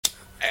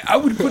I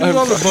would put it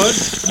on the bun.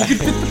 You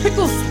could fit the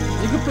pickles.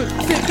 You could put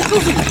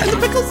pickles in the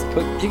pickles.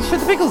 You can fit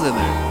the pickles in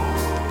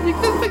there. You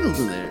can fit the pickles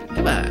in there.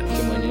 Come on.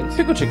 Some onions.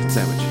 Pickle chicken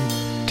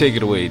sandwich. Take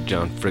it away,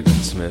 John Friggin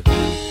Smith.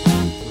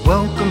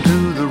 Welcome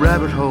to the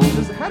rabbit hole,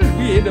 How did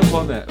we end up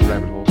on that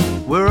rabbit hole?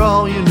 where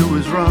all you knew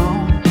is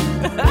wrong.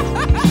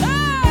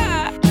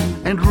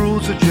 And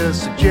rules are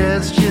just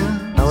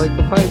suggestions, I like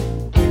the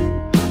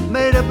pipe.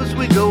 made up as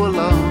we go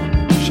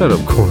along. Shut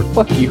up, Corn.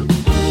 Fuck you.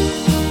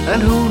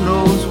 And who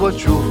knows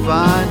what you'll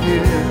find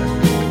here.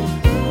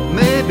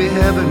 Maybe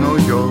heaven or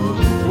your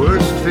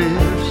worst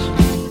fears.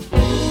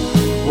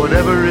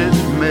 Whatever it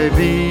may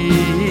be,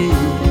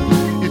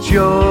 it's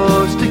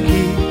yours to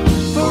keep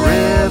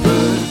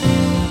forever.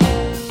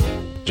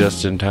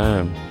 Just in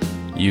time.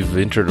 You've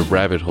entered a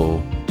rabbit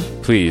hole.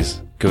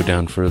 Please go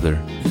down further.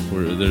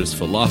 Where there's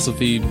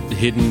philosophy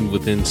hidden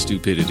within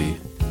stupidity.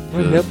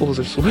 My nipples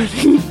are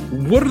sweating.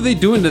 What are they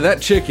doing to that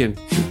chicken?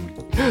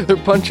 They're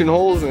punching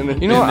holes in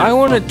it. You know what? Man, I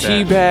want to fuck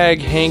that. teabag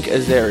Hank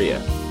Azaria.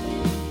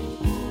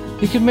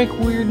 He can make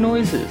weird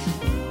noises.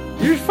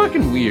 You're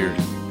fucking weird.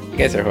 You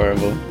guys are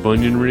horrible.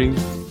 Bunion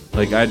rings?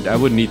 Like, I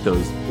wouldn't eat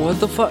those. What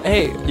the fuck?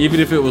 Hey, Even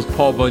if it was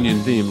Paul Bunyan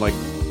themed, like,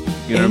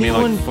 you know what I mean?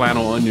 Anyone- Like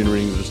flannel onion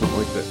rings or something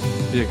like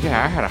that. Be like,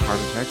 yeah, I had a heart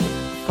attack.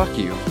 Fuck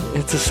you.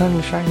 it's a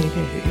sunshiny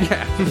day.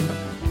 Yeah.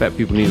 Fat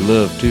people need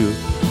love, too.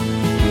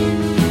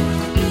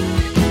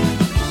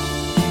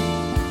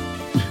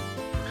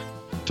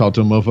 Talked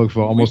to a motherfucker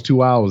for almost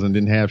 2 hours and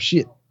didn't have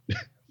shit.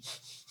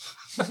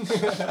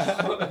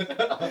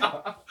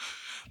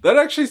 That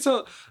actually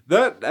so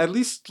that at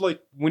least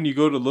like when you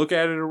go to look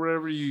at it or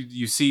whatever,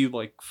 you see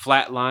like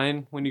flat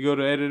line when you go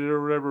to edit it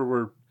or whatever.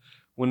 Where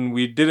when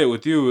we did it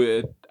with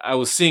you, I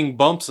was seeing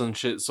bumps and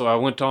shit. So I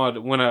went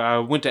I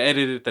went to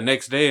edit it the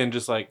next day and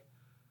just like,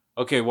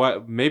 okay, why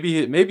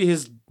maybe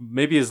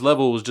his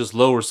level was just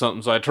low or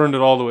something. So I turned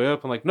it all the way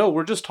up. I'm like, no,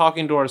 we're just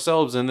talking to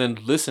ourselves and then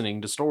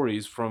listening to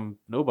stories from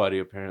nobody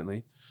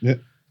apparently. Yeah.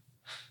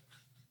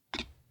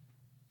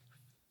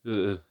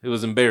 It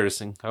was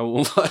embarrassing. I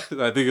won't lie.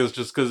 I think it was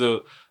just because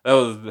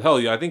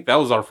I think that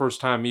was our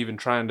first time even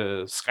trying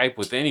to Skype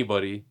with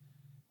anybody,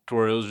 to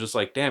where it was just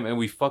like, damn, and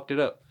we fucked it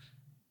up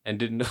and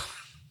didn't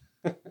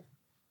know.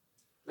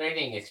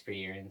 Learning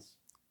experience.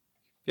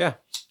 Yeah,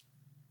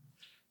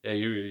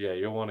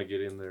 you'll want to get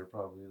in there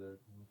probably there.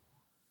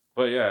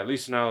 But yeah, at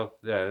least now,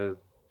 yeah,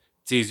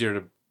 it's easier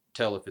to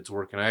tell if it's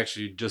working. I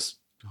actually just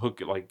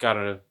got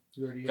an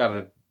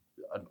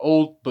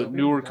old but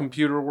newer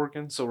computer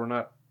working, so we're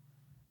not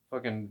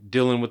fucking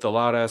dealing with the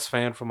loud ass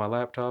fan from my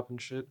laptop and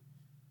shit.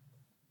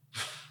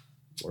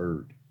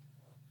 Word.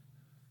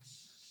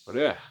 But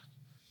yeah.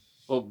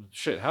 Well,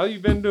 shit, how you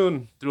been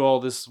doing through all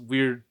this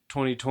weird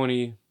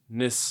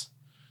 2020-ness?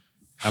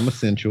 I'm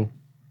essential.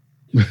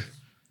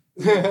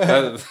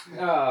 Uh,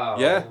 Oh.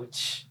 Yeah.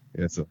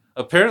 Yeah, so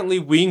apparently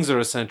wings are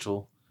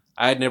essential.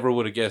 I never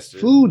would have guessed it.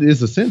 food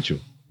is essential.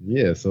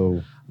 Yeah,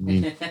 so I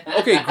mean,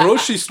 Okay,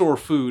 grocery store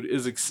food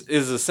is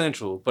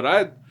essential, but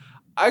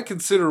I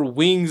consider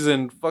wings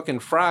and fucking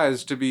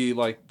fries to be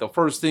like the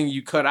first thing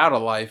you cut out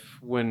of life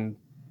when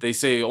they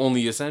say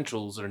only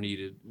essentials are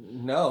needed.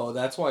 No,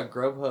 that's why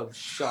Grubhub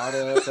shot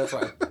up. That's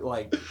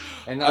why,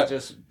 and not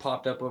just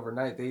popped up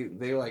overnight.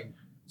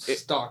 They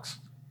stocks.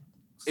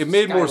 It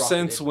made more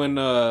skyrocketed. sense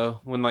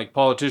when like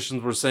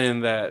politicians were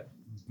saying that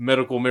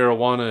medical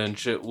marijuana and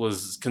shit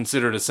was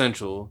considered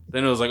essential.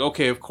 Then it was like,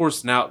 okay, of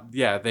course now,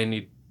 yeah, they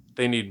need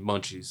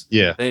munchies.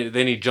 yeah.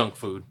 They need junk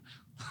food.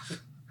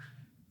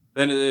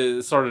 Then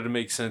it started to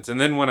make sense. And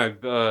then when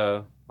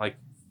I like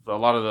a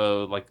lot of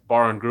the like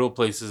bar and grill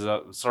places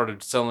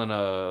started selling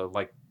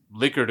like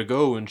liquor to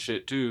go and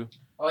shit too.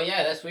 Oh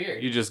yeah, that's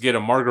weird. You just get a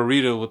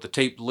margarita with the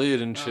taped lid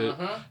and shit.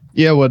 Uh-huh.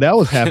 Yeah, well, that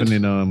was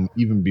happening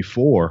even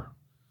before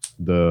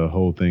the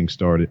whole thing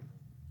started.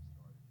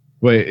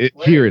 Wait,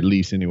 here at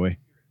least anyway.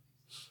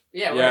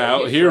 Yeah, Yeah,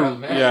 out here,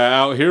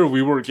 out here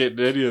we weren't getting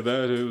any of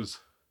that. It was,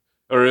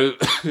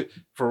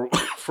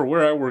 for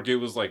where I work, it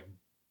was like,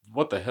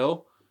 what the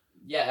hell?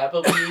 Yeah,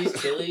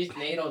 Applebee's, Chili's,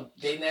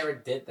 they never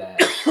did that.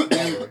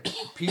 Never.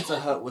 Pizza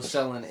Hut was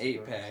selling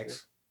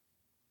 8-packs.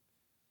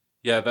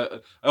 Yeah,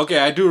 okay.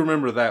 I do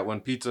remember that when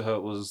Pizza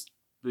Hut was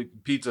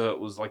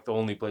like the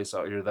only place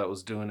out here that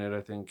was doing it,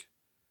 I think.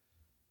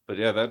 But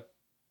yeah, that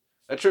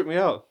tripped me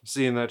out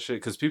seeing that shit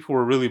because people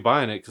were really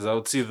buying it because I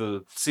would see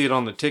it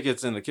on the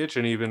tickets in the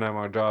kitchen even at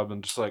my job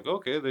and just like,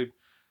 okay,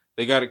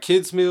 they got a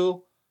kids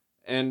meal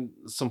and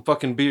some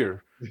fucking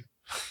beer.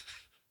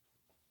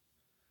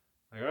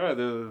 Like, all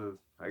right,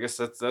 I guess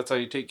that's how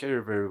you take care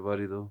of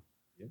everybody though.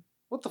 Yeah.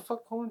 What the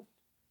fuck, Corn?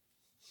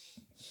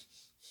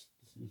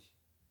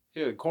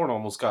 Yeah, Corn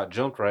almost got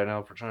jumped right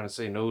now for trying to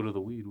say no to the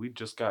weed. We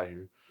just got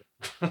here.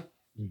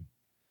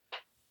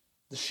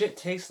 The shit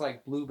tastes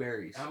like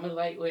blueberries. I'm a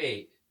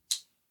lightweight.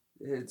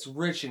 It's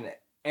rich in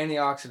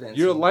antioxidants.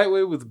 You're a and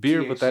lightweight with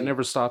beer, but that THC.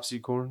 never stops you,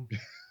 Corn.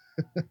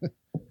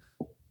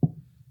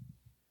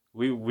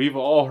 We've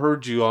all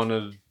heard you on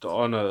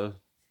a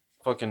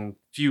fucking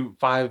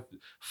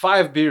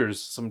five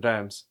beers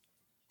sometimes,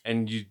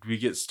 and we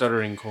get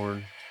stuttering,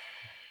 Corn.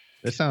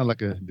 That sounds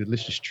like a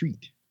delicious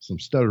treat. Some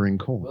stuttering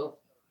corn. Well,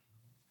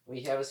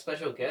 we have a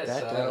special guest,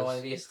 That so I does. don't want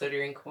to be a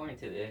stuttering corn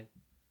today.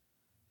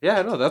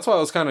 Yeah, no, that's why I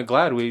was kind of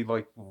glad we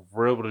like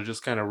were able to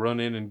just kind of run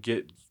in and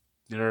get,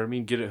 you know what I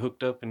mean, get it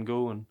hooked up and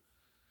go, and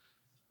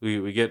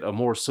we get a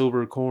more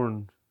sober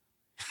corn.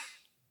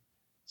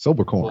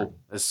 Sober corn. Well,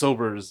 as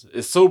sober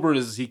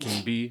as he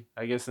can be,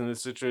 I guess, in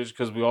this situation,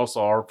 because we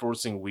also are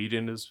forcing weed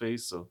into his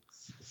face, so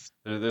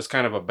there's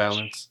kind of a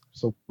balance.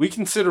 So We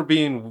consider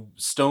being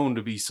stoned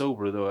to be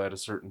sober, though, at a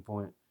certain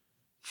point.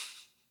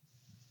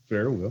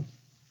 very well.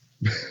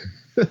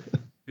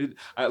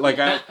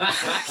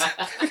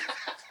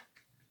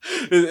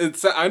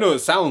 I know it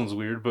sounds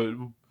weird, but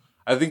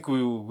I think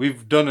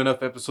we've done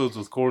enough episodes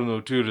with corn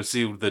though too to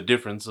see the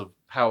difference of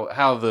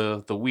how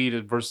the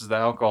weed versus the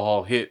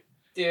alcohol hit.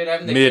 Dude,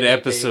 I'm the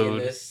Mid-episode. guinea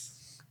pig in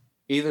this.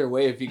 Either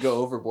way, if you go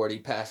overboard, he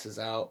passes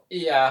out.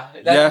 Yeah,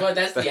 Yeah. well,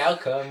 that's the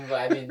outcome.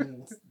 But I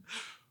mean,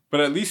 But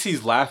at least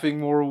he's laughing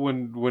more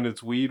when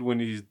it's weed. When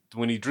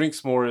he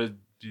drinks more,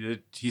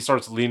 he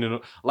starts leaning.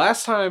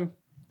 Last time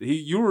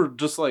you were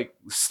just like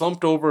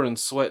slumped over and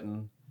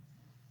sweating.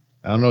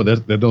 I don't know.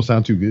 That don't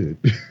sound too good.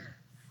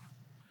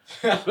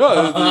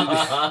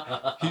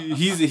 No,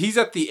 he's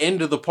at the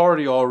end of the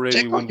party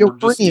already Check when on your we're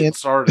just getting friend.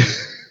 started.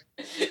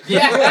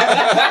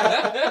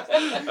 yeah.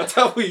 That's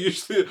how we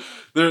usually.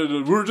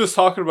 We were just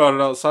talking about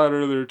it outside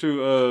earlier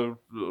too.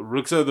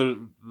 Rook said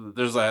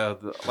there's a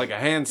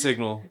hand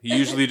signal. He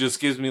usually just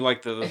gives me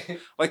like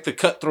the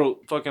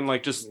cutthroat fucking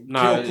like just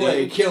Kill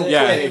play, kill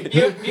yeah.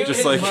 play. Mute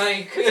Just his like-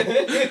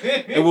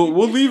 mic. And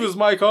we'll leave his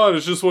mic on.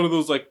 It's just one of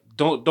those like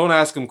don't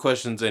ask him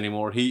questions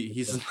anymore.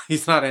 He's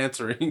not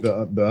answering.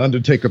 The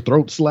Undertaker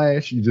throat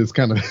slash. You just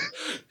kind of.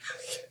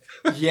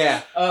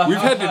 Yeah. We've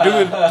had to do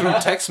it through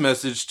text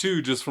message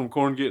too, just from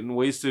Corn getting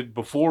wasted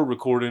before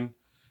recording.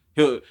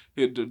 There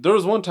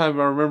was one time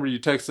I remember you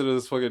texted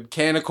us fucking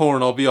can of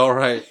corn, I'll be all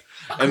right.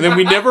 And then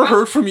we never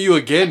heard from you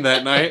again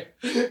that night.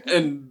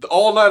 And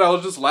all night I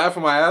was just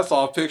laughing my ass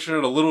off,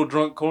 picturing a little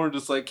drunk Corn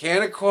just like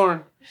can of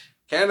corn,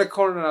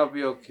 and I'll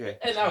be okay.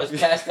 And I was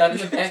passed out in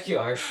the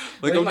backyard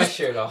Like, with I'm my just-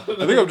 shirt off. I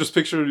think I'm just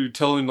picturing you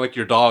telling like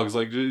your dogs,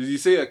 like, did you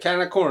say a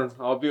can of corn?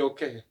 I'll be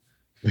okay.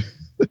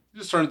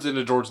 Just turns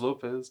into George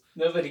Lopez.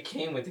 Nobody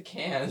came with a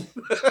can.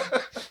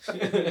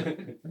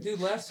 Dude,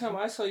 last time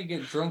I saw you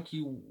get drunk,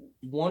 you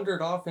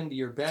wandered off into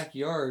your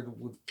backyard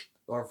with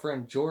our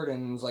friend Jordan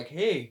and was like,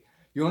 hey,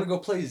 you want to go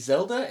play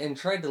Zelda? And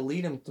tried to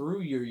lead him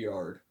through your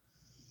yard.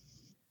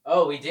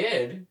 Oh, we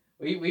did.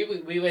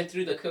 We went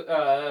through the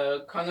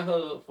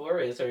Konoha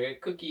Forest or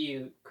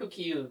Cookie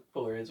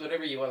Forest,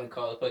 whatever you want to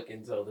call it,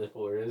 fucking Zelda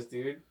Forest,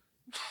 dude.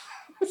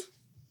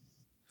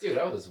 Dude,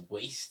 I was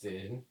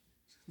wasted.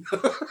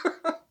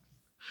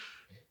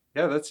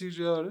 Yeah, that's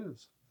usually how it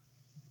is.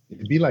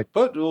 It'd be like.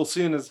 But we'll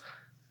see in his.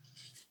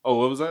 Oh,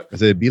 what was that? I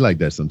said it'd be like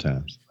that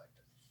sometimes.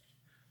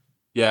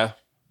 Yeah.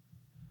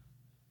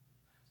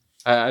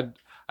 I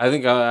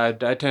think I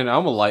tend.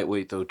 I'm a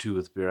lightweight though too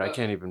with beer. I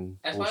can't even.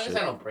 As long as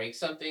bullshit. I don't break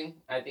something,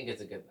 I think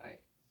it's a good night.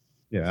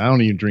 Yeah, I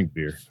don't even drink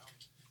beer.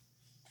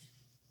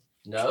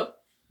 No?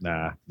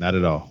 Nah, not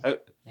at all.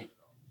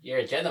 You're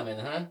a gentleman,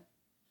 huh?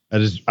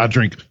 I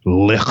drink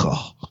liquor.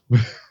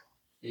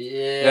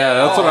 Yeah,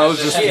 that's what I was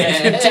just Yeah.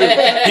 thinking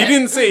too. He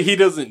didn't say he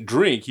doesn't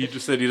drink. He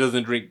just said he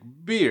doesn't drink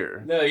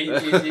beer. No, yeah.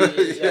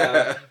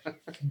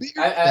 Beer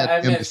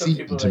I that met some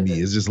empty people to like me.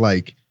 that. It's just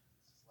like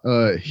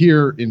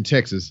here in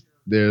Texas,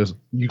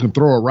 you can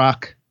throw a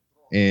rock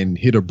and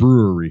hit a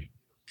brewery,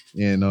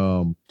 and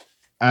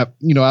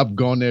I've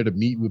gone there to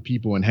meet with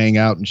people and hang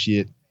out and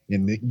shit.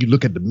 And you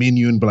look at the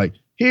menu and be like,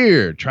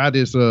 here, try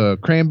this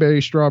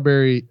cranberry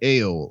strawberry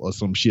ale or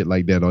some shit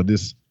like that, or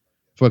this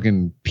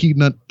fucking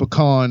peanut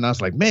pecan. I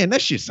was like, man,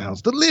 that shit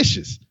sounds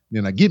delicious.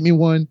 Then I get me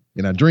one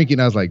and I drink it.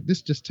 And I was like,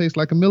 this just tastes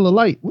like a Miller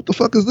Lite. What the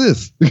fuck is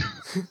this?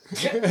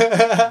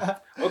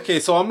 Okay,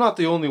 so I'm not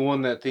the only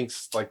one that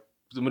thinks like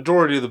the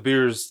majority of the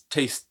beers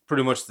taste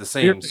pretty much the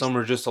same. Beer- Some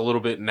are just a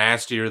little bit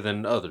nastier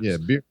than others. Yeah,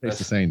 beer tastes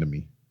the same to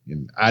me.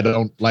 And I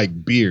don't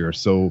like beer.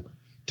 So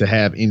to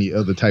have any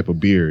other type of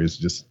beer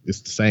is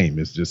it's the same.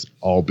 It's just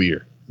all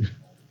beer.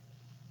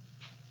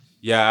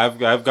 Yeah,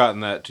 I've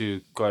gotten that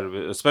too quite a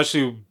bit,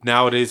 especially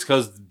nowadays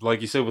because,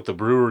 like you said, with the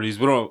breweries,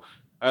 we don't.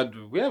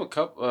 We have a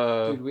cup.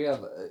 Dude, we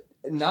have,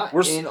 not we're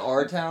s- in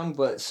our town,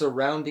 but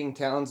surrounding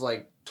towns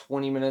like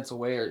 20 minutes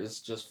away is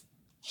just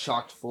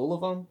chocked full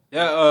of them.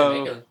 Yeah,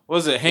 Temecula. what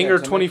was it? Hangar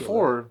Temecula.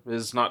 24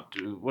 is not.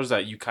 What is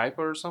that? Ukaipa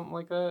or something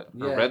like that?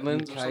 Or Yeah,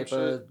 Redlands or some Ukaipa,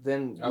 shit?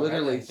 then Oh,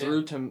 literally Redlands, yeah.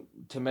 through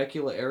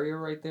Temecula area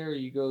right there,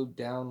 you go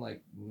down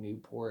like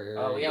Newport area.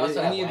 Oh, we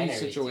also have Any of these wineries,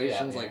 too, out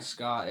situations there. like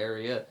Scott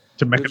area,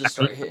 To you'll make just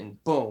start hitting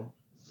boom.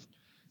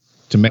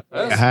 a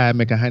That's- high,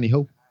 make a honey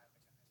hope.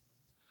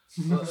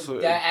 Well, So-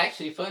 that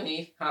actually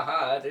funny.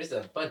 Haha, there's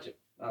a bunch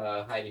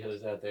of hidey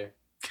hoes out there.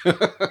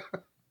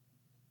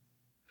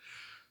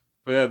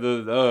 But yeah,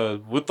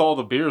 the with all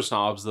the beer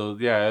snobs though,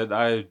 yeah,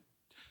 none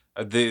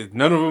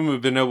of them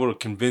have been able to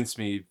convince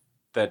me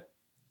that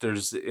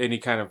there's any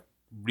kind of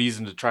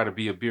reason to try to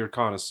be a beer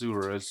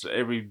connoisseur. It's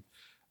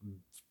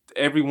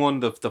everyone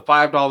the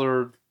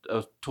 $5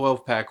 a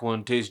 12-pack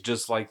one tastes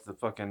just like the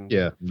fucking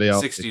Yeah, they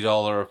all.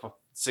 $60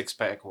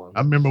 6-pack one. I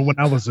remember when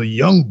I was a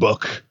young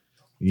buck,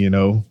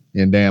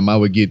 and damn, I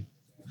would get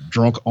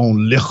drunk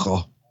on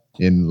liquor,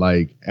 and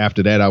like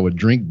after that, I would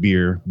drink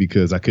beer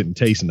because I couldn't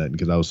taste nothing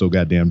because I was so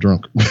goddamn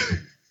drunk.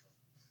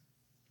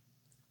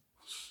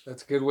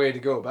 That's a good way to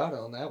go about it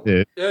on that one.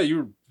 Yeah, Yeah,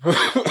 you.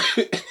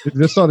 it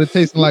just started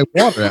tasting like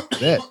water after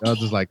that. I was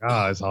just like,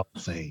 it's all the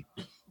same.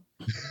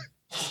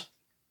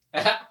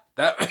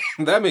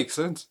 That makes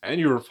sense. And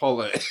you were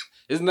following.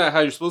 Isn't that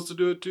how you're supposed to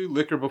do it too?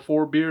 Liquor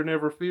before beer,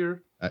 never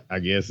fear. I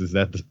guess is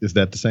that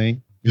the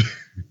saying?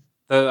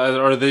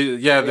 Are they?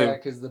 Yeah, Yeah,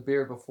 because the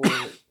beer before.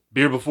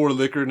 beer before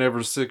liquor,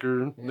 never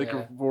sicker. Yeah.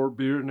 Liquor before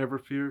beer, never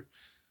fear.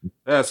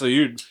 Yeah, so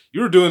you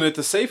were doing it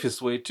the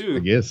safest way I too.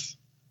 guess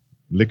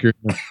liquor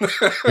in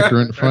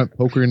the front,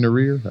 poker in the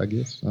rear. I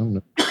guess I don't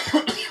know.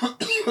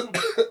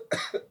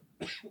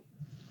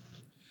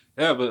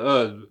 Yeah, but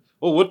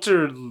well, what's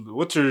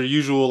your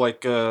usual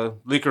like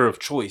liquor of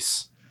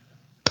choice?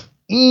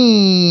 Di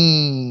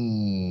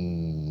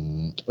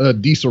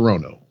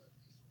Serono.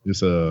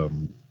 It's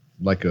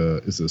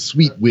it's a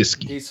sweet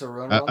whiskey. Di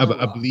Serono I on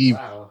the believe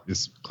Wow.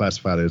 it's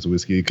classified as a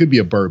whiskey. It could be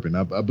a bourbon.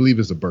 I believe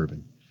it's a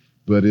bourbon,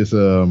 but it's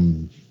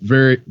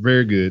very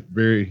very good.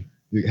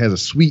 It has a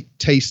sweet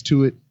taste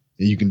to it,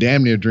 and you can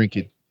damn near drink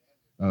it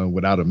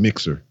without a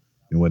mixer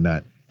and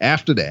whatnot.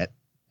 After that,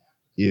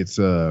 it's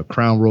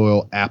Crown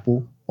Royal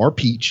apple or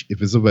peach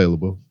if it's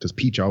available, because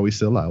peach always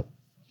sell out.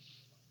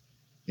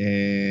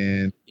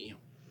 And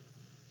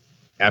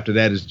after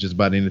that, it's just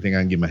about anything I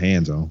can get my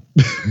hands on.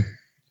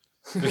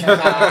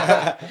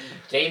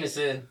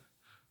 Jameson.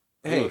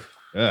 Hey, Oof.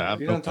 Yeah,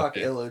 you don't talk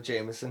ill of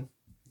Jameson.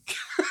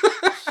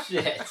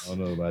 Shit. I don't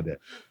know about that.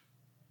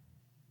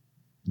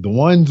 The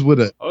ones with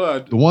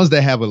the ones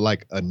that have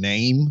a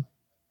name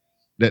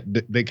that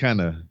they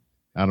kind of,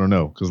 I don't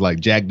know, because like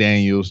Jack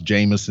Daniels,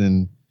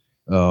 Jameson,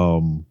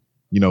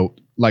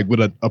 like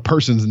with a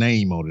person's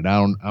name on it.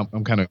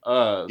 I'm kind of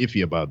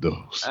iffy about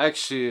those. I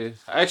actually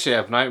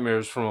have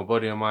nightmares from a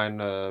buddy of mine.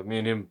 Me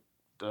and him,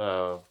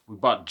 we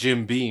bought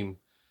Jim Beam,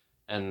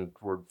 and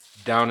we're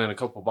down in a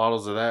couple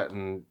bottles of that,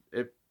 and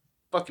it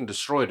fucking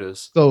destroyed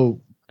us. So,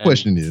 And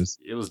question is,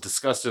 it was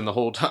disgusting the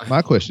whole time.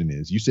 my question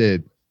is, you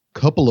said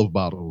couple of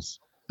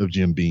bottles of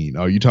Jim Beam.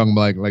 Are you talking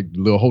about like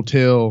little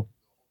hotel,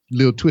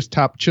 little twist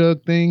top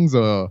chug things,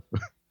 or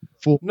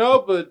full?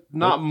 No, but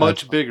not Oh,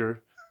 much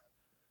bigger.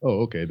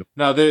 Oh, okay.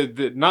 No,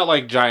 they're not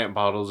like giant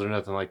bottles or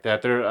nothing like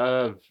that.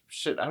 They're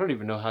shit. I don't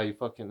even know how you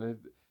fucking.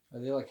 Are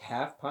they like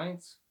half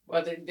pints?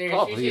 Well, they're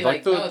Probably, usually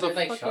like like, the they're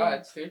like fucking-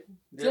 shots, dude.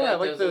 They're Yeah,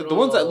 like those the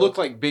ones that little- look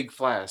like big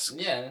flasks.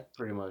 Yeah.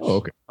 Pretty much. Oh,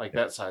 okay. Like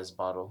that size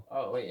bottle.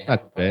 Oh wait. Not half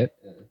a bad.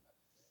 pint.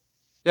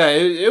 Yeah,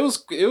 it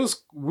was.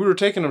 We were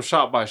taking them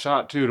shot by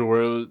shot too, to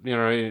where it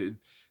was,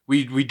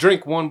 we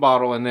drank one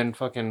bottle and then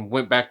fucking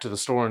went back to the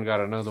store and got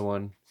another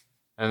one,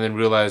 and then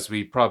realized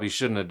we probably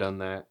shouldn't have done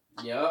that.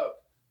 Yup.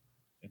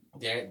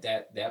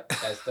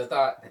 That's the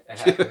thought. That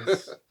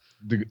happens.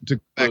 To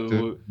go back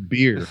to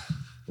beer or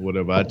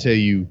whatever, I tell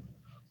you,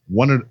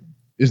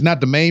 it's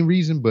not the main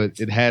reason, but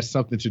it has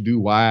something to do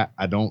why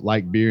I don't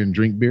like beer and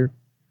drink beer.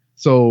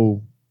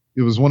 So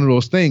it was one of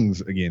those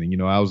things again.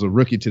 And, I was a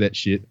rookie to that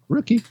shit.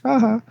 Rookie,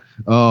 haha.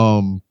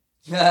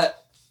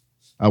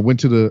 I went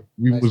to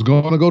we was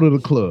going to go to the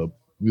club.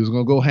 We was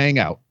going to go hang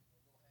out.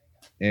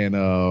 And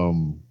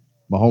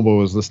my homeboy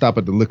was, let's stop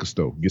at the liquor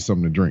store, get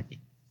something to drink.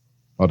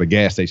 Or the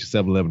gas station,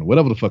 7-Eleven, or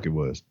whatever the fuck it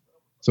was.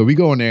 So we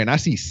go in there and I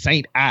see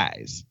St.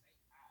 Ives.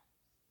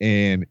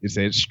 And it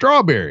said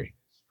strawberry.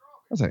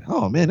 I was like,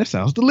 oh man, that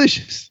sounds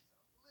delicious.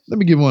 Let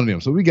me get one of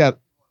them. So we got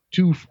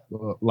two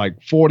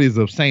 40s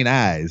of St.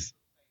 Ives.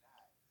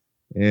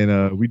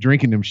 And we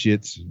drinking them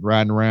shits,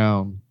 riding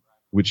around,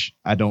 which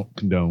I don't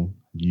condone.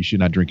 You should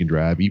not drink and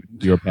drive, even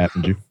if you're a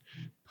passenger.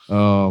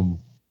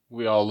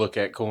 We all look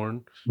at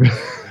corn.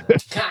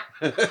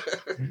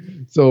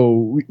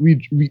 So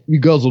we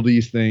guzzle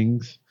these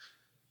things,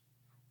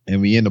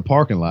 and we in the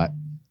parking lot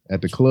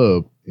at the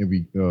club, and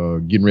we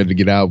getting ready to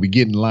get out. We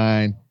get in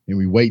line, and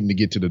we waiting to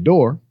get to the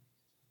door.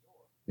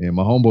 And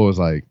my homeboy was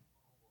like,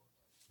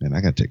 "Man,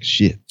 I gotta take a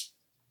shit."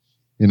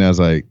 And I was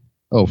like,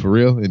 "Oh, for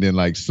real?" And then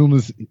like soon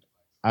as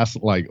I was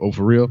like, "Oh,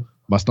 for real?"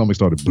 My stomach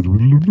started. I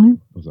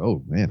was like,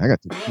 "Oh man, I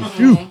got to take a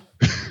shit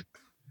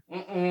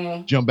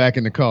too." Jump back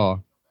in the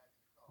car,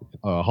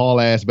 haul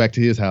ass back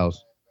to his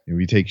house, and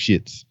we take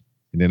shits.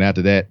 And then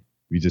after that,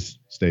 we just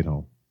stayed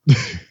home.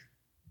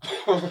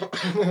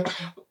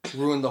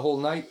 Ruined the whole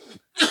night.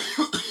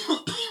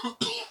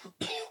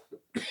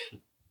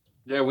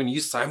 Yeah, when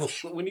you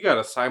got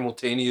a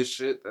simultaneous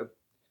shit, there's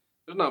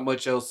not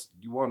much else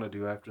you want to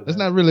do after that. That's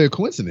not really a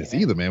coincidence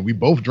either, man. We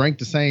both drank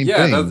the same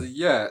thing.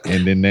 Yeah.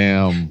 And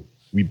then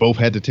we both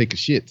had to take a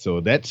shit.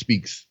 So that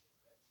speaks.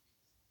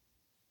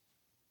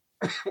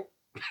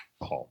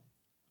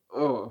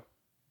 Oh.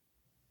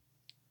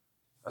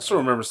 I still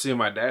remember seeing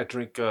my dad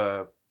drink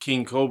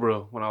King Cobra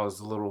when I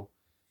was little.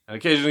 And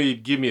occasionally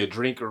he'd give me a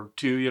drink or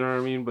two, you know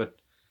what I mean? But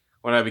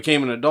when I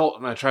became an adult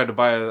and I tried to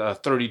buy a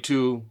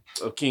 32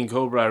 of King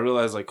Cobra, I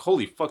realized, like,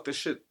 holy fuck, this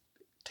shit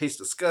tastes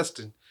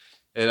disgusting.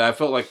 And I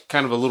felt like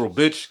kind of a little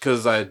bitch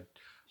because I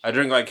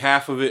drank like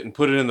half of it and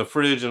put it in the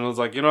fridge, and I was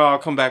like, I'll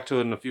come back to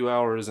it in a few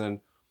hours, and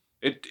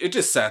it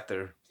just sat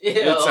there.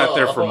 It sat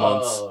there for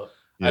months.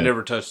 Yeah. I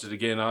never touched it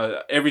again.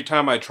 Every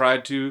time I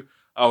tried to,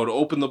 I would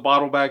open the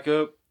bottle back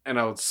up and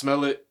I would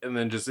smell it and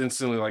then just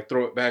instantly like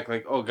throw it back.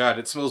 Like, oh god,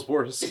 it smells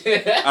worse.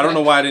 I don't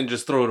know why I didn't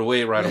just throw it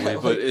away right away,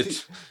 but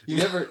it's you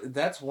never.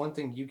 That's one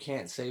thing you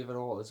can't save at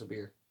all is a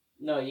beer.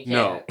 No, you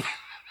can't.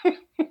 no.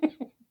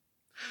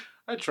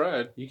 I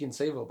tried. You can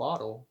save a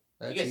bottle.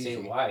 That's You can easy.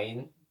 say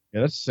wine.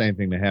 Yeah, that's the same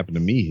thing that happened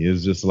to me.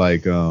 It's just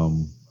like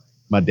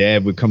my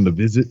dad would come to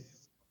visit,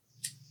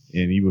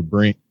 and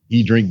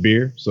he drink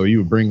beer, so he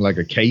would bring like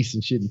a case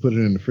and shit and put it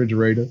in the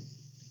refrigerator.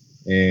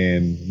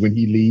 And when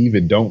he leave,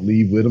 it don't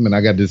leave with him, and I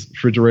got this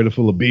refrigerator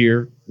full of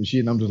beer and shit,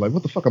 and I'm just like,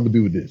 what the fuck I'm gonna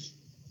do with this?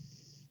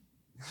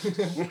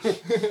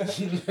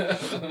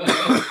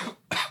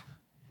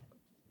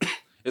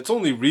 It's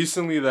only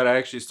recently that I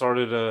actually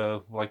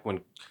started like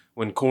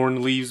when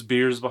Corn leaves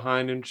beers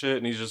behind and shit,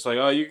 and he's just like,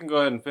 oh, you can go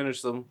ahead and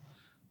finish them.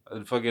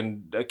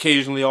 Fucking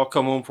occasionally I'll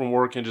come home from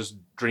work and just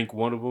drink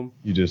one of them.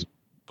 You just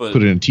But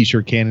put it in a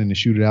t-shirt cannon and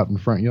shoot it out in the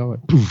front yard.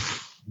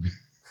 Poof.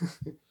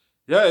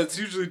 yeah, it's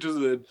usually just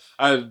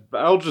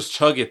I'll just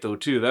chug it though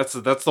too. That's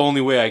the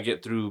only way I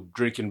get through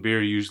drinking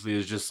beer. Usually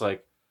is just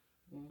like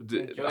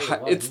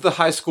it's the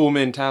high school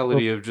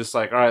mentality of just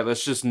like, all right,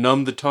 let's just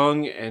numb the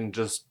tongue and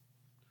just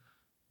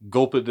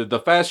gulp it. The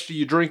faster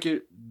you drink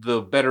it, the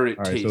better it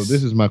All right, tastes. so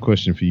this is my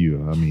question for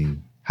you. I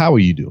mean, how are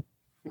you doing?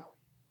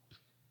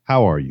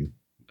 How are you?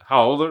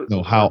 How old are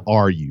No, how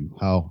are you?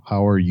 How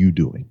are you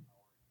doing?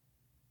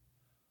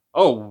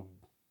 Oh,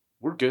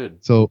 we're good.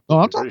 So no,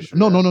 I'm Pretty talking.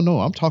 sure. No.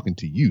 I'm talking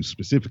to you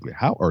specifically.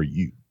 How are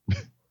you?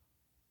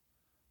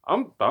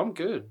 I'm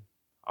good.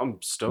 I'm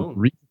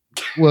stoned.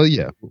 Well,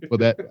 yeah. Well,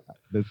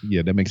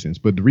 that makes sense.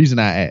 But the reason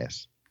I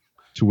asked,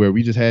 to where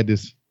we just had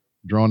this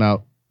drawn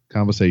out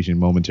conversation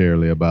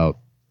momentarily about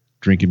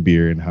drinking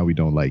beer and how we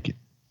don't like it,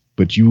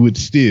 but you would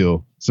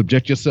still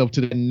subject yourself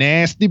to the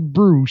nasty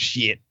brew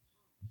shit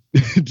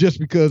just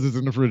because it's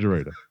in the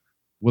refrigerator.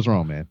 What's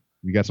wrong, man?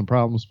 You got some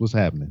problems? What's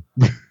happening?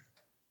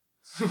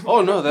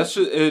 Oh no, that's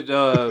just it.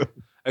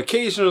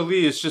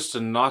 Occasionally, it's just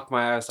to knock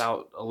my ass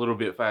out a little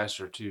bit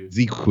faster too.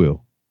 ZQuil.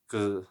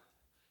 Cause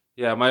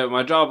yeah,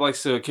 my job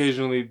likes to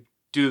occasionally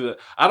do the.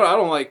 I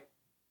don't like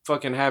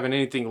fucking having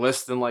anything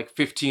less than like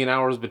 15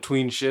 hours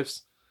between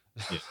shifts.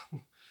 Yeah.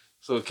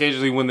 So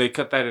occasionally when they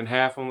cut that in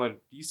half, I'm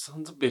like, you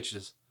sons of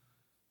bitches.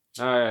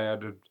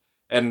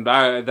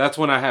 That's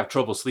when I have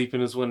trouble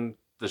sleeping. Is when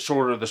the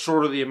shorter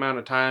the amount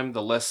of time,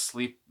 the less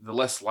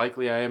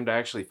likely I am to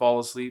actually fall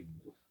asleep.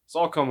 So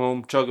I'll come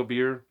home, chug a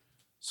beer,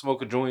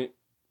 smoke a joint,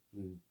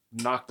 and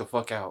knock the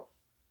fuck out.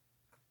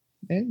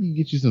 And you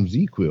get you some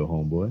ZQuil,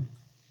 homeboy.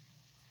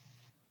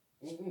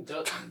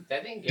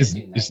 That didn't get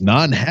you It's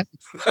nothing. non-happy.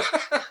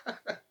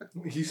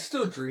 You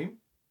still dream?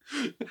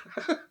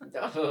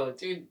 No,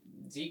 dude,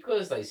 Zico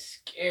is like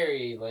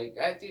scary. Like,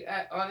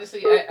 I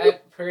honestly, I've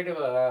heard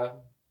of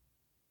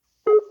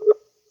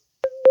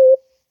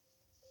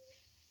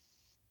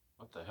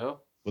What the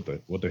hell?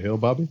 What the hell,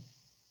 Bobby?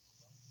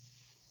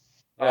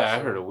 Yeah, I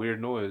Awesome. heard a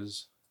weird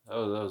noise. That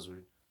was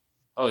weird.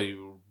 Oh,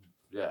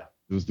 yeah.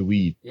 It was the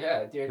weed.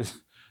 Yeah, dude.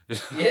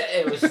 Yeah,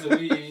 it was the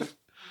weed.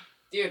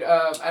 Dude,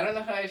 I don't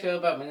know how I feel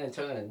about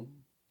melatonin.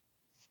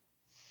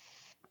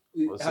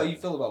 What's How that? you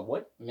feel about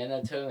what?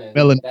 Melatonin.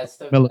 That's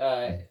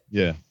the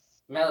Yeah.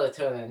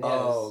 melatonin. Yes.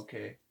 Oh,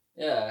 okay.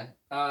 Yeah.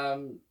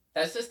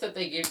 That's just that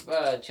they give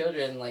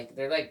children, like,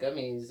 they're like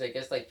gummies, I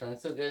guess, like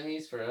parental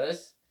gummies for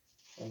us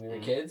when we were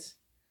kids.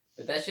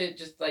 But that shit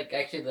just like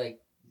actually like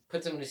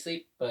puts them to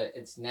sleep, but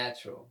it's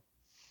natural,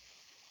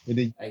 And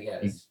then I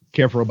guess.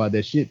 careful about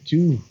that shit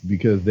too,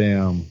 because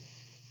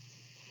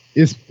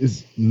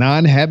it's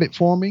non-habit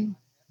forming,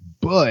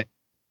 but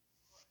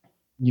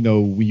you know,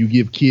 when you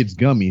give kids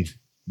gummies,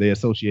 they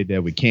associate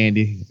that with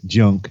candy,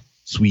 junk,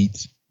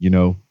 sweets, you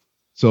know.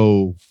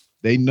 So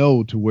they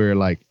know to where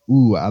like,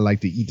 ooh, I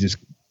like to eat this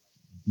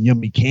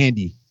yummy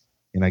candy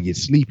and I get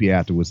sleepy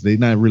afterwards. They're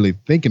not really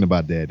thinking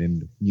about that.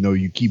 And you know,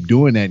 you keep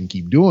doing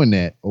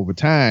that over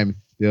time,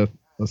 they'll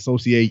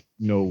associate,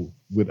 you know,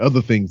 with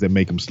other things that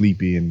make them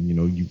sleepy, and you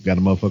know, you got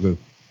a motherfucker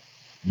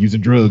using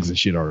drugs and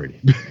shit already.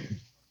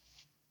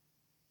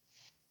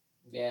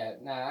 Yeah,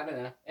 I don't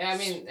know. I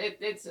mean,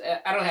 it's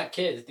I don't have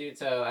kids, dude,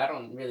 so I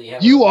don't really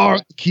have. You are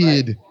the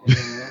kid.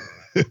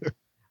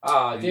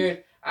 Oh,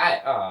 dude,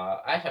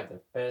 I have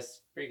the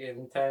best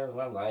freaking time of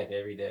my life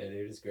every day,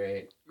 dude. It's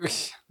great.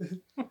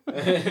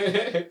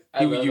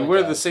 I love you my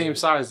wear job, the same dude.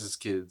 size as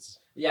kids.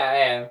 Yeah, I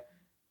am.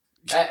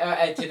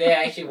 I today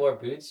I actually wore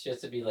boots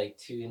just to be like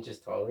 2 inches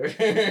taller.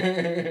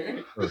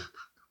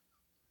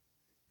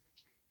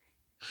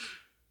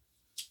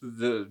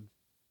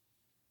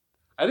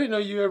 I didn't know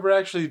you ever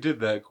actually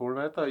did that, Corn.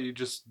 I thought you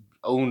just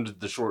owned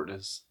the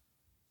shortness.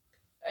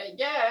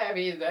 Yeah, I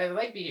mean, I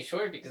like being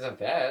short because I'm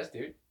fast,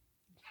 dude.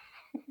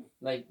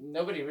 Like,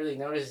 nobody really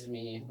notices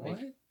me. Like,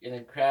 in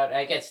a crowd.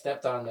 I get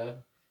stepped on, though.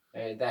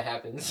 That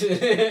happens.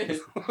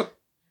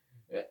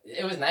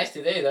 It was nice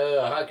today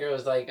though. A hot girl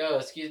was like, "Oh,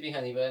 excuse me,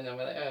 honey bun." I'm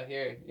like, "Oh,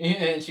 here,"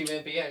 and she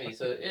went behind me.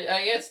 So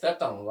I get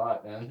stepped on a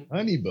lot, man.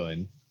 Honey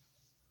bun.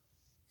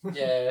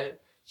 Yeah,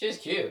 she was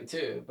cute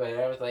too, but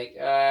I was like,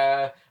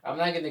 I'm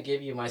not gonna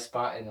give you my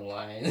spot in the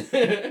line.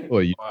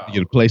 Well, you Wow.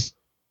 get a place.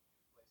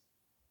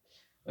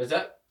 Was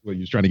that? Well, you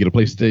was trying to get a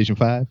PlayStation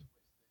 5.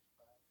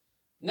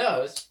 No, I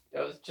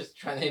was just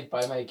trying to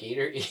buy my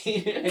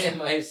Gatorade and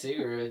my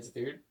cigarettes,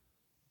 dude.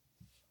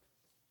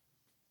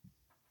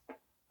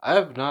 I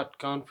have not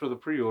gone for the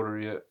pre-order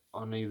yet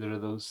on either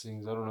of those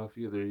things. I don't know if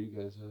either of you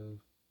guys have.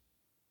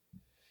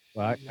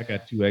 Well, I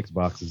got 2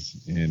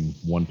 Xboxes and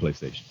 1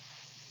 PlayStation.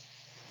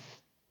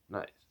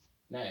 Nice.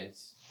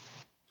 Nice.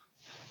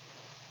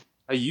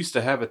 I used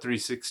to have a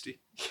 360,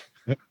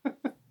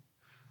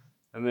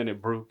 and then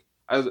it broke.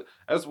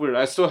 That's weird.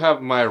 I still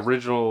have my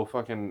original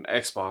fucking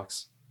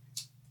Xbox,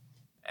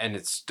 and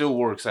it still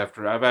works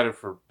after I've had it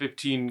for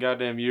 15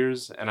 goddamn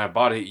years, and I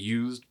bought it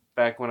used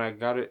back when I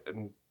got it,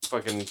 and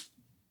fucking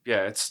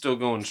yeah, it's still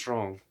going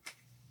strong.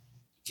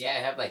 Yeah, I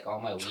have like all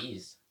my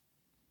Wii's.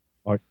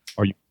 Oh,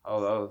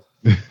 that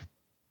was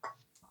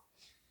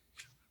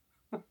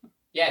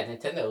Yeah,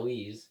 Nintendo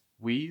Wii's.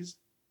 Wii's.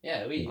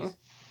 Yeah, Wii's.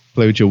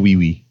 Play with your wee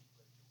wee.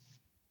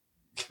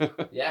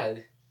 Yeah.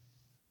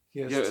 He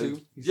has Yeah, two.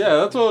 He yeah, said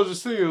that's two. what I was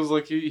just thinking. It was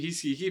like he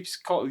keeps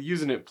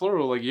using it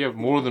plural, like you have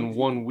more than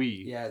one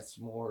Wii. Yeah, it's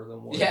more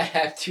than one. Yeah, I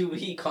have 2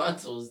 Wii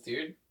consoles,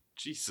 dude.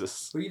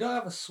 Jesus. But you don't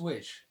have a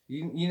Switch.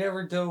 You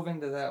never dove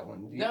into that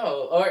one. Do you?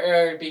 No,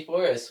 or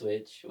before a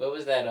Switch. What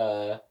was that?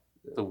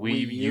 The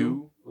Wii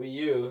U. Wii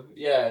U.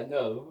 Yeah,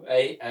 no.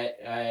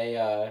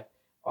 I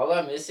all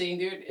I'm missing,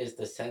 dude, is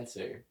the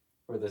sensor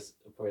for the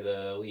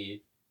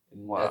Wii.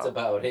 And that's Wow.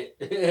 about it.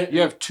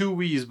 You have 2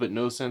 Wii's but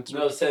no sensor.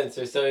 no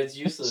sensor, so it's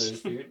useless,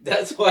 dude.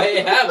 That's why I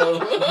have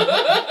them.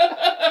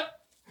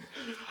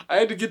 I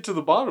had to get to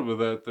the bottom of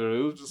that there.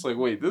 It was just like,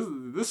 wait,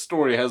 this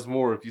story has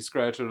more if you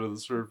scratch under the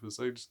surface.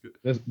 I just get,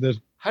 There's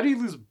how do you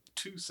lose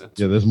 2 sensors?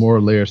 yeah, there's more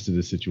layers to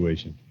this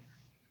situation.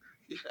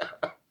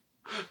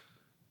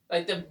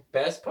 Like the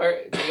best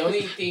part, the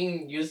only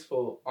thing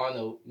useful on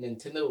a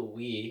Nintendo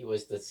Wii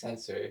was the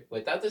sensor.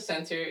 Without the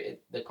sensor,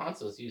 the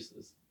console's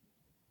useless.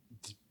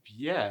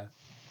 Yeah.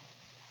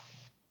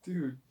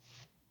 Dude.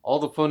 All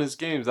the funnest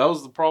games. That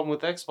was the problem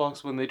with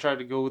Xbox when they tried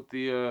to go with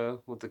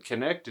the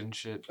Kinect and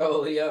shit.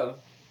 Oh yeah.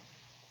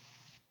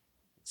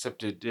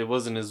 Except it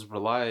wasn't as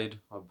relied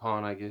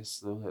upon, I guess,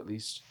 though, at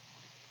least.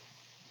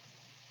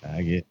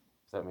 I get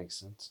If that makes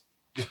sense.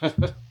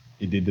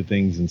 it did the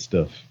things and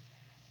stuff.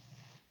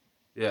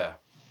 Yeah.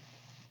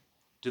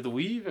 Did the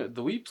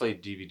Wii play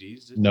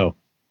DVDs? Did No.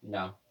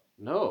 No.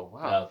 No.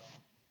 Wow.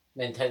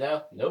 No.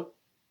 Nintendo? Nope.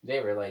 They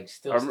were like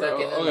still I stuck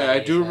in the okay, I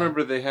 90s, do man.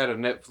 remember they had a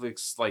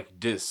Netflix like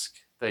disc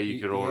that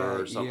you could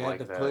order or something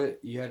like that.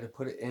 You had to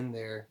put it in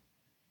there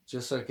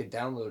just so I could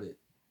download it.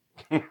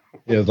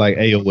 It was like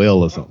AOL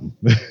or something.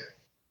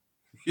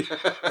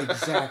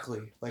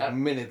 Exactly. Like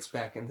minutes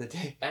back in the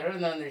day. I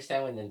don't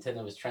understand what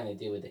Nintendo was trying to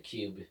do with the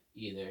Cube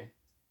either.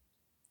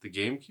 The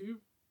GameCube?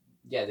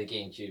 Yeah, the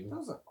GameCube. That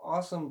was an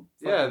awesome.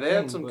 Yeah, fucking they had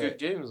thing, some but good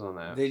games on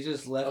that. They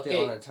just left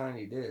Okay. it on a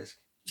tiny disc.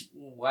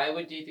 Why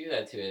would you do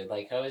that to it?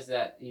 Like, how is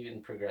that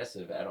even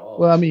progressive at all?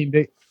 Well, I mean,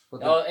 they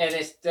But Oh, and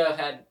it still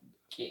had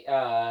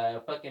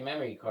fucking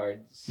memory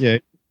cards. yeah,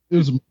 it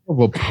was more of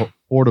a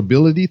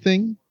portability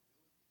thing.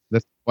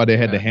 That's why they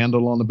had the Yeah.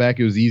 handle on the back.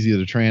 It was easier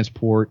to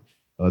transport.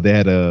 They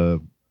had a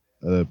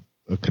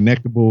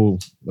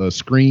connectable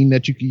screen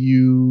that you could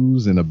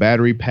use and a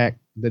battery pack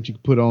that you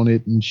could put on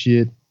it and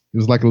shit. It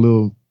was like a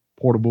little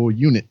portable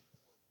unit.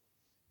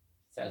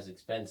 Sounds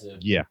expensive.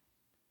 Yeah,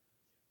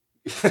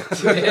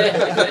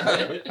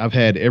 Yeah, I've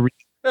had every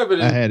Yeah,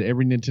 but I had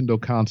every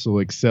Nintendo console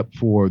except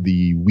for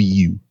the Wii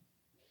U.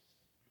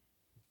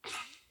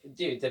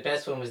 Dude, the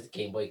best one was the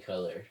Game Boy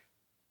Color.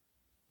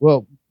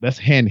 Well, that's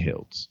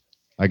handhelds.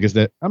 I guess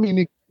that. I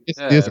mean, it's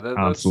Yeah, a that's-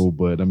 console,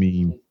 but I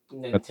mean,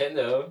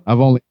 Nintendo. I've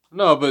only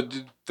no, but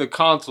the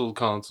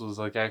consoles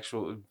like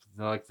actual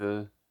like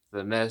the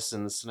NES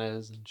and the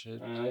SNES and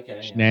shit.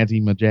 Okay. Yeah.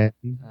 snazzy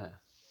majazzy.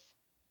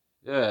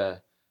 Yeah,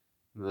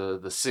 the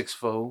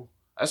 6-4.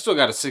 I still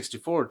got a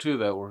 64 too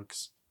that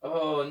works.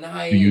 Oh,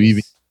 nice. Do you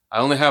even- I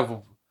only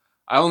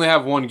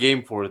have one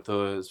game for it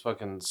though. It's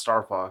fucking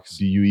Star Fox.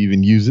 Do you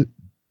even use it?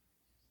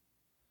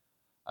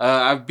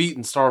 I've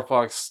beaten Star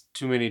Fox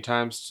too many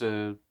times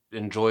to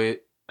enjoy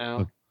it now.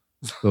 Okay.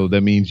 So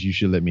that means you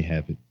should let me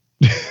have it.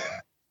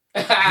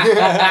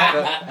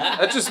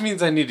 That just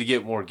means I need to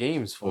get more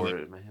games for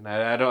it, man. I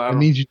That don't.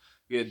 means you.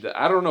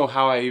 I don't know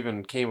how I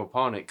even came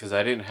upon it because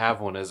I didn't have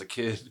one as a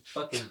kid.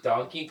 Fucking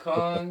Donkey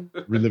Kong.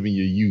 Reliving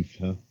your youth,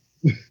 huh?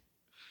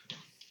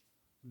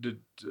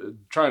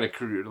 Trying to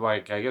create,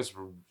 like, I guess,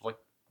 like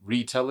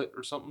retell it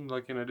or something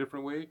like in a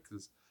different way.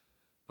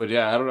 But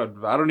yeah,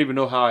 I don't even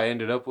know how I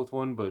ended up with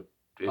one. But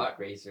Clock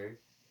Racer.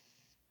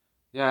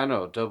 yeah, I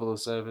know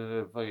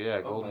 007.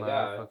 Yeah, Oh my GoldenEye.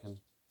 God. Fucking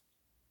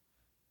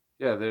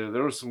yeah, there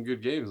were some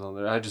good games on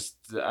there.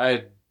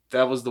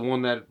 That was the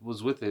one that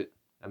was with it,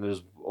 and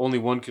there's only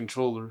one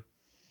controller.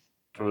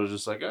 I was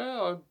just like,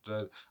 oh,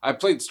 I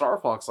played Star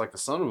Fox like a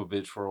son of a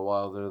bitch for a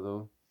while there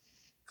though,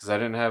 because I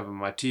didn't have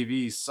my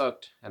TV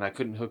sucked and I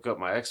couldn't hook up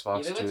my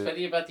Xbox You know what's to it.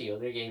 funny about the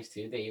older games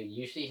too? They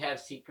usually have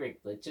secret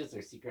glitches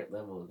or secret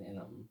levels in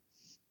them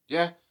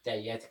Yeah,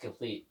 that you have to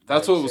complete.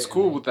 that's like, what was certain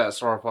cool ways. with that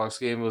Star Fox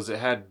game was it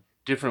had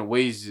different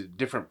ways,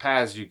 different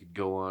paths you could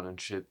go on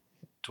and shit,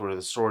 to where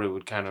the story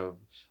would kind of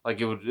like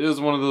it would. It was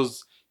one of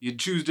those you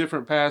choose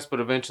different paths, but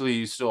eventually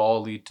you still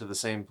all lead to the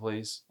same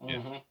place.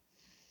 Mhm.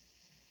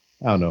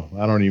 I don't know.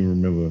 I don't even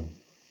remember.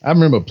 I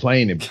remember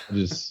playing it, but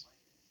just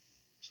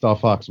Star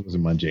Fox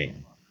wasn't my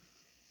jam.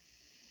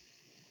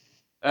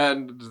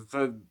 And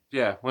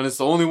yeah, when it's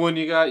the only one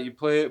you got, you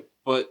play it.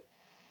 But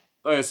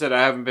like I said,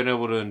 I haven't been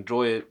able to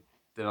enjoy it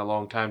in a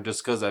long time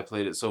just because I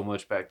played it so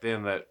much back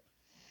then that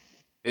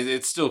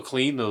it's still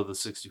clean though. The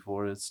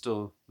 64, it's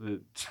still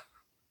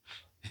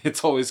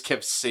it's always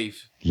kept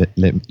safe. Let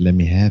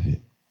me have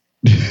it.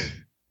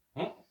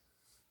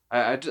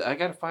 I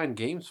gotta find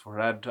games for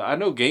it. I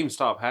know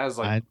GameStop has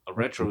like I- a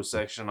retro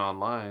section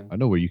online. I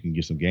know where you can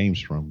get some games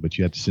from, but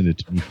you have to send it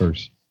to me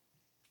first.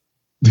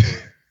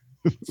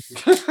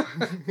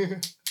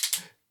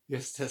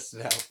 Yes, test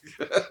it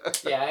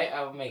out. Yeah,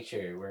 I'll make sure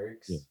it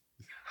works. Yeah.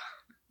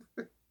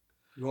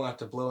 You won't have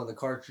to blow in the The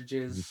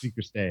cartridges.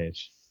 secret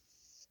stash.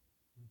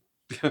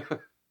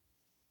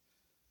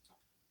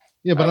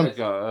 Yeah, but I'm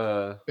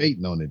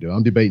debating on it though.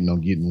 I'm debating on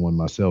getting one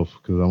myself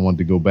because I want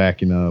to go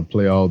back and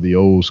play all the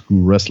old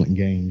school wrestling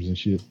games and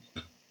shit.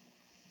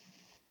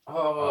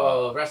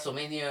 Oh,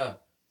 WrestleMania.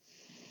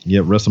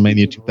 Yeah, WrestleMania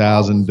Dude,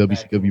 2000, Raw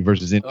was WCW back.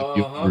 versus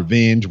NWO, Uh-huh.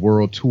 Revenge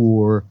World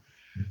Tour,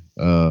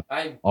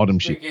 I all them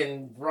shit.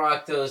 freaking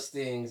rock those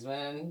things,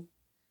 man.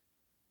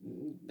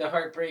 The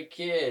Heartbreak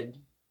Kid.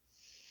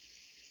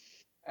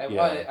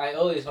 Yeah. I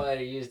always wanted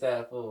to use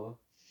that fool.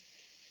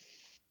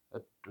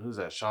 Who's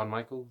that? Shawn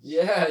Michaels?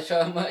 Yeah,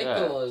 Shawn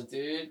Michaels,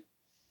 dude.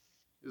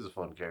 He's a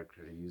fun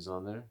character to use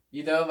on there.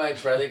 You know, my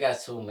brother got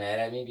so mad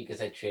at me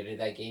because I traded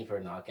that game for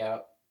a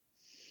knockout.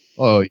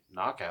 Oh,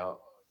 Knockout.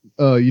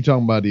 you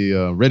talking about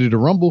the Ready to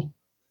Rumble?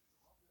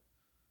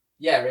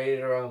 Yeah, Ready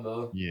to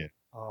Rumble. Yeah.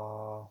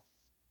 Oh,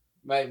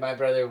 My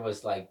brother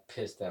was like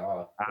pissed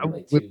off I for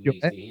like whip 2 your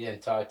weeks. ass. Dude. He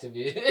didn't talk to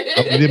me.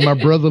 I did my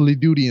brotherly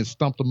duty and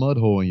stomped a mud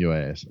hole in your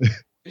ass.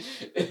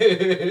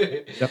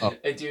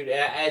 And dude,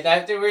 and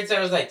afterwards I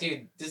was like,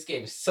 dude, this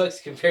game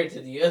sucks compared to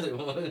the other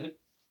one.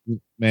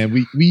 Man,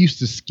 we used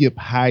to skip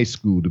high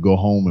school to go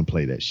home and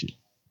play that shit.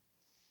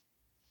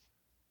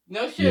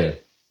 No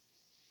shit.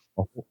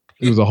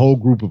 It was a whole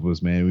group of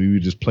us, man. We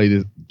would just play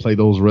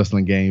those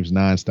wrestling games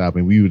nonstop,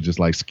 and we would just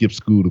like skip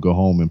school to go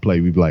home and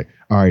play. We'd be like,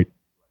 all right,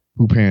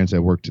 who parents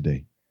at work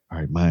today? All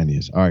right, mine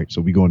is. All right,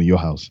 so we going to your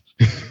house.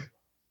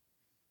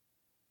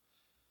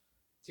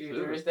 Dude,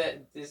 there was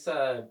this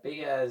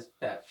big ass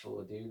fat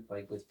fool, dude,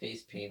 like with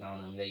face paint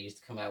on him that used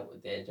to come out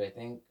with Edge, I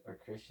think, or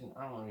Christian.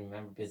 I don't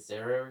remember,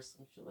 Bizarro or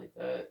some shit like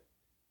that.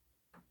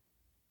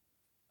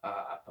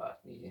 Fuck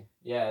me.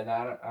 Yeah,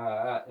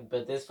 no,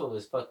 but this fool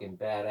was fucking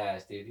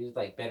badass, dude. He was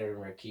like better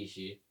than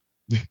Rikishi.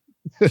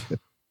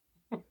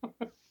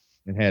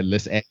 And had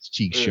less ass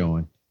cheeks Yeah.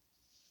 showing.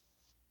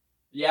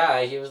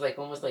 Yeah, he was like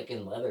almost like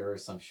in leather or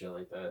some shit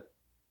like that.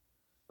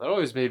 That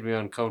always made me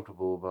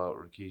uncomfortable about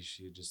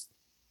Rikishi. Just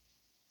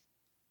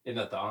In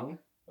a thong?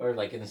 Or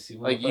like in a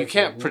sumo? like you fight,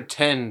 can't maybe?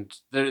 pretend.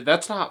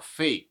 That's not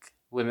fake.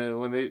 When they,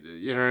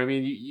 you know what I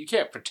mean. You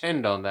can't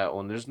pretend on that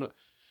one. There's no.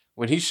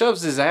 When he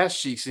shoves his ass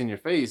cheeks in your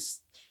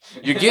face,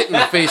 you're getting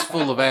a face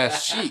full of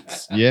ass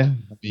cheeks. Yeah,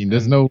 I mean,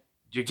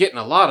 You're getting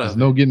a lot there's of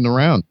no getting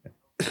around.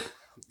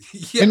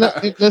 yeah. And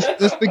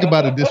let's think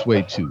about it this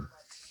way too.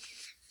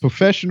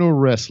 Professional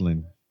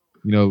wrestling,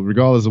 you know,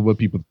 regardless of what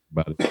people think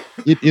about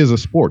it, it is a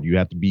sport. You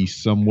have to be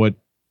somewhat.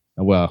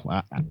 Well,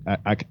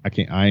 I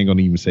can't. I ain't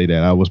gonna even say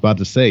that. I was about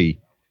to say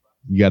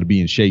you got to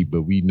be in shape,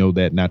 but we know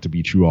that not to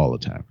be true all the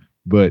time.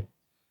 But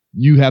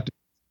you have to.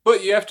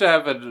 But you have to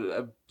have at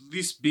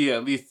least be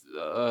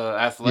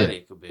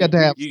athletic a bit. You have to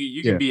have-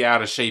 you can be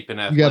out of shape and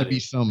athletic. You got to be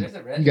some. There's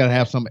a red You got to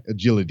have flag. some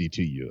agility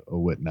to you or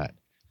whatnot.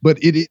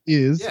 But it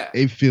is Yeah.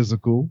 a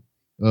physical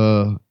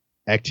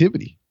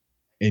activity,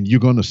 and you're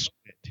gonna sweat.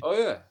 Oh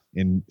yeah.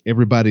 And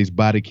everybody's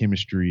body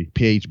chemistry,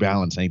 pH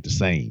balance ain't the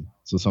same.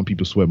 So some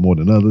people sweat more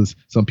than others.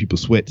 Some people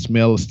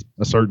smell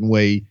a certain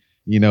way,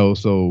 you know.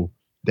 So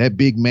that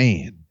big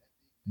man,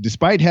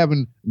 despite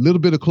having a little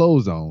bit of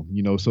clothes on,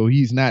 you know, so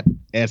he's not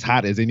as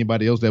hot as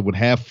anybody else that would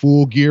have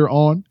full gear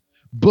on,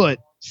 but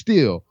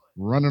still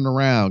running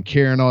around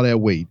carrying all that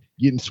weight,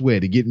 getting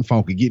sweaty, getting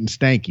funky, getting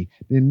stanky.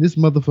 Then this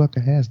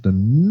motherfucker has the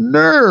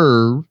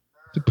nerve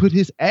to put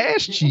his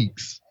ass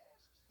cheeks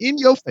in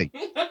your face.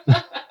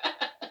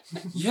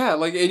 Yeah,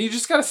 like, and you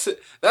just gotta sit.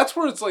 That's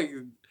where it's like,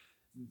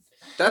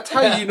 that's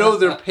how you know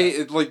they're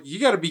paid. Like, you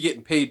gotta be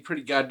getting paid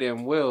pretty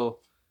goddamn well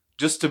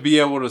just to be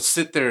able to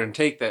sit there and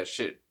take that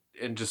shit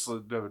and just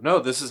no,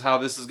 this is how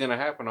this is gonna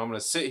happen. I'm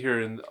gonna sit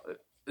here in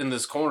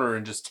this corner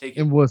and just take it.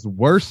 And what's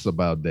worse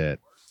about that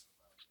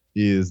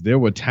is there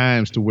were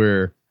times to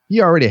where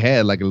he already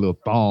had like a little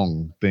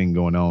thong thing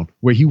going on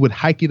where he would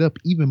hike it up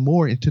even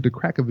more into the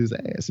crack of his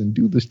ass and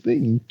do this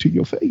thing to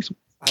your face.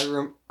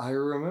 I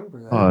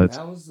remember that. It's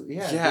That was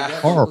Yeah. that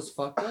horrible. was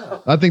fucked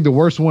up. I think the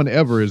worst one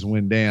ever is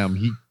when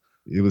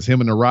it was him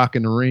and The Rock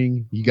in the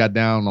ring. He got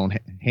down on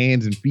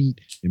hands and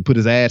feet and put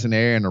his ass in the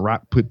air, and The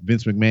Rock put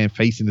Vince McMahon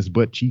face in his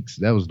butt cheeks.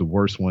 That was the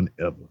worst one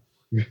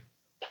ever.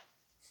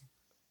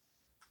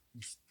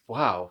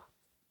 Wow.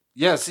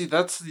 Yeah, see,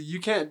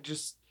 you can't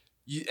just,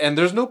 and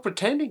there's no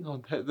pretending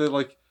on that. They're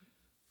like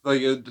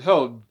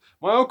hell,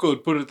 my uncle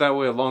would put it that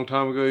way a long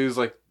time ago. He's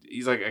like,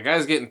 a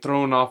guy's getting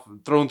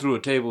thrown through a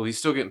table. He's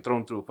still getting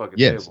thrown through a fucking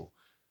table.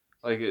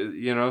 Like,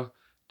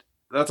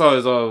 that's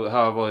always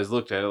how I've always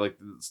looked at it. Like,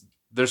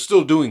 they're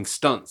still doing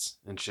stunts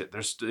and shit.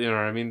 There's, you know what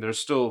I mean? There's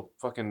still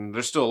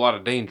a lot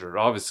of danger.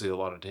 Obviously, a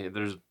lot of danger.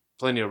 There's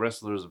plenty of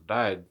wrestlers have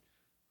died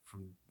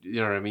from,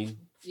 you know what I mean?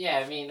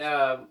 Yeah, I mean,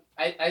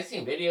 I've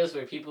seen videos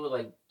where people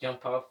like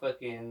jump off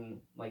fucking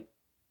like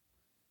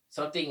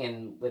something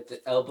and with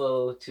the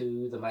elbow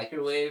to the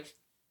microwave.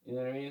 You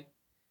know what I mean?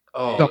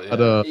 Oh,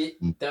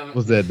 What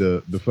was that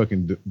the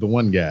fucking the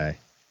one guy?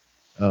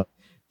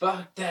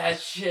 Fuck that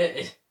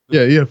shit.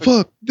 Yeah.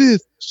 Fuck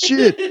this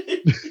shit.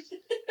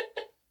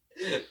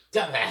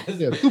 Dumbass.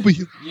 Yeah,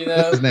 superhuman. You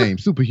That's know, his name,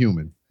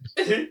 superhuman.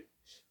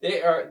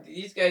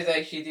 these guys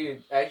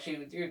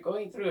they're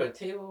going through a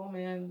table,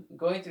 man,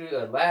 going through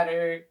a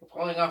ladder,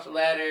 falling off the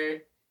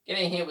ladder,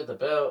 getting hit with the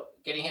belt,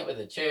 getting hit with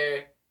a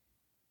chair,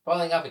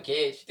 falling off a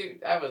cage.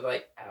 Dude, I was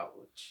like,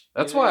 ouch.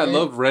 That's You know why I what mean?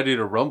 loved Ready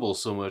to Rumble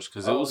so much,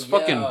 because it was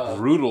fucking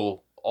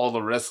brutal, all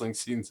the wrestling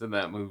scenes in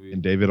that movie.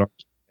 And David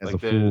Arquette has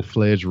Like a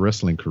full-fledged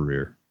wrestling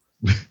career.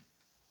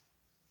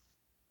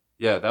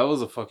 Yeah, that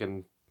was a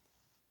fucking...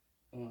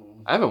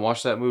 I haven't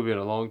watched that movie in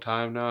a long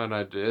time now, and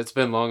it's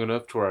been long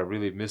enough to where I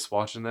really miss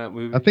watching that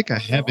movie. I think I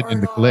have it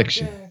in the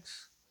collection.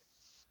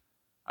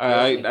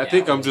 I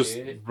think I'm just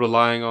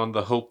relying on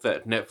the hope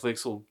that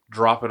Netflix will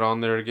drop it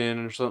on there again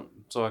or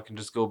something, so I can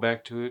just go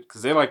back to it,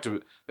 because they like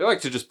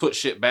to just put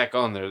shit back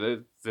on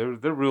there. They're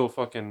real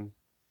fucking...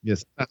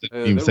 Yes, I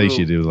didn't even say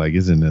shit. It was like,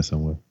 it's in there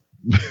somewhere.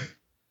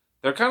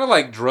 They're kind of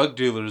like drug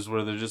dealers,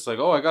 where they're just like,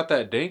 "Oh, I got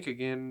that dank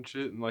again," and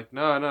shit, and like,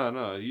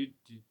 no, you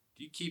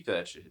keep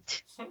that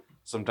shit.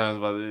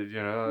 Sometimes,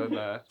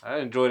 I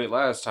enjoyed it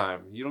last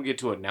time. You don't get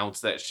to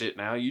announce that shit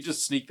now. You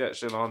just sneak that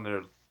shit on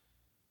there.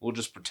 We'll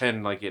just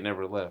pretend like it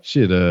never left.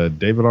 Shit,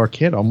 David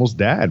Arquette almost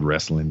died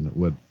wrestling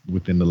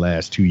within the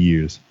last 2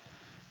 years.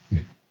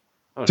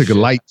 Took a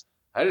light.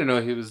 I didn't know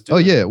he was doing. Oh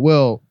yeah,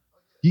 well,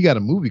 he got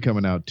a movie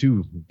coming out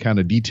too, kind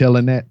of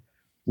detailing that.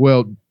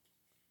 Well,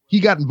 he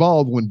got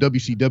involved when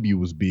WCW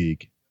was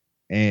big,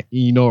 and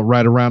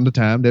right around the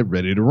time that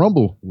Ready to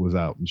Rumble was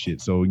out and shit.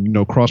 So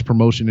cross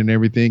promotion and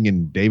everything,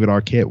 and David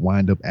Arquette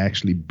wind up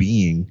actually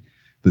being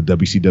the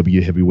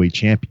WCW heavyweight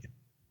champion.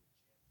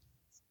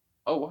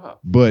 Oh wow!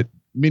 But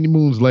many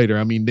moons later,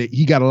 I mean,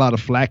 he got a lot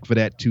of flack for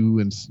that too,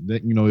 and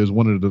that is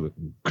one of the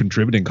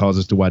contributing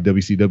causes to why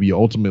WCW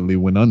ultimately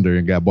went under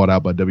and got bought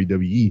out by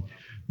WWE.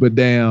 But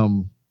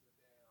damn,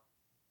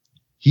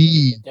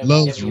 he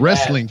loves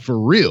wrestling for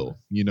real,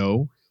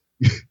 because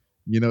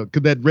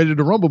that Ready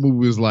to Rumble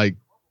movie was like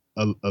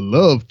a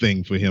love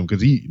thing for him,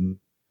 because you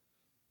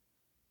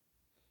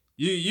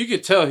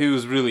could tell he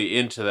was really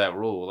into that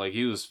role, like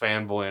he was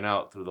fanboying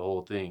out through the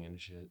whole thing and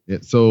shit. Yeah,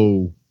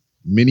 so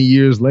many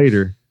years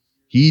later,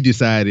 he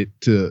decided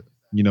to,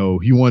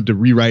 he wanted to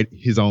rewrite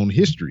his own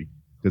history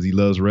because he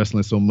loves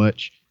wrestling so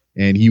much,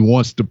 and he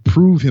wants to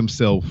prove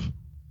himself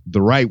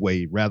the right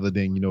way rather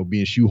than,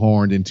 being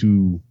shoehorned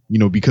into,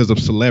 because of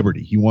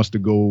celebrity. He wants to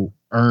go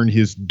earn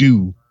his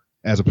due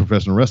as a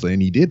professional wrestler,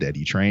 and he did that.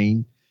 He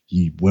trained,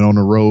 he went on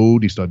the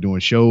road, he started doing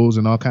shows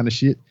and all kind of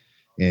shit,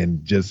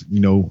 and just,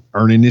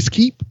 earning his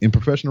keep in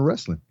professional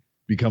wrestling,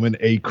 becoming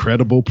a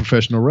credible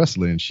professional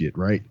wrestler and shit,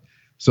 right?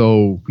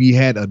 So he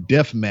had a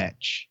death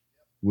match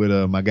with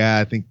my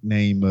guy, I think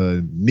named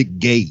Nick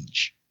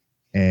Gage,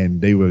 and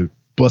they were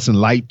busting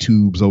light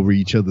tubes over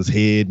each other's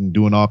head and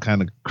doing all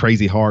kind of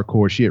crazy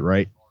hardcore shit,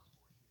 right?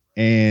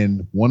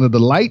 And one of the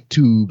light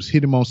tubes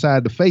hit him on side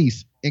of the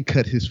face and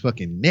cut his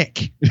fucking neck.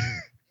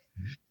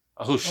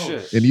 Oh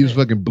shit! And he was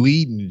fucking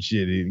bleeding and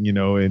shit,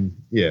 and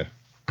yeah,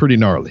 pretty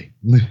gnarly.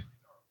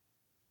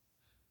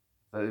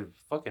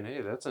 Fucking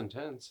hey, that's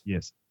intense.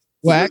 Yes.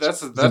 Well,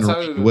 that's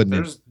how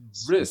there's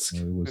risk.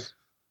 It was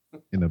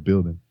in a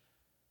building.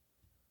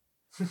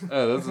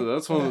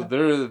 That's one.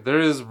 There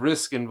is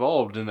risk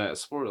involved in that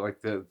sport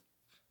like that.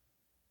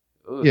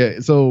 Ugh. Yeah,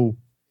 so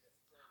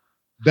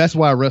that's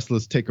why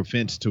wrestlers take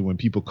offense to when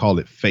people call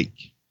it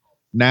fake.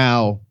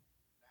 Now,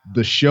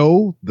 the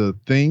show, the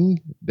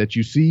thing that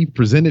you see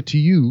presented to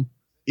you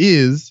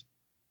is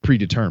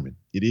predetermined.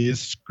 It is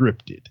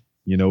scripted.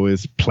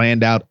 It's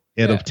planned out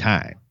ahead of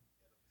time.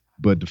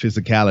 But the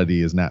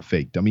physicality is not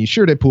faked. I mean,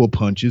 sure, they pull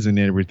punches and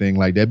everything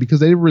like that because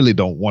they really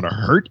don't want to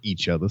hurt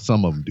each other.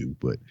 Some of them do,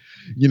 but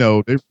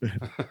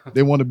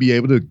they want to be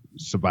able to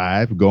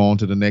survive, go on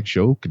to the next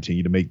show,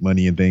 continue to make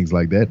money and things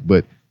like that.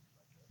 But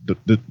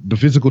the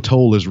physical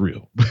toll is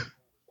real.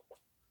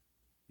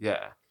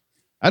 Yeah.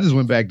 I just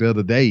went back the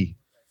other day.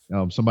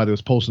 Somebody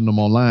was posting them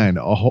online.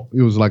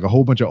 It was like a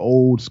whole bunch of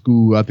old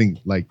school, I think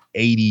like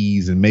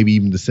 80s and maybe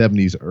even the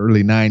 70s,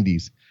 early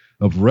 90s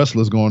of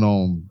wrestlers going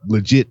on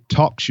legit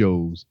talk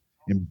shows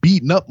and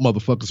beating up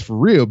motherfuckers for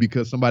real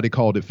because somebody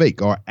called it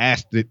fake or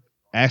asked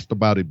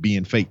about it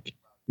being fake.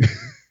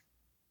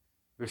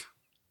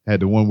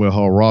 Had the one where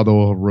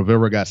Geraldo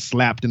Rivera got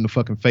slapped in the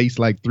fucking face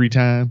like 3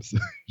 times.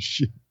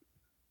 Shit.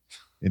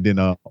 And then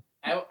I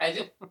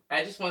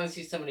just want to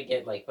see somebody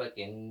get like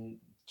fucking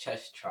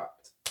chest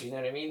chopped. You know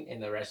what I mean?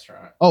 In the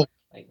restaurant. Oh.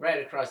 Like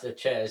right across the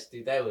chest,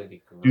 dude. That would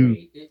be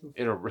great.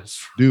 In a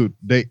restaurant. Dude,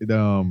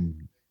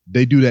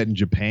 they do that in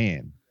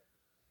Japan.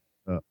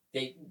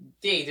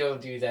 They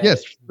don't do that.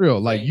 Yes, for real.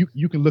 Like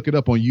you can look it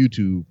up on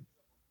YouTube.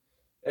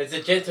 It's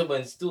a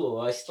gentleman's duel.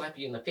 I slap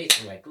you in the face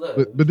with my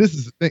glove. But this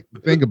is the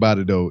thing about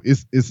it though.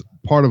 It's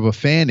part of a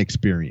fan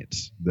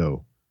experience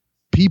though.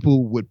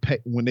 People would pay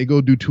when they go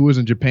do tours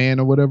in Japan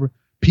or whatever.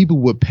 People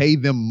would pay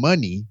them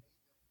money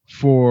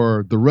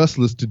for the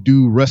wrestlers to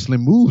do wrestling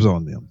moves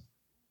on them.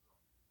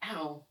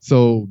 Ow.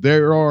 So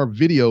there are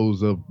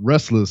videos of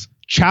wrestlers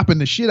chopping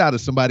the shit out of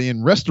somebody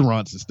in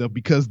restaurants and stuff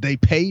because they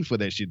paid for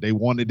that shit. They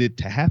wanted it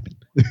to happen.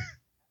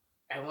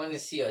 I want to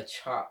see a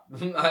chop.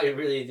 I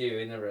really do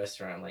in a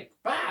restaurant. Like,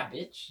 bah,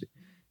 bitch.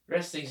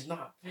 Wrestling's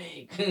not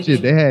fake.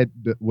 Shit, they had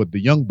the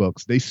Young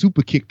Bucks. They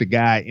super kicked the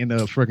guy in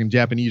a freaking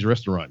Japanese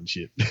restaurant and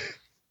shit.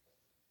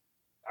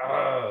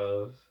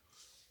 Oh.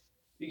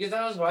 Because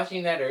I was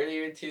watching that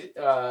earlier too,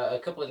 a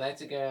couple of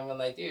nights ago, and I'm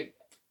like, dude,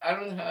 I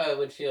don't know how I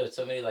would feel if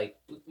somebody like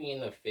boot me in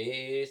the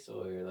face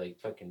or like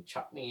fucking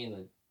chop me in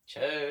the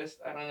chest.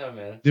 I don't know,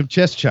 man. Them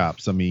chest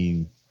chops. I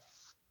mean,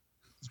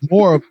 it's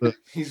more of the.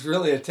 He's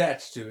really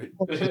attached to it.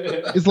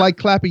 It's like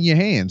clapping your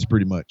hands,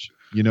 pretty much,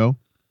 you know.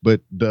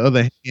 But the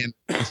other hand,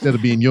 instead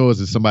of being yours,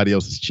 is somebody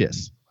else's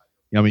chest.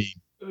 I mean,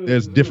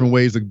 there's different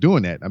ways of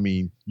doing that. I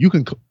mean, you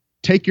can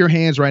take your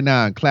hands right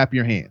now and clap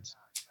your hands.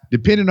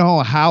 Depending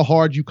on how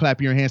hard you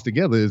clap your hands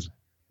together is,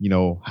 you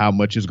know, how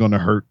much is going to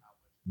hurt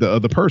the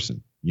other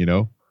person. You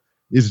know,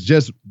 it's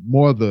just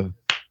more the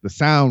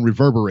sound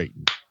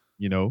reverberating.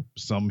 You know,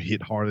 some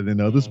hit harder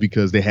than others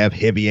because they have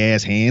heavy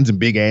ass hands and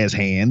big ass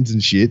hands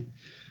and shit.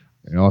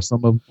 You know, some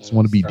of them just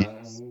want to be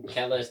dicks.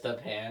 Calloused up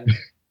hand.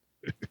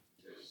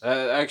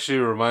 That actually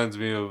reminds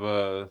me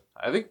of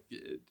I think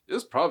it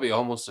was probably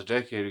almost a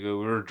decade ago.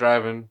 We were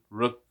driving.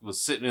 Rook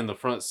was sitting in the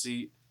front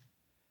seat,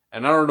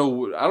 and I don't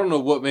know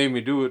what made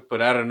me do it,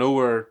 but out of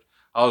nowhere,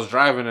 I was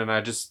driving and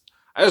I just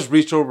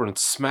reached over and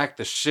smacked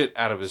the shit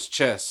out of his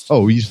chest.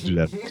 Oh, we used to do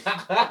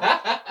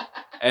that.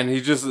 And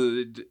he just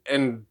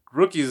and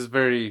Rookie's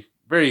very,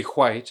 very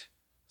white.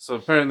 So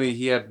apparently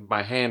he had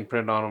my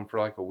handprint on him for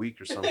like a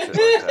week or some shit like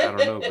that. I don't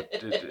know,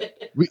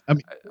 but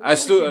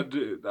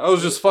I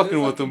was just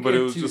fucking with him, but it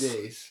was 2 just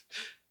days.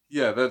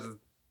 Yeah,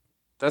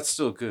 that's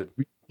still good.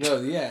 No,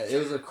 yeah, it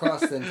was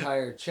across the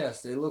entire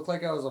chest. It looked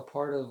like I was a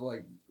part of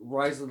like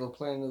Rise of the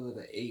Planet of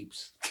the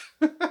Apes.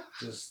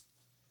 Just,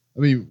 I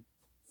mean,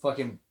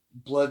 fucking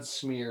blood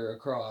smear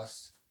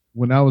across.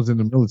 When I was in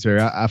the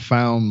military, I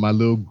found my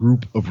little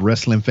group of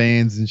wrestling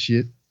fans and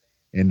shit,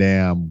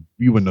 and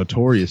we were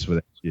notorious for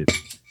that shit.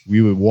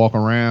 We would walk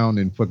around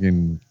and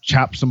fucking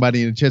chop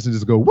somebody in the chest and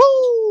just go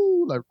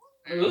woo, like.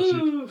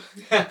 Ooh.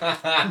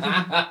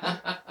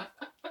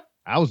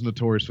 I was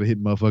notorious for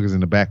hitting motherfuckers in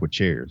the back with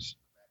chairs,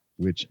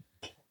 which,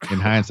 in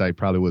hindsight,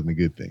 probably wasn't a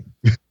good thing.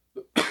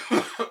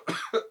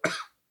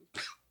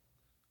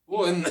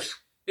 Well,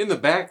 in the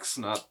back's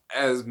not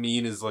as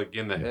mean as like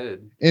in the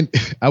head. And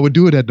I would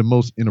do it at the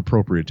most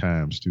inappropriate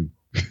times too.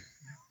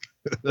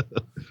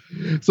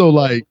 So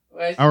like,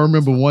 I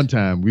remember one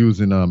time we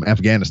was in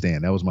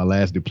Afghanistan. That was my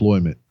last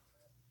deployment.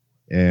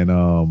 And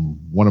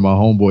one of my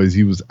homeboys,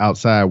 he was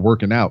outside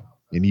working out,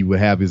 and he would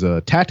have his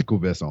tactical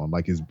vest on,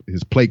 like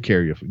his plate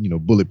carrier, you know,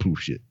 bulletproof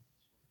shit.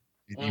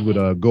 And he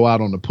would go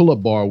out on the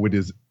pull-up bar with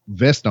his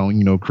vest on,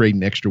 you know,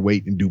 creating extra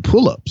weight and do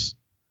pull-ups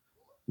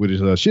with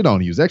his shit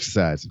on. He was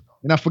exercising.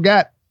 And I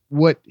forgot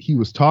what he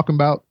was talking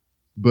about,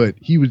 but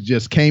he was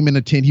just came in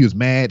the tent. He was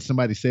mad.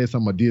 Somebody said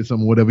something or did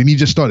something, whatever. And he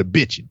just started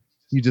bitching.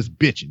 He just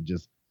bitching,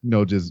 just, you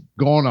know, just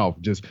going off,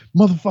 just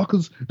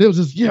motherfuckers. There was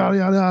just yeah.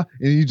 And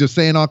he just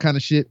saying all kind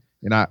of shit.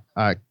 And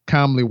I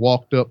calmly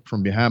walked up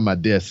from behind my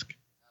desk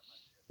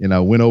and I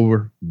went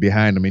over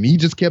behind him, and he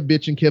just kept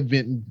bitching, kept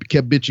venting,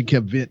 kept bitching,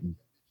 kept venting.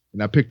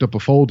 And I picked up a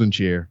folding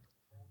chair,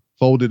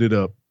 folded it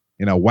up,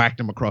 and I whacked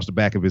him across the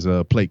back of his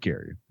plate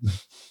carrier.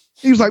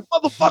 He was like,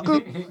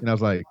 motherfucker. And I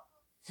was like,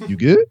 you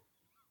good?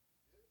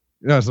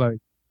 And I was like,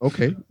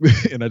 okay.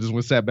 And I just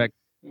went sat back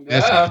and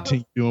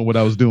continued doing what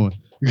I was doing.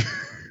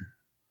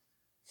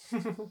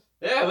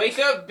 Yeah, wake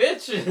up,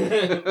 bitch.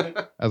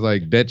 I was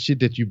like, that shit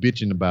that you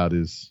bitching about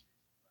is,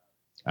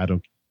 I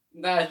don't.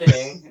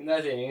 Nothing.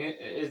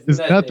 It's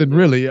nothing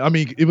really. I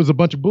mean, it was a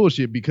bunch of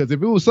bullshit, because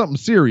if it was something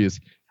serious,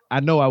 I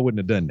know I wouldn't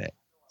have done that.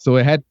 So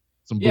it had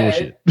some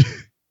bullshit.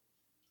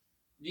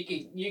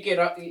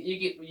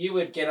 You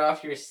would get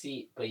off your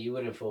seat, but you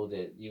wouldn't fold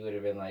it. You would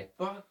have been like,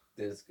 fuck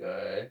this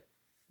guy.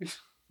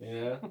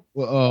 Yeah.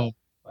 Well,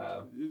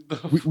 Wow.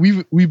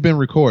 We've been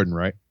recording,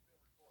 right?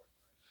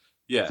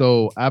 Yeah.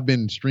 So I've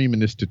been streaming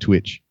this to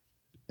Twitch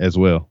as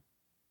well,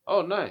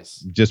 Oh, nice.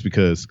 just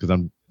because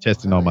I'm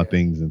testing all my yeah.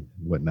 things and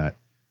whatnot.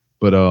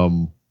 But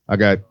I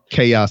got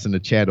chaos in the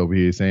chat over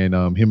here saying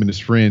him and his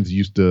friends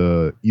used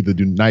to either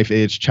do knife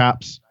edge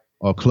chops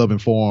or clubbing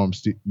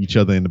forearms to each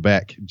other in the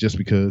back just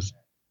because.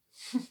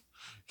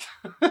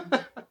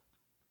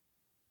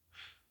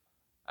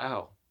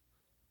 Ow.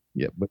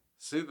 Yeah, but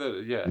See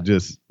that? Yeah. it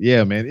just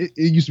man, it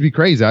used to be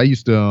crazy. I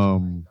used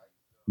to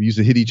we used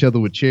to hit each other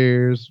with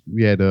chairs.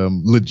 We had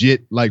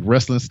legit like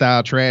wrestling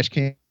style trash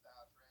can.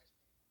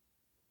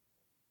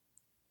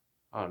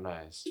 Oh,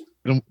 nice.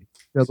 Them-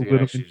 So with you them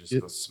actually and just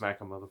shit. go smack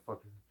a motherfucker.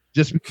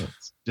 Just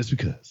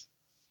because.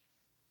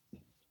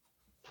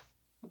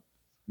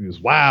 It was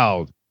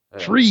wild.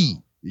 Yeah. Free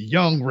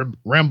young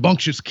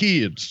rambunctious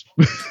kids.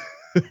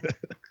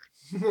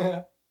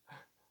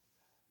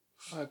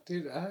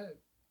 Dude,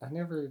 I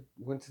never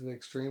went to the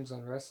extremes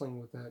on wrestling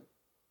with that.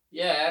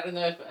 Yeah, I don't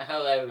know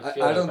how I would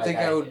feel. I don't if think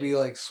got I would hit. be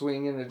like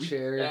swinging a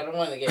chair. I don't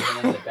want to get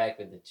hit in the back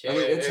with the chair. I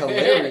mean, it's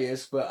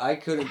hilarious, but I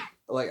couldn't.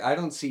 Like, I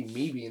don't see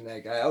me being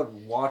that guy. I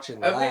would watch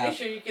and I'm laugh. pretty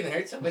sure you can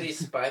hurt somebody's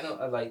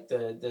spinal, like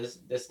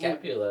the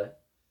scapula.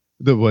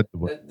 The what?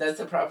 That's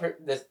the proper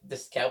the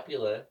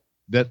scapula.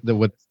 The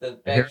what? The The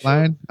back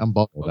hairline? I'm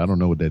bald. I don't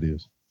know what that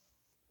is.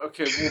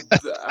 Okay,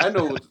 well, I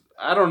know.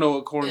 I don't know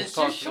what Corn's It's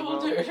your talking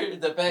shoulder,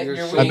 about. the back, your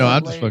shoulder I know,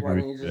 I'm wing. just blade, fucking why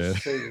with don't you you,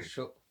 just say your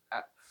shoulder?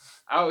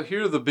 Out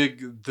here,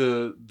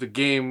 the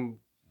game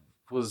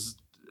was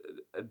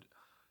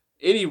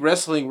any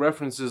wrestling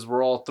references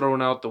were all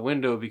thrown out the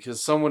window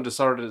because someone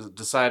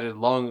decided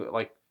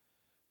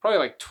probably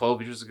like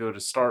 12 years ago to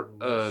start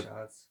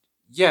Shots.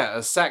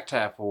 a sack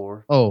tap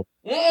war. Oh,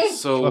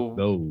 So fuck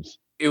those.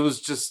 it was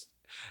just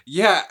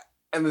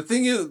and the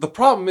thing is, the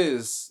problem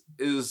is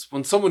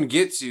when someone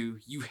gets you,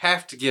 you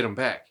have to get them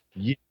back.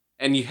 Yeah.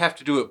 And you have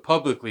to do it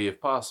publicly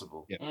if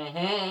possible. Yeah.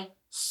 Mm-hmm.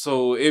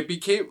 So it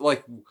became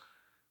like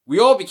we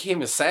all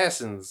became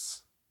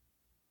assassins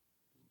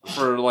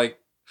for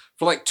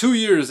 2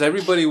 years.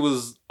 Everybody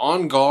was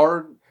on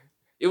guard.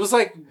 It was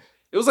like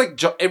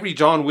every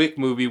John Wick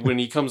movie when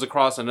he comes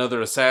across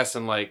another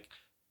assassin. Like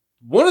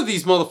one of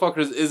these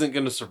motherfuckers isn't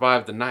going to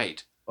survive the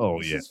night. Oh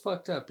This yeah. is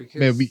fucked up because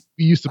Man, we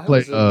used to I play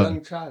was a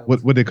young child.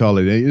 what they call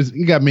it?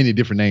 You got many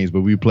different names,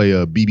 but we play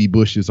BB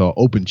Bushes or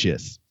open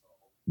chess.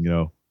 You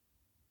know.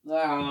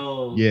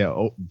 Wow. Yeah,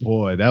 oh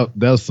boy, that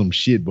was some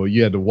shit, boy.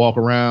 You had to walk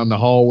around the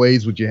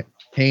hallways with your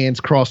hands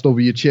crossed over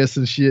your chest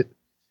and shit.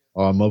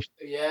 Or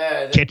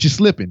Yeah. catch you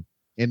slipping.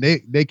 And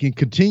they can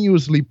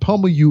continuously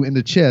pummel you in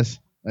the chest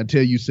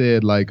until you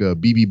said like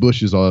BB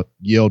Bushes or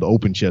yelled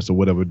open chest or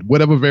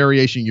whatever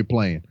variation you're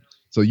playing.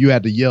 So you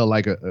had to yell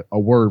like a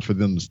word for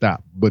them to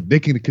stop. But they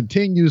can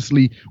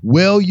continuously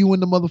well you in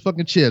the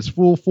motherfucking chest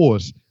full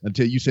force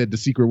until you said the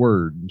secret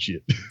word and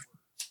shit.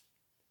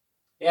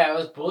 Yeah, it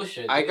was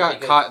bullshit. I dude, got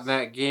because- caught in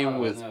that game Oh,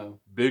 with no.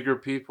 bigger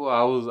people.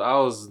 I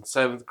was in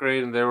 7th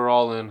grade and they were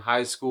all in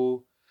high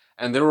school,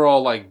 and they were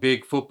all like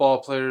big football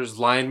players,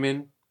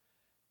 linemen,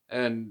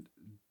 and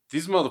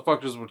these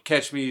motherfuckers would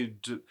catch me.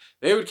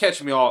 They would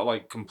catch me all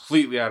like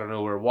completely out of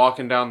nowhere,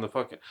 walking down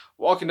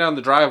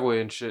the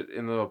driveway and shit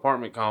in the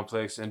apartment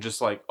complex, and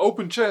just like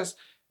open chest,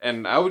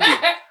 and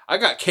I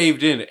got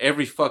caved in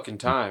every fucking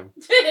time.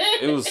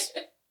 It was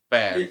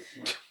bad.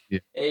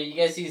 Hey, you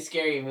guys see the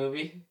Scary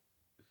Movie?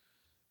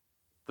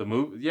 The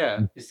movie, yeah.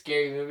 The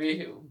Scary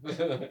Movie.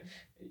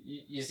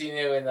 you seen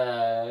it when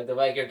the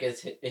white girl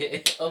gets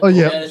hit? Oh,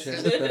 yeah. Yes.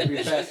 Shit, better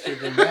be faster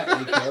than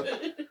that, makeup.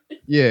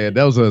 Yeah,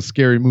 that was a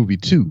scary movie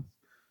too.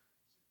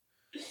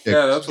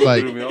 Yeah, that's what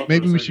like threw me off for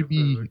maybe a we second should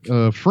be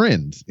there.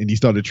 friends. And he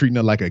started treating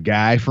her like a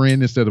guy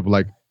friend instead of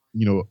like,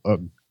 a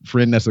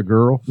friend that's a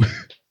girl.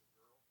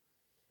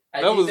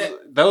 I That think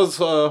was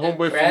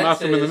homeboy from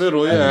Malcolm in the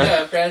Middle, yeah.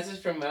 Yeah, Francis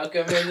from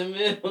Malcolm in the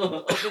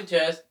Middle. Open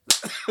chest.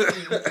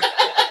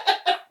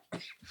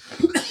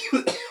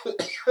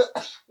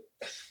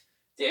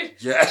 Dude,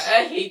 Yeah.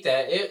 I hate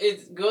that.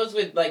 It goes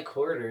with like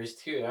quarters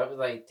too. I was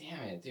like, damn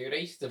it, dude. I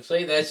used to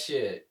play that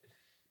shit.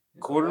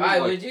 Quarters, Why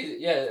like- would you?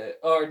 Yeah,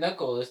 or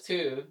knuckles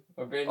too.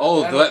 Or bare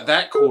Oh, knuckles.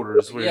 that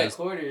quarters where Yeah, you just,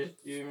 quarters.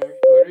 Do you remember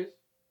quarters?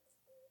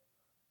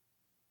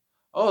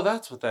 oh,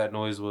 that's what that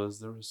noise was.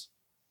 There was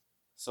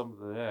some of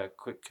the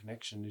quick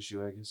connection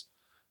issue, I guess.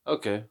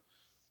 Okay,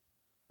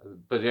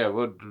 but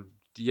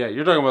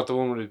you're talking about the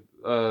one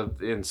where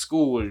in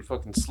school where you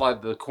fucking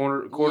slide the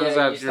quarters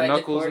yeah, out of your slide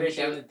knuckles the quarter and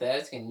down the shit.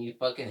 desk and you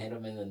fucking hit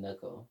him in the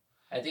knuckle.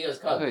 I think it was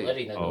called Hey.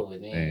 bloody knuckle with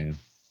me. Man.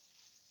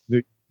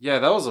 Yeah,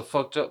 that was a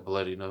fucked up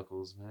bloody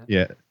knuckles, man.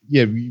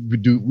 Yeah. We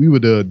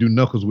would do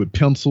knuckles with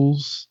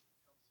pencils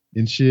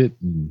and shit.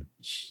 And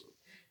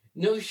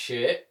No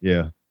shit.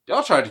 yeah.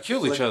 Y'all tried to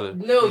kill each Flick- other.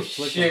 No You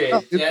flick shit.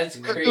 them. That's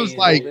You crazy. was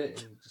like- hold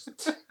it and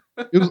just-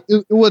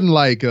 It wasn't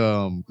like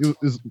it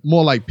was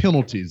more like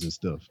penalties and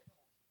stuff.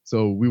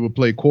 So we would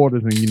play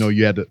quarters, and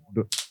you had the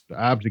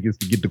object is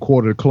to get the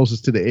quarter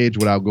closest to the edge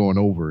without going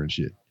over and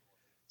shit.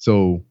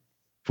 So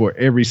for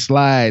every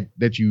slide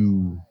that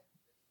you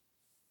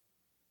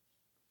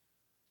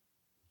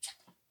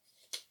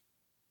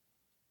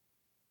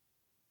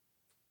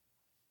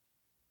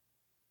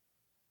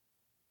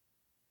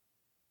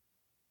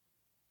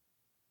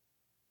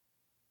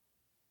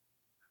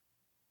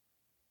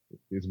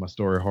Is my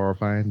story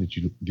horrifying? Did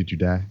you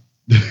die?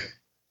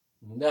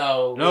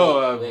 No.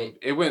 No, wait.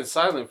 it went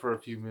silent for a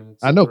few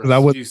minutes. I know, or 'cause I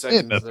a wasn't few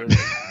saying seconds nothing.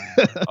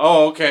 there.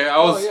 Oh, okay. I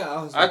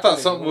thought like,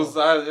 something "Whoa." was.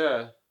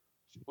 Yeah.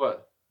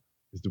 What?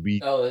 It's the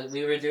weed. Oh,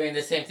 we were doing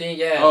the same thing.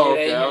 Yeah. Oh,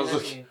 dude, okay, I hear was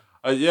nothing.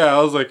 Yeah,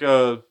 I was like,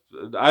 I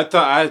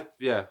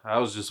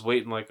was just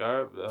waiting. Like,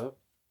 all right.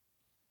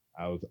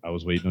 I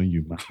was waiting on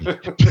you, man.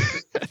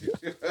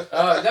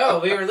 Oh no,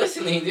 we were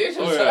listening, dude.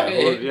 I'm Oh,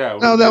 sorry.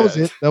 No, that was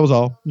it. That was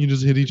all. You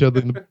just hit each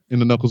other in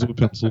the knuckles with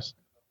pencils.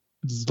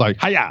 It's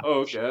like, hiya.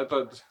 Oh, okay.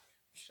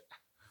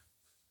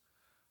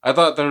 I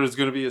thought there was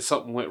gonna be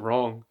something went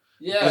wrong.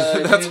 Yeah,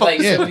 That's dude, all- like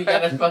Yeah. somebody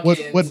got a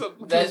fucking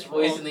What- that's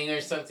poisoning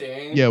or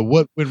something. Yeah,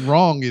 what went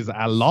wrong is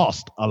I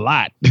lost a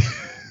lot.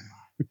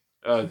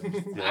 Yeah.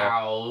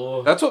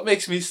 Ow. That's what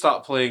makes me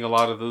stop playing a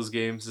lot of those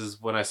games.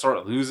 Is when I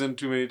start losing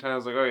too many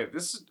times. Like, okay,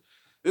 this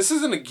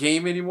isn't a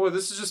game anymore.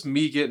 This is just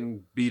me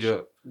getting beat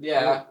up.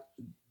 Yeah.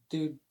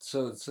 Dude,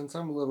 so since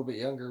I'm a little bit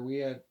younger, we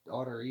had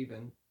odd or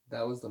even.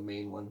 That was the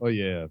main one. Oh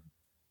yeah.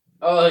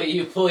 Oh,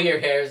 you pull your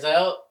hairs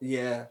out?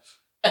 Yeah.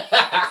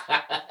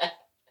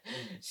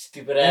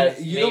 Stupid ass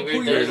And you don't neighbor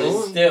pull your does it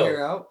own still.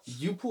 hair out.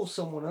 You pull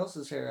someone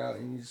else's hair out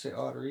and you say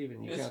odd or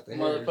even. You This count the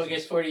hairs.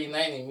 motherfucker's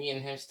 49 and me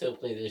and him still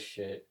play this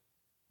shit.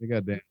 They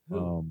got that.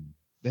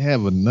 They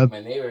have another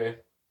My neighbor.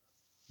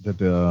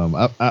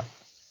 that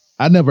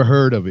I never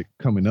heard of it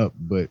coming up,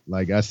 but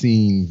like I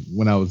seen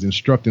when I was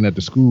instructing at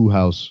the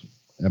schoolhouse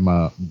when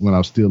I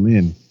was still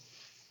in,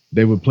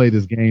 they would play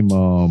this game.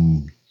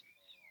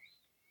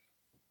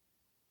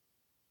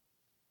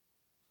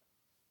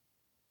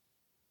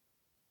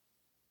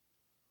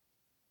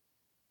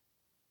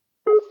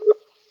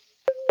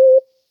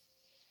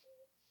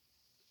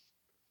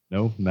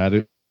 No, not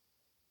it.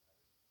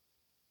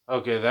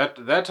 Okay,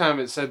 that time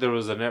it said there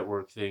was a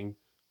network thing.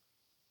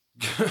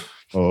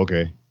 Oh,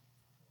 okay.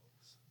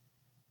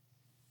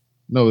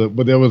 No,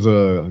 but there was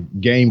a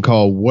game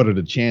called What Are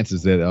the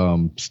Chances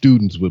that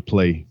students would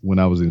play when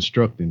I was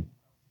instructing,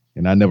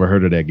 and I never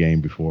heard of that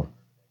game before.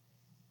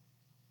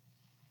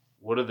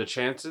 What are the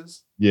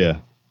chances? Yeah,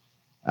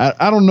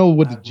 I don't know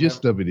what the I've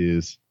gist of it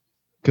is,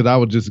 because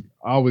I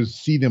always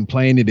see them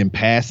playing it in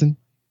passing,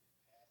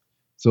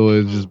 so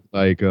it's just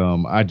like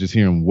I just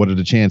hear them. What are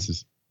the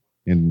chances?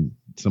 And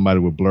somebody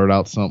would blurt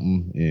out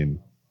something, and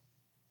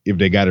if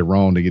they got it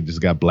wrong, they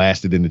just got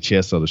blasted in the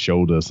chest or the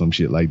shoulder or some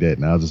shit like that.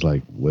 And I was just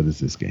like, what is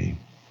this game?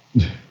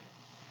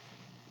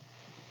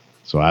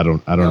 So I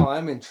don't. No,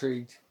 I'm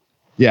intrigued.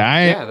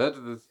 Yeah,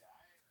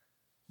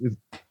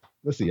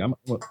 let's see.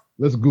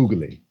 Let's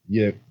Google it.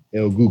 Yeah,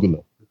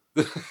 Google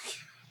it.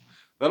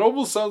 That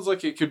almost sounds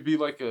like it could be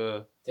like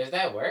a Does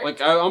that work?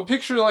 like I'm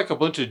picturing like a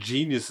bunch of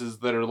geniuses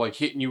that are like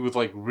hitting you with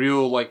like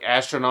real like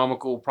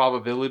astronomical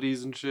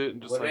probabilities and shit,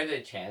 and just what like are the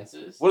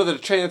chances? what are the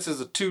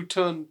chances a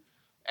 2-ton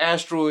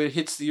asteroid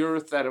hits the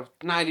Earth at a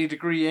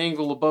 90-degree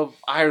angle above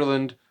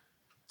Ireland,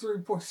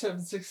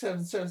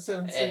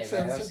 3.76777777. Hey,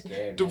 man, I'm scared,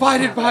 man.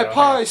 divided by I don't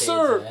pi, have kids,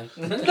 sir?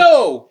 man.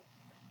 No,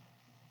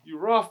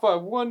 you're off by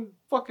one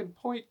fucking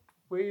point,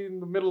 way in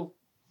the middle.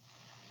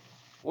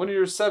 One of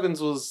your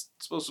 7s was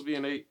supposed to be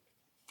an 8.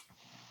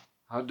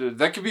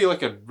 That could be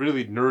like a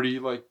really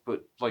nerdy, like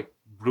but like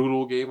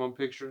brutal game I'm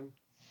picturing.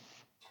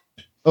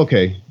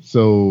 Okay,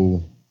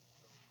 so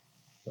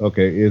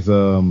it's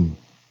a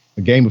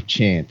game of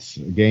chance,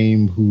 a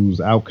game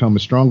whose outcome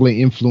is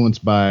strongly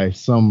influenced by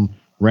some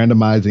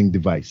randomizing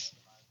device,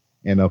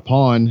 and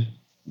upon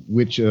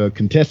which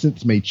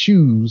contestants may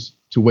choose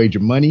to wager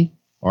money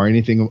or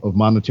anything of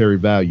monetary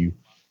value.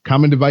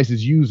 Common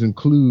devices used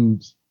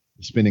includes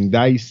spinning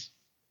dice,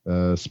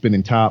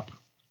 spinning top,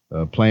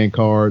 playing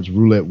cards,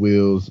 roulette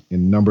wheels,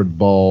 and numbered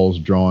balls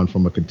drawn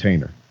from a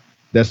container.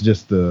 That's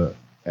just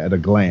at a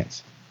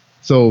glance.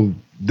 So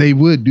they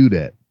would do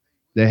that.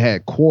 They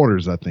had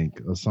quarters, I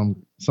think, or something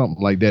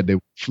like that. They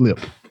would flip.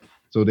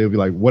 So they would be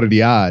like, "What are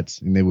the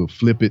odds?" And they would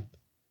flip it,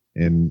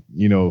 and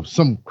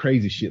some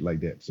crazy shit like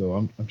that. So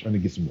I'm trying to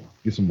get some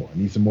more. I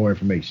need some more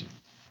information.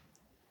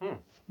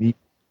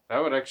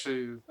 That would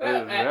actually,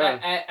 Well,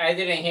 yeah. I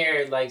didn't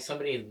hear like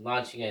somebody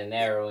launching an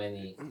arrow in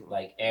the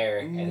like air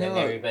and then No.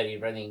 everybody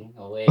running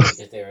away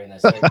because they were in a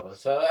circle.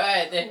 So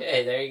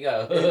hey, there you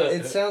go.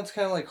 It sounds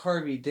kind of like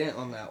Harvey Dent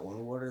on that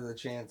one. What are the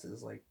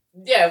chances? Like,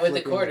 yeah, with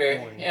the flipping the quarter.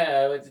 coin.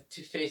 Yeah, with the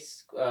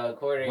two-faced quarter,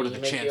 What are you the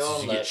make your chances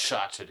own you luck. get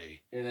shot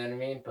today? You know what I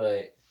mean?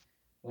 But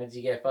once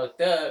you get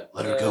fucked up,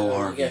 Let her go, you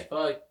Harvey. get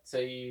fucked, so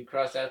you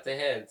cross out the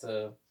head.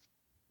 So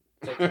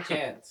take a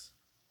chance.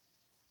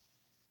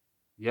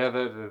 Yeah,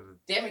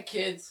 Damn it,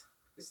 kids!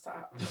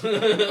 Stop.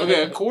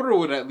 okay. A quarter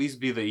would at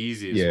least be the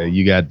easiest. Yeah, one.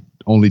 you got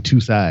only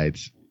two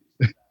sides.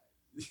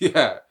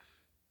 Yeah.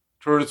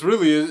 For it's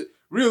really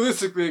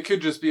realistically, it could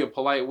just be a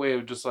polite way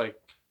of just like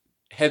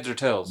heads or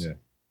tails. Yeah.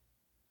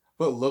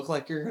 but look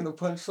like you're gonna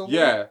punch someone.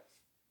 Yeah.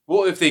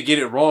 Well, if they get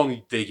it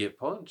wrong, they get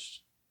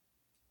punched.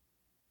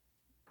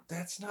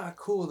 That's not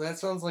cool. That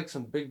sounds like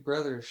some Big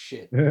Brother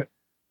shit.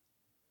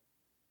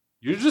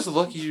 You're just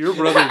lucky your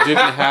brother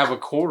didn't have a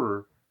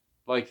quarter.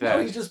 like that.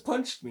 No, he just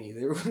punched me.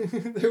 There was no.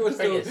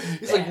 Friggin'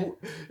 He's stab.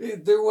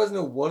 like, there was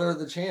no. What are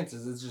the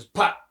chances? It's just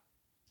pop.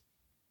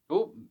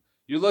 Oh,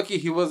 you're lucky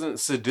he wasn't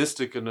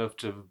sadistic enough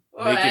to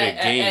Well, make it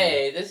a game.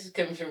 Hey, this is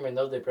coming from an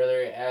older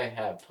brother. I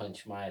have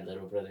punched my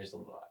little brothers a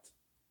lot.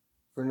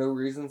 For no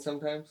reason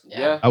sometimes.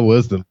 Yeah. I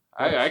was the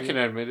I can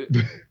admit it.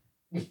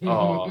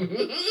 Aw.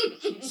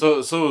 So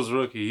was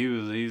Rookie.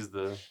 He's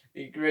the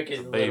Rick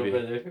is the baby.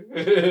 little and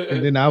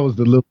brother. then I was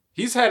the little.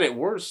 he's had it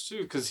worse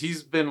too because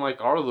he's been like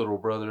our little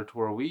brother to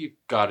where we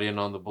got in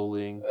on the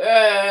bullying.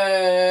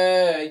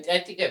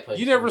 I think I punched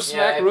You never him.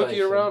 smacked I Rookie punched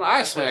him. around? I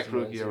punched smacked him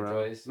Rookie once or around.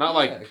 twice. Not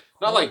like Yeah,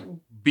 not like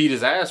cool. beat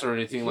his ass or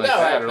anything like No, I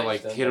that, or punched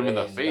like him, hit him in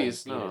but the didn't,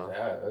 face. beat No. his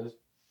ass.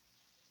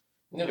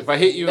 No, If I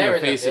hit you in never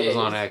the face, it was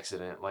on face.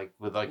 accident, like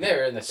with like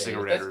Never in a the face.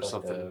 cigarette That's or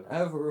fucked something. up. I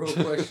have a real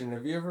question.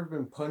 Have you ever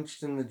been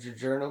punched in the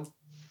jejunum?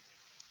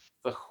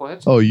 The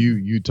what? Oh,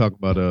 you talk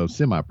about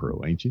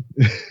semi-pro, ain't you?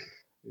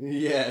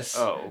 Yes.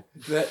 Oh.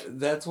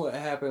 That's what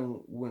happened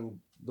when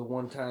the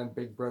one time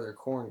Big Brother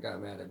Corn got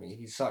mad at me.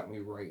 He socked me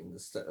right in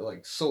the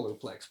like solar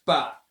plex.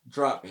 Bah!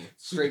 Dropped me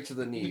straight to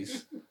the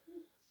knees.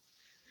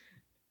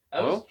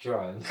 I was Well,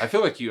 drunk. I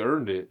feel like you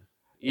earned it,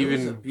 It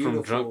was a even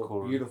from drunk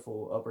core.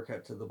 beautiful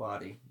uppercut to the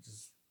body.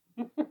 Just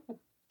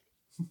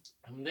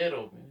I'm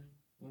little, man.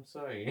 I'm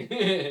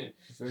sorry.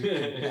 very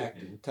compact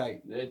and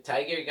tight. The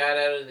tiger got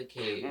out of the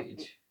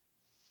cage.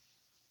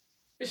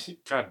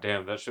 God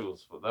damn, that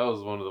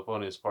was one of the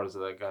funniest parts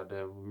of that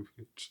goddamn movie.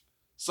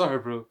 Sorry,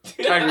 bro.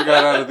 Tiger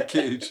got out of the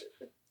cage.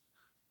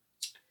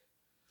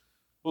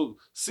 Well,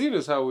 seeing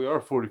as how we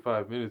are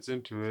 45 minutes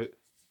into it,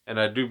 and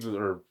I do,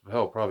 or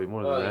hell, probably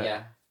more than Oh that.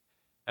 yeah.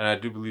 And I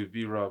do believe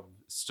B-Rob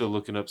is still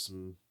looking up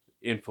some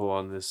info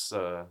on this.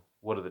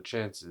 What are the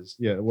chances?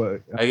 Yeah.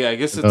 What? I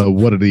guess it's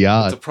What are the it's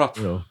odds? a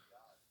proper, You know?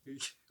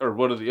 or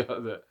what are the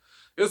other?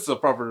 It's a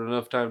proper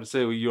enough time to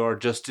say we are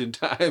just in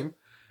time,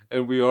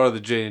 and we are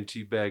the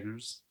J&T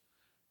baggers.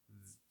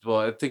 Well,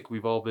 I think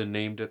we've all been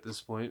named at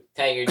this point.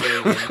 Tiger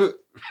David.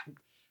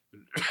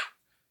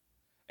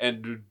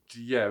 And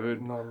yeah,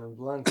 but Norman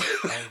Blunt.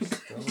 I'm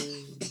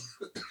stoned.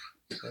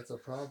 That's a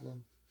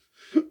problem.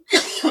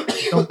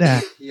 Don't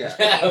die.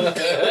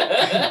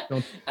 Yeah.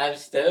 I'm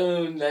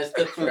stoned. That's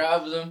the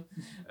problem.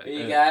 What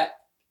you got?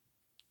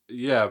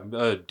 yeah,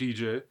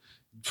 DJ.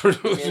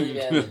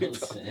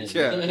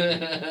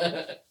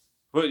 Yeah.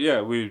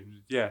 Yeah, but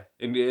yeah.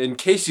 In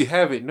case you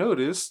haven't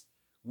noticed,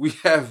 we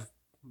have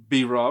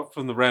B-Rob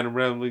from the Random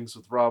Ramblings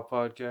with Rob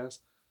podcast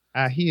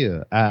I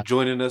hear.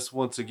 joining us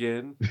once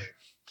again,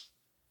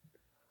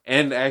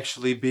 and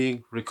actually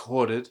being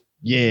recorded.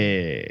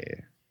 Yeah.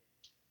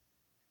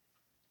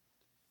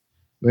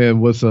 Man,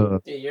 what's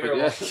Dude, you're But a,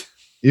 yeah,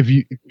 if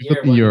you you're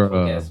look a in your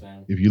wonderful guest,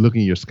 man. if you look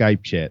in your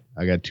Skype chat,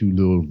 I got two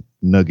little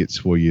nuggets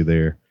for you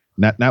there.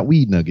 Not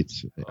weed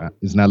nuggets.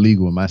 It's not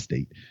legal in my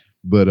state,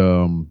 but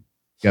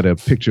got a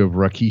picture of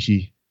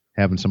Rikishi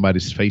having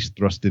somebody's face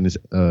thrust in his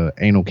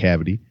anal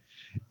cavity,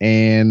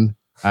 and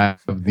I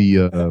have the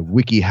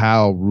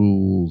WikiHow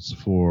rules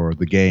for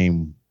the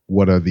game.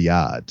 What are the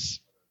odds?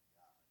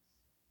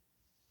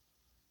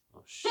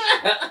 oh, shit.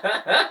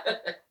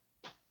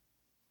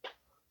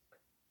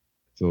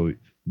 So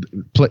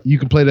you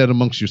can play that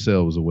amongst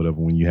yourselves or whatever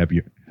when you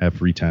have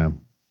free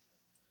time.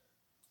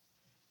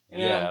 You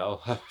know, Yeah, I'll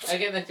have I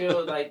get the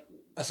feel like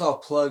I saw a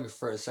plug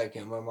for a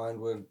second. My mind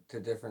went to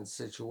different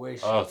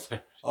situations. oh,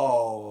 there-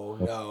 Oh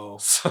no.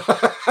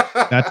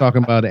 Not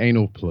talking about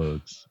anal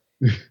plugs.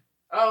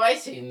 I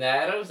seen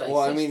that. I was like,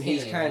 Well, I mean, 16,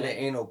 he's kind of man.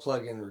 anal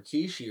plugging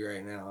Rikishi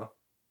right now.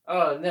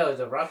 Oh no,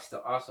 the Rock's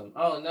still awesome.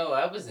 Oh no,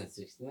 I wasn't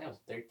 16. I was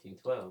 13,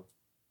 12.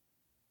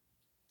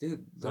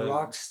 Dude, The Right.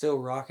 Rock's still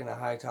rocking a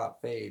high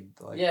top fade.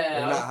 Like, Yeah, or I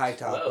not was high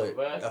top, 12,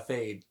 but bro. a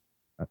fade.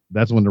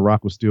 That's when The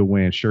Rock was still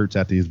wearing shirts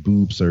after his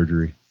boob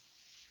surgery.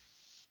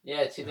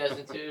 Yeah,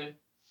 2002.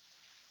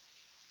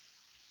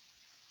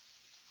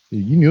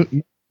 You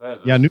knew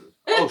Yeah, I knew-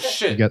 Oh he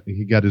shit!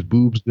 got his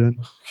boobs done.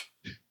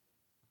 Yeah.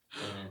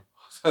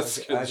 That I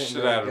scared the didn't shit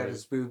know he out got of me.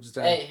 his boobs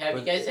done. Hey, have you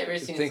but guys ever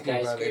seen thinking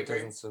about it Skyscraper?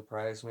 doesn't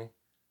surprise me.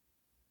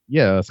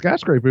 Yeah,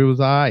 Skyscraper, it was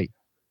all right.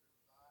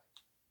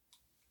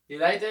 You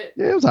liked it?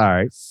 Yeah, it was all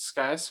right.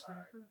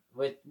 Skyscraper.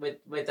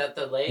 Without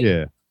the leg?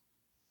 Yeah.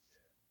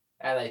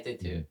 I liked it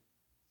too.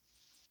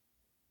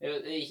 It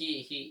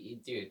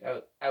was, dude,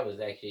 I was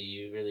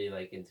actually really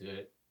like into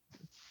it.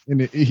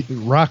 And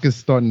Rock is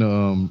starting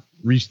to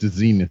reach the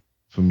zenith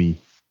for me.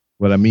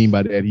 What I mean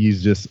by that,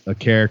 he's just a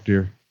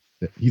character.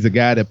 He's a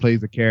guy that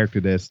plays a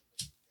character that's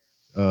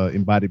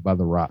embodied by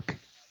The Rock.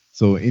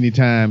 So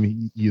anytime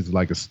he is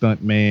like a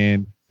stunt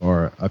man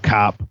or a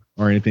cop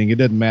or anything, it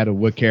doesn't matter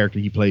what character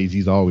he plays.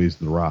 He's always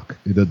The Rock.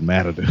 It doesn't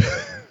matter to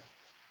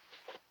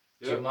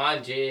Yep.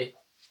 Jumanji.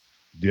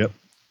 Yep.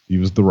 He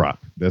was The Rock.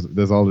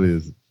 That's all it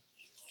is.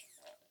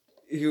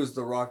 He was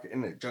the Rock in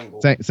the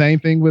jungle. Same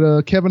thing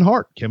with Kevin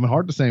Hart. Kevin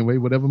Hart the same way.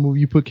 Whatever movie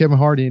you put Kevin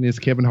Hart in is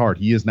Kevin Hart.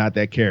 He is not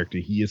that character.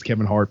 He is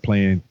Kevin Hart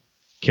playing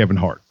Kevin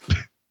Hart.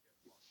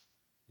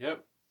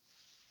 Yep.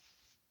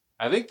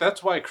 I think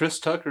that's why Chris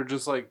Tucker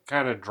just like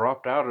kind of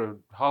dropped out of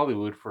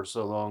Hollywood for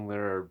so long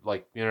there, or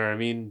like you know what I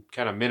mean,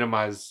 kind of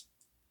minimized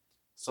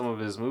some of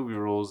his movie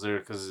roles there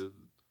because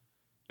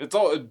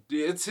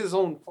it's his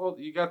own fault.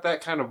 You got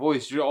that kind of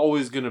voice, you're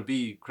always gonna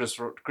be Chris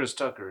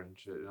Tucker and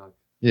shit. Like,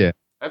 Yeah.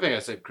 I think I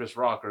said Chris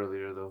Rock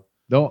earlier though.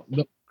 Don't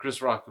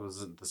Chris Rock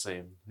wasn't the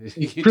same.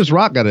 Chris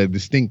Rock got a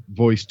distinct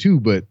voice too,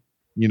 but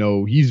you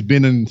know he's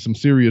been in some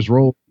serious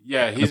roles.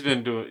 Yeah, he's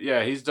been doing.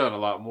 Yeah, he's done a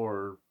lot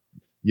more.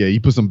 Yeah, he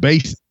put some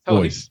bass Hell,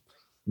 voice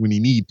when he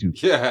need to.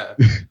 Yeah,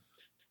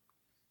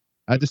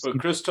 I just but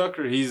Chris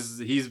Tucker,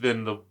 he's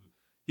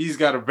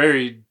got a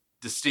very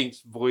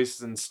distinct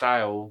voice and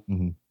style.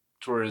 Mhm.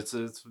 To where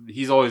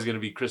he's always going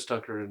to be Chris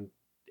Tucker in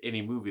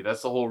any movie.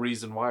 That's the whole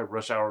reason why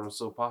Rush Hour was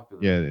so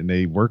popular. yeah, and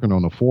they working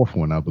on a fourth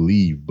one, I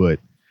believe, but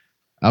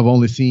I've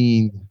only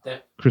seen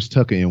The, Chris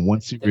Tucker in one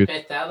the serious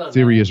Fifth Element.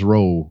 serious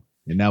role,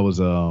 and that was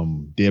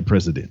Dead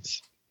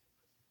Presidents.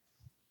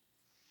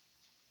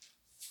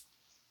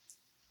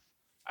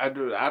 I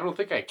don't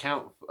think I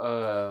count.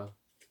 What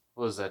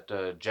was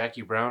that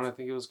Jackie Brown? I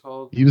think it was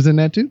called. He was in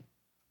that too.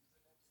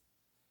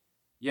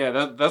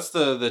 Yeah, that's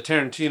the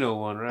Tarantino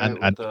one,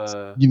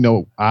 right? You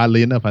know,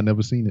 oddly enough, I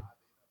never seen it.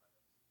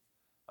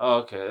 Oh,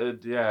 okay.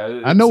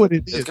 Yeah, I know what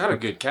it is. It's got a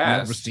good I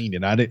cast. never seen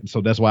it. I didn't,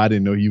 so that's why I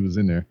didn't know he was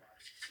in there.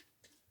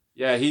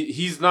 Yeah,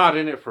 he's not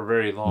in it for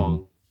very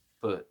long,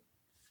 but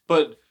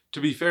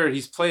to be fair,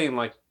 he's playing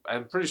like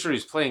I'm pretty sure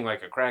he's playing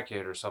like a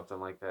crackhead or something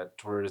like that.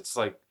 To where it's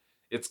like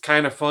it's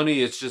kind of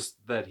funny. It's just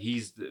that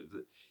he's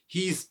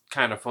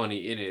kind of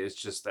funny in it. It's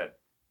just that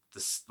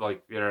this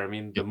like you know what I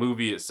mean. The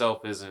movie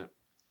itself isn't.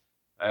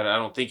 I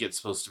don't think it's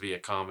supposed to be a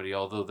comedy,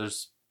 although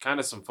there's kind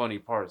of some funny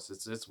parts.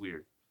 It's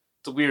weird.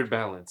 It's a weird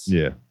balance.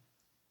 Yeah.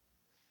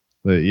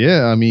 But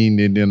yeah, I mean,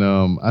 and then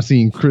I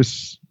seen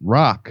Chris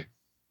Rock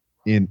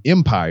in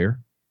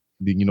Empire,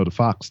 the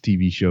Fox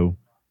TV show,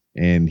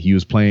 and he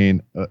was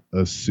playing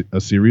a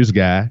serious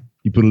guy.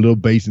 He put a little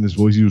bass in his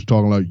voice. He was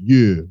talking like,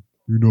 yeah,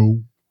 you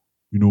know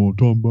what I'm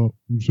talking about.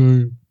 You know what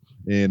I'm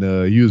saying?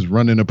 And he was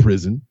running a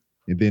prison.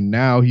 And then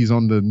now he's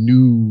on the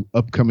new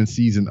upcoming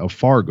season of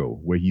Fargo,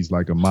 where he's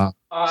like a mob.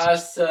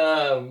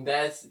 Awesome.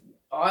 That's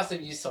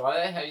awesome. You saw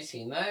that? Have you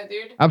seen that,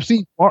 dude? I've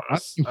seen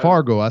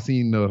Fargo. I've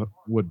seen the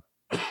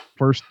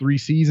first 3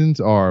 seasons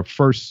or I've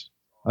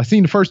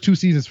seen the first 2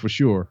 seasons for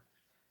sure.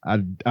 I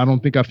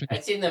don't think I've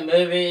seen the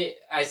movie.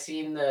 I've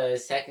seen the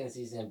second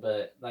season,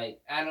 but like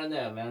I don't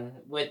know, man.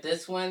 With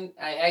this one,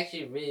 I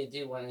actually really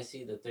do want to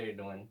see the third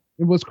one.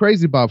 It was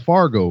crazy about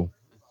Fargo.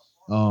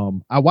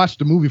 I watched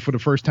the movie for the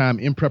first time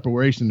in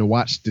preparation to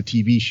watch the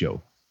TV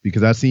show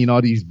because I seen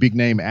all these big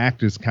name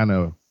actors kind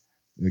of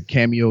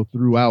cameo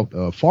throughout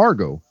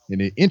Fargo,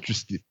 and it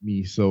interested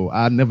me. So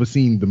I never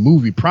seen the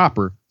movie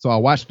proper, so I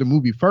watched the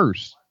movie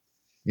first,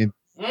 and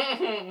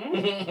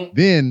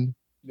then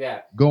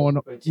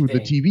going through the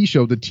TV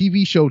show. The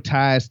TV show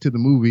ties to the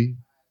movie,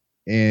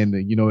 and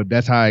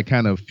that's how it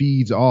kind of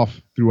feeds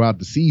off throughout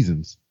the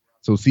seasons.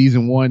 So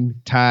season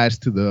 1 ties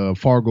to the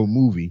Fargo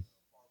movie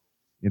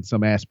in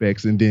some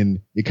aspects, and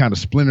then it kind of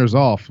splinters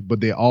off,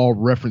 but they all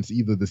reference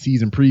either the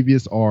season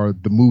previous or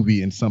the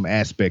movie in some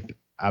aspect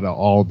out of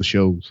all the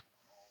shows.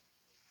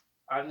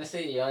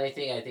 Honestly, the only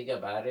thing I think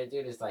about it,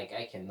 dude, is like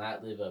I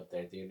cannot live up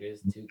there, dude.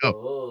 It's too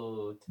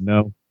cold.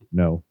 No.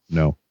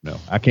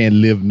 I can't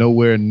live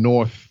nowhere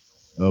north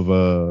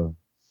of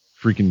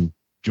freaking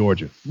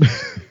Georgia.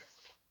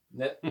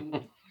 No,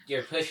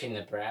 you're pushing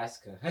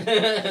Nebraska.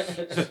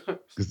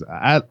 Because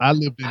I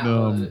lived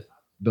in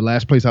the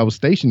last place I was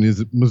stationed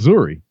is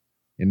Missouri,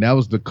 and that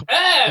was the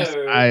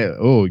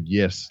oh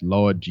yes,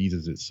 Lord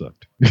Jesus, it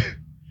sucked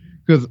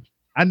because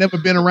I never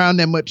been around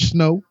that much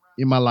snow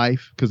in my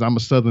life because I'm a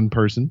Southern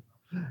person,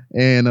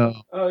 and I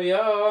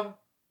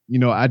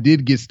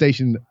did get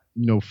stationed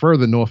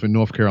further north in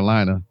North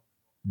Carolina,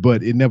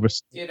 but it never.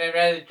 Dude, I'd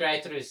rather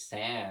drive through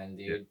sand,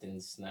 dude, than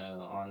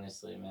snow.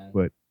 Honestly, man.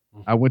 But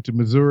I went to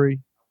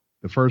Missouri.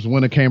 The first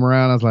winter came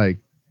around. I was like,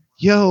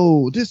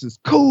 yo, this is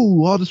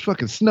cool. All this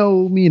fucking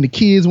snow. Me and the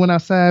kids went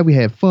outside. We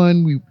had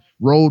fun. We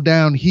rolled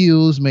down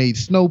hills, made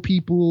snow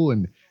people,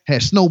 and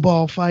had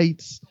snowball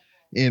fights.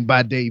 And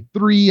by day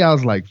 3, I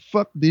was like,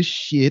 fuck this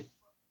shit.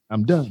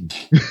 I'm done.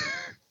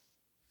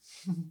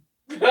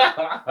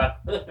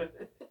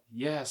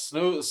 Yeah,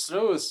 snow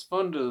is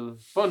fun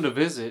to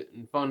visit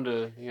and fun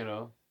to,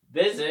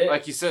 visit.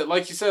 Like you said,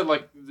 like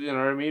you know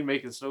what I mean,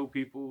 making snow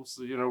people,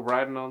 so,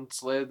 riding on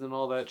sleds and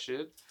all that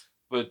shit.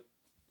 But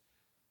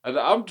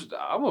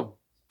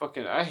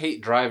I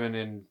hate driving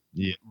in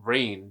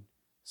rain.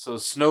 So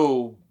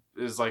snow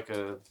is like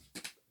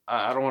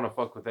I don't want to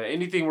fuck with that.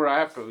 Anything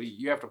where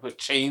you have to put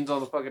chains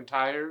on the fucking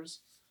tires.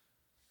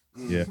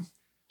 Yeah.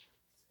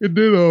 It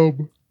did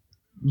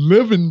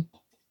living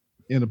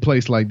in a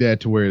place like that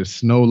to where it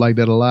snow like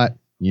that a lot,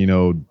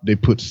 they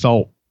put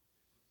salt.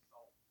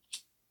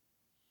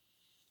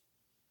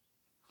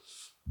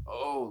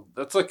 Oh,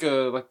 that's like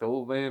the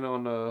old man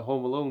on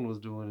Home Alone was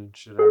doing and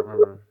shit, I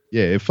remember.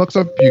 Yeah, it fucks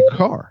up your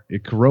car.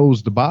 It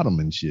corrodes the bottom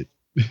and shit.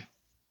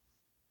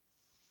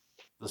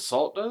 The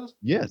salt does?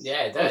 Yes.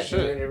 Yeah, it Oh, does. shit.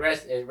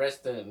 It rests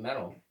the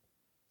metal.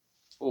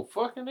 Well,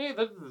 fucking A.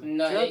 That,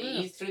 No, it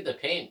goddamn. eats through the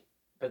paint.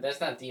 But that's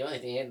not the only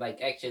thing. It,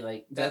 like, actually,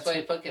 like, that's That's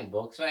why fucking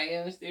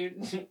Volkswagens,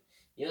 dude.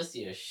 You'll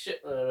see a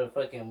shitload of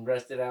fucking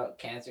rusted out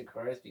cancer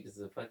cars because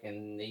of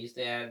fucking, they used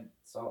to add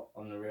salt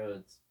on the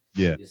roads.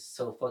 Yeah. It's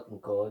so fucking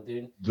cold,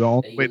 dude. The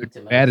only That way you to need to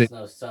combat melt it,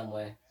 snow some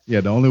way.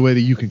 yeah, the only way that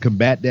you can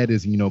combat that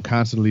is,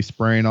 constantly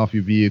spraying off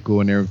your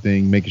vehicle and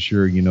everything, making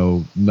sure,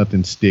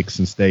 nothing sticks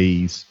and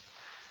stays.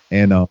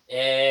 And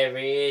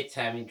Every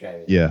time you drive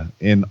it. yeah,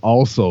 and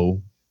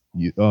also,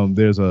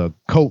 there's a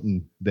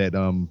coating that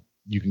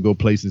you can go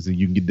places and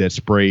you can get that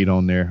sprayed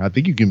on there. I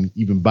think you can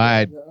even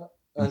buy it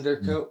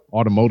Undercoat.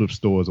 automotive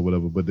stores or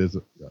whatever, but there's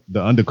the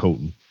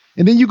undercoating.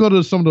 And then you go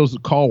to some of those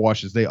car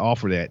washes, they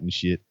offer that and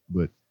shit.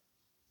 But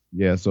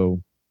yeah,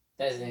 so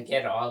Doesn't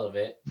get all of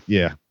it.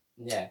 yeah,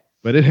 Yeah.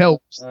 but it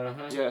helps.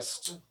 Uh-huh.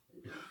 Yes.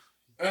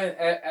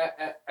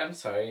 I'm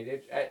sorry,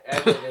 dude. I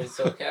live in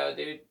SoCal,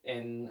 dude,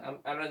 and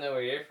I don't know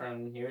where you're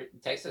from. You're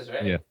Texas,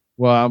 right? Yeah.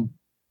 Well, I'm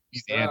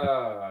Louisiana.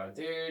 Oh,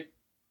 dude.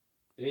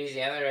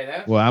 Louisiana right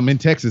now? Well, I'm in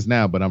Texas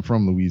now, but I'm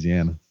from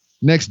Louisiana.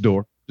 Next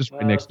door. Just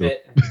right next door.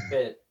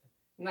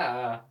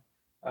 Nah.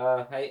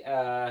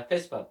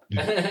 Fist bump.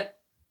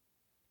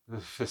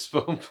 Fist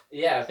bump.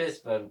 Yeah,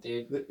 fist bump,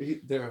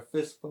 dude. They're a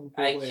fist bump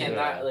I away.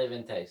 cannot live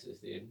in Texas,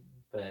 dude.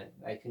 But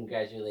I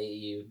congratulate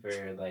you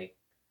for, like,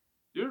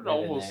 You're Living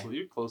almost, there.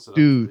 you're close enough.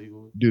 Dude. to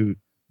legal. Dude.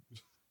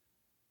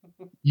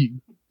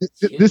 Human.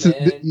 This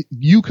is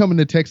you coming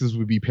to Texas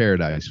would be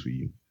paradise for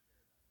you.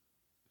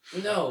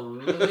 No,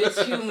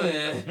 it's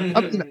human.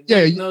 I mean,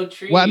 yeah, There's no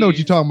trees. Well, I know what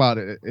you're talking about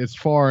as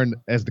far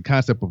as the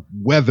concept of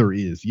weather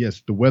is.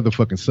 Yes, the weather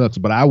fucking sucks,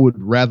 but I would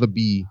rather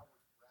be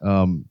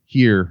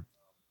here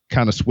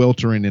kind of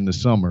sweltering in the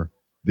summer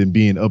than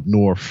being up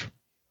north.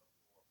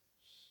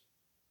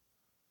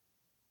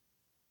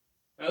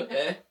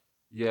 Okay.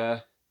 Yeah.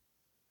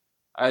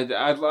 I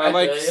feel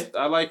like you.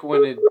 I like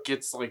when it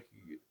gets like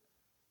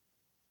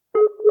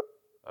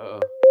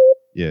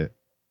Yeah,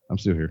 I'm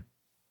still here.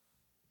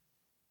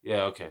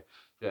 yeah, okay.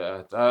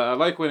 Yeah. I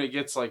like when it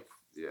gets like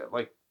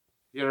like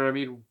you know what I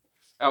mean?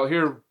 Out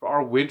here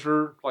our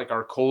winter, like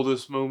our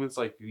coldest moments,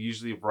 like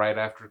usually right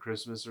after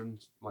Christmas or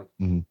like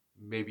Mhm.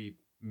 maybe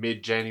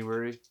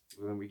mid-January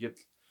when we get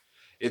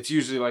it's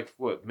usually like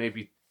what,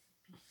 maybe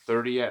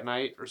 30 at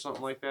night or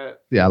something like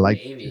that. Yeah, I like.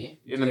 Maybe.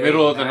 In the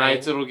middle of the 39.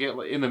 nights, it'll get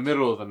in the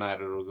middle of the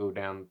night, it'll go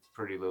down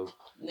pretty low.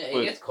 Yeah,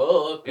 but it gets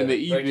cold. In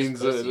the but we're just evenings,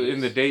 close to in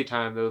the you.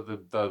 daytime, though,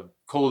 the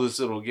coldest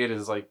it'll get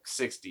is like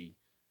 60,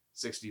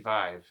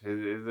 65.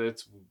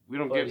 It's we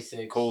don't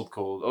 46. get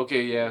cold.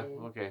 Okay, yeah,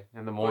 okay.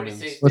 In the mornings,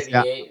 46, What's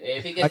that? 38.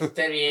 If it gets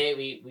 38,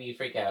 we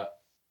freak out.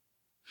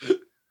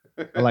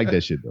 I like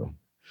that shit though.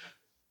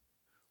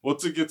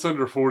 once it gets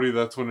under 40,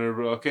 that's when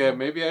everybody. Okay,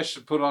 maybe I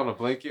should put on a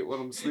blanket when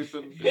I'm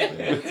sleeping.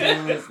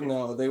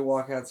 No, they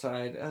walk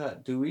outside.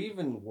 Do we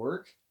even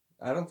work?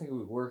 I don't think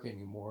we work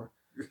anymore.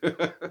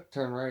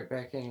 Turn right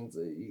back in and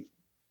say, you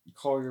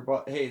call your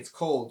boss. Hey, it's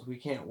cold. We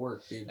can't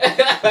work, dude.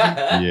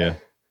 Yeah,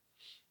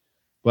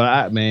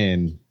 but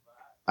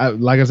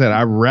like I said,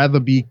 I'd rather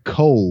be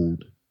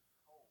cold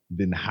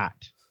than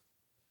hot,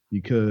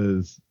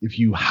 because if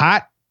you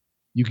hot,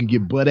 you can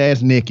get butt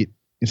ass naked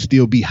and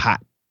still be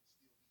hot.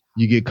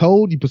 You get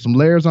cold, you put some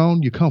layers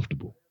on, you're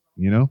comfortable.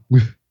 You know.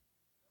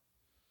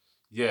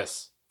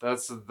 Yes,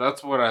 that's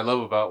what I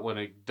love about when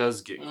it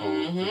does get cold.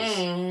 'Cause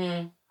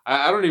Mm-hmm.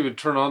 I don't even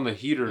turn on the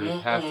heater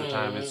half the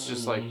time. It's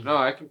just like, no,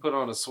 I can put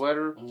on a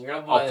sweater.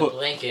 I'll put- a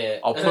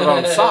blanket. I'll put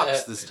on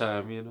socks this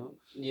time, you know.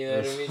 You know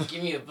what I mean?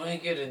 Give me a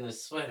blanket and a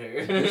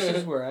sweater. This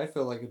is where I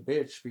feel like a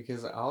bitch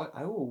because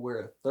I will wear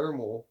a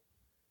thermal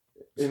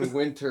in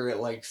winter at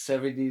like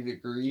 70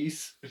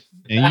 degrees.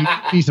 And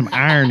you need some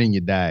iron in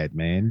your diet,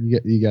 man.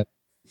 You got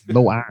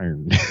low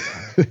iron.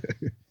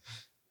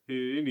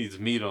 He needs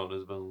meat on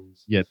his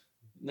bones.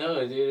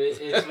 No, dude,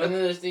 it's one of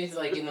those things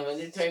like in the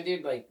wintertime,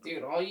 dude. Like,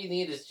 dude, all you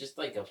need is just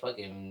like a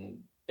fucking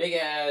big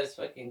ass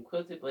fucking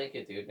quilted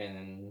blanket, dude,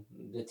 and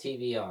the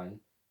TV on.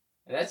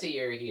 And that's a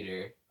year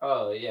heater.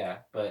 Oh yeah,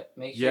 but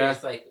make sure Yeah.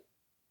 it's like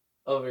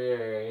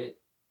over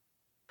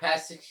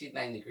past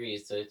 69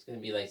 degrees, so it's gonna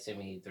be like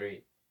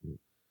 73.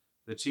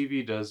 The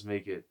TV does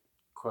make it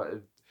quite.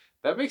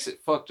 That makes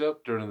it fucked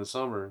up during the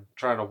summer,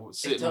 trying to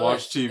sit It and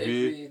watch does. It TV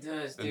really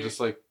does, and dude. just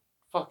like,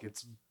 fuck,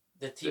 it's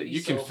the TV.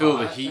 you can feel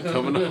the heat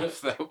coming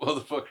off that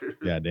motherfucker.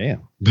 God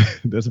damn.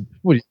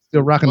 What, you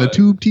still rocking What? the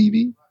tube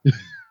TV?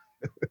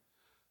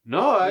 No,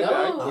 I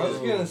I was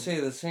Oh. gonna say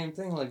the same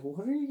thing. Like,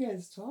 what are you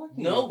guys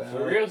talking No, about?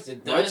 for real,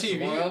 it my does. warm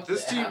TV. up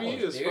This the TV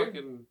house, is dude.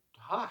 fucking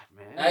hot,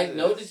 man. I It's-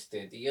 noticed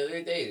it the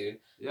other day, dude.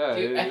 Yeah,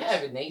 Dude, I it's-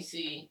 have an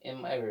AC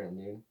in my room,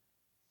 dude.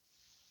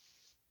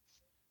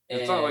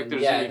 It's not like And,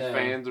 there's yeah, any no.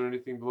 fans or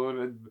anything blowing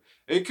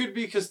it. It could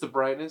be because the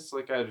brightness.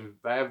 Like I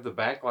have the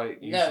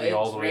backlight No, usually it's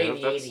all the way up.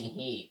 That's radiating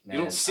heat, man.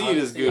 you don't see it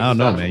as good I don't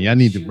know, That's man. Y'all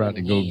need to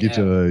probably go get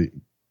your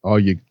all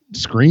your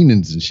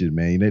screenings and shit,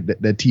 man.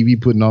 That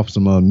TV putting off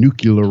some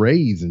nuclear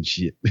rays and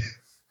shit.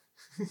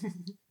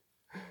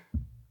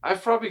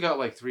 I've probably got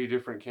like 3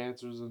 different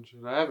cancers and shit.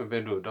 I haven't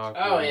been to a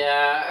doctor. Oh in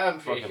yeah, I'm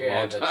pretty fucking sure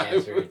I long have a time.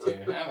 cancer or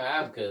two.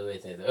 I'm good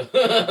with it though.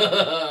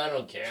 I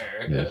don't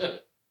care. Yeah.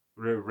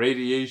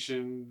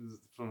 Radiation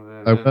from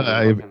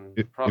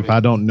the If I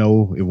don't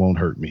know, it won't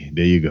hurt me.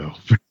 There you go.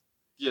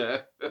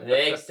 Yeah.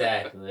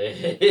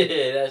 Exactly.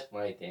 That's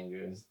my thing,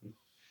 dude.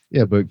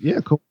 Yeah, but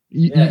yeah, cool.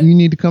 Yeah. You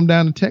need to come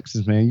down to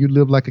Texas, man. You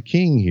live like a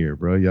king here,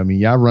 bro. I mean,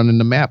 y'all running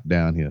the map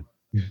down here.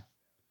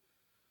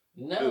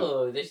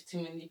 No, there's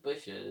too many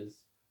bushes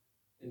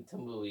and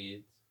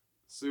tumbleweeds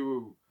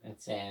So and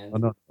sand. Oh,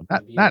 no, and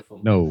not beautiful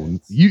no.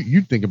 mountains.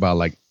 You think about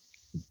like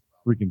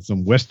freaking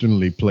some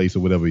westernly place or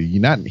whatever.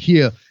 You're not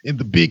here in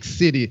the big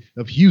city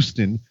of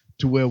Houston,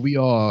 to where we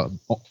are,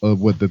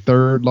 what, the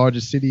third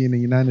largest city in the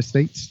United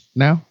States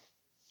now.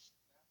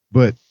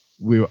 But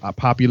we're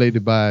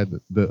populated by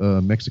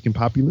the Mexican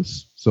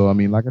populace. So I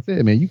mean, like I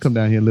said, man, you come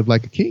down here and live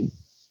like a king.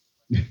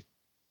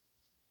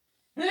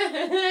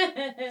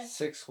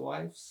 6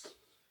 wives.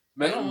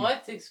 I don't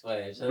want 6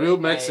 wives. I Real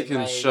like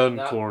Mexicans shun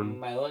not corn,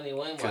 My only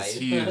one 'cause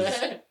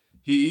wife.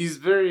 he's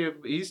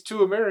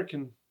too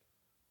American.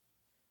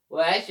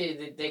 Well,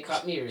 actually, they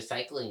caught me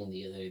recycling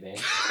the other day.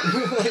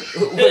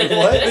 Wait,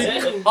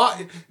 what?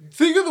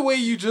 Think of the way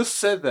you just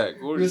said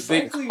that, Gordon.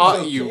 They Recycling's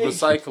caught you okay.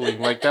 recycling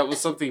like that was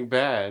something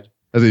bad.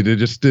 I think they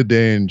just stood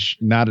there and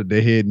nodded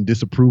their head in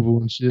disapproval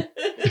and shit.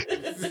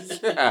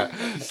 Yeah.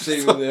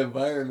 Saving the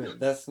environment.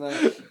 That's not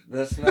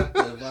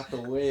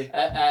the way.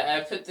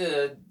 I put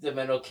the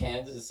metal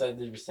cans inside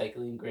the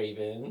recycling grave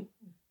in.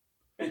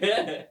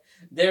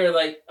 They were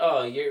like,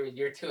 "Oh,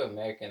 you're too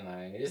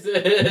Americanized."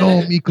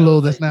 No,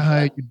 Miklo, that's not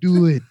how you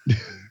do it.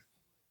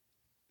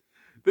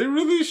 They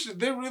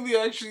really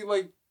actually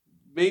like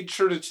made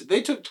sure to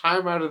they took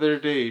time out of their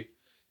day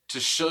to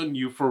shun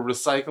you for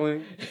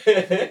recycling.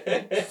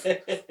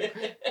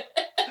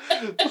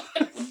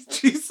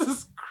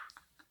 Jesus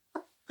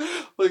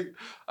Christ. Like,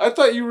 I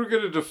thought you were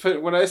gonna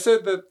defend when I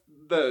said that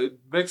the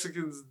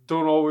Mexicans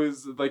don't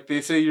always, like,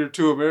 they say you're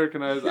too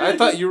Americanized. I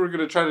thought you were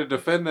gonna try to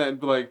defend that and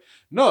be like,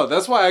 no,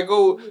 that's why I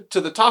go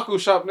to the taco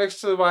shop next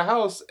to my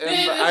house and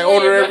I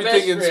order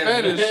everything in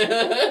Spanish.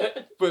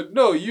 But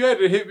no, you had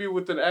to hit me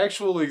with an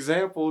actual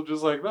example,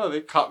 just like, no,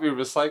 they caught me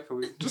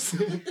recycling. Just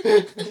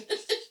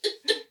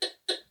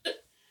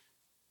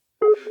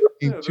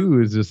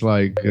Too is just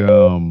like,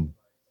 we're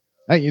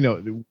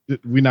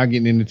not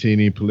getting into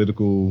any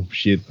political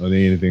shit or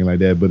anything like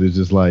that, but it's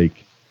just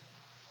like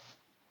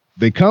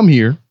they come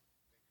here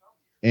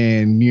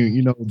and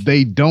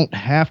they don't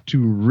have to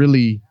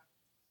really,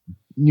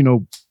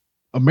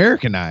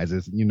 Americanize,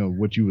 as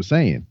what you were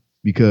saying,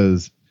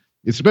 because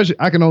especially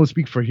I can only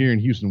speak for here in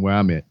Houston where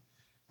I'm at.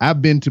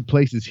 I've been to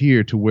places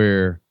here to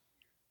where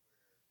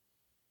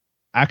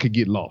I could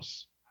get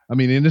lost. I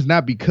mean, and it's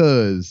not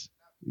because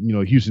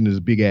Houston is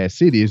a big ass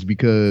city. It's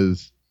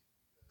because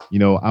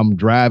I'm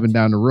driving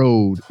down the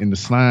road and the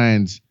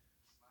signs,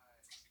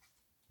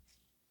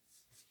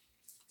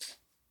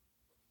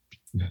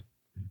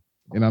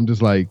 and I'm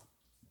just like,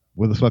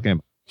 where the fuck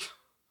am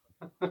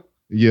I?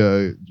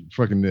 Yeah,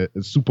 fucking what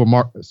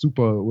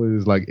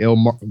is like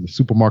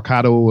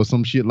supermercado or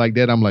some shit like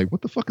that. I'm like,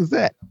 what the fuck is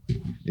that?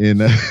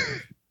 And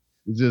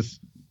it's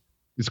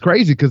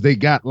crazy because they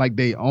got like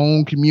their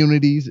own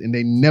communities and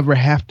they never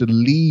have to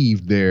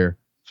leave there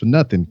for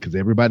nothing because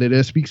everybody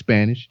there speaks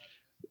Spanish.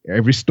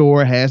 Every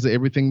store has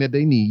everything that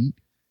they need,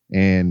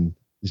 and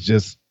it's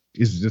just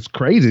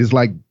crazy. It's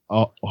like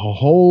a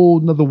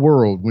whole nother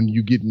world when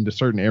you get into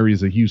certain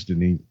areas of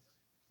Houston. And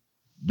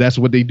that's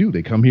what they do.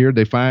 They come here,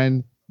 they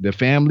find their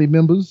family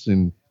members,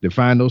 and they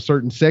find those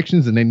certain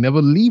sections, and they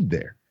never leave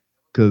there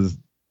because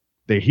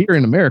they're here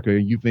in America.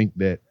 And you think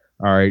that,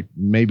 all right,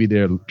 maybe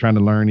they're trying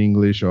to learn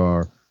English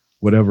or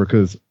whatever,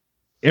 because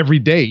every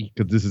day,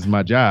 because this is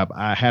my job,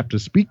 I have to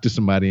speak to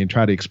somebody and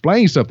try to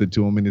explain something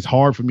to them. And it's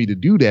hard for me to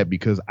do that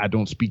because I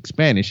don't speak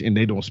Spanish and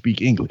they don't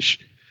speak English.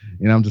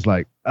 And I'm just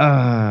like,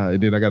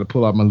 and then I got to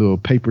pull out my little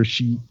paper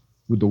sheet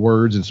with the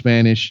words in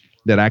Spanish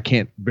that I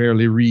can't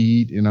barely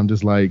read. And I'm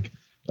just like,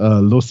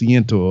 lo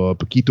siento, or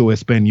poquito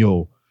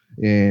español.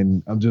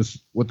 And I'm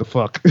just, what the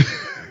fuck?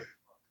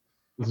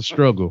 It's a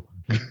struggle.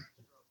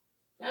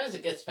 That was a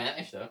good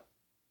Spanish, though.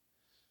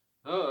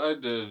 Oh, I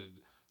did.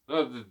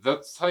 No,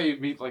 that's how you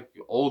meet like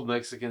old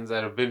Mexicans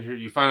that have been here.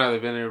 You find out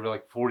they've been here for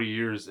like 40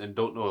 years and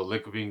don't know a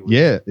lick of English.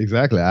 Yeah,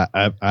 exactly.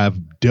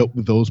 I've dealt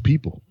with those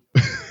people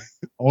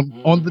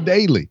on the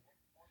daily,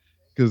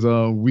 because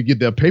we get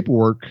their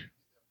paperwork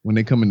when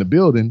they come in the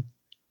building,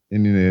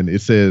 and then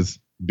it says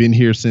been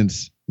here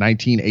since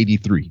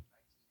 1983,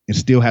 and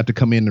still have to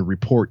come in and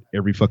report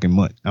every fucking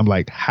month. I'm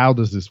like, how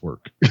does this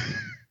work?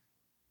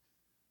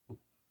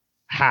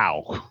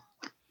 How?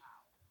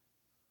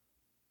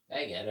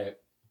 I get it.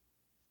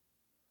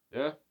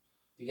 Yeah.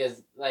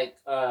 Because like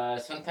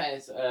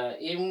sometimes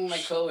even my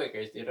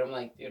coworkers, dude, I'm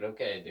like, dude,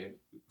 okay, dude,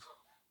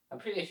 I'm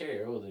pretty sure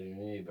you're older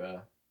than me, bro.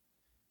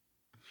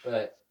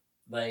 But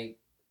like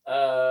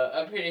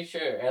I'm pretty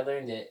sure I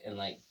learned it in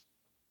like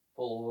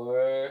 4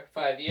 or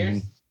 5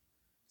 years.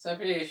 So I'm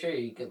pretty sure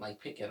you can like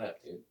pick it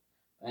up, dude.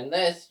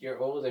 unless you're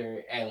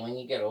older, and when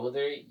you get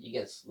older, you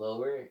get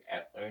slower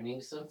at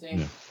learning something,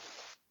 Yeah.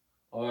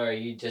 or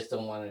you just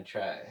don't want to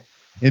try.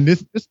 And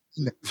this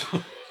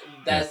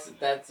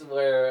That's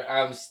where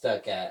I'm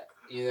stuck at.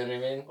 You know what I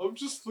mean? I'm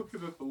just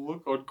looking at the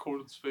look on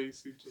Corn's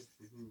face. He just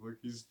like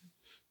he's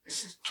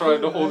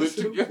trying to hold it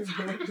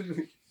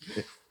together.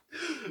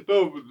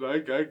 No, but I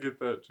get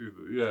that too.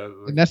 Yeah,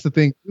 like, and that's the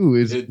thing too.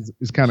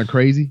 It's kind of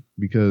crazy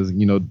because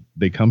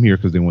they come here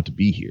because they want to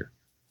be here.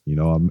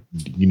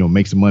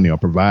 Make some money or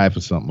provide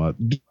for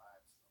something.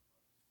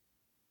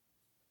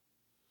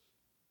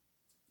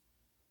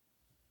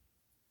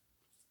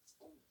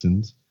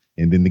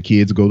 And then the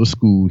kids go to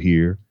school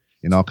here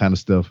and all kind of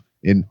stuff.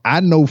 And I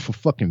know for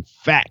fucking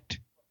fact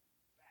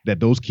that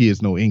those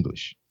kids know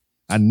English.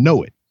 I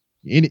know it.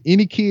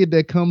 Any kid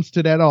that comes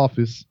to that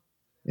office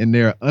and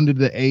they're under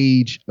the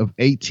age of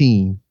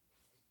 18,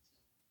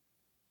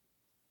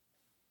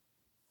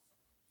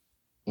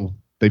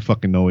 they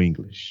fucking know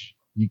English.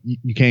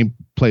 You can't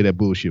play that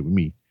bullshit with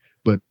me.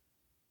 But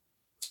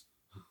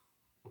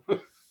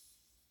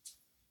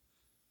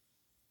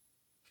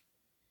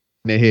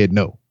they had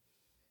no.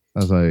 I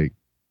was like,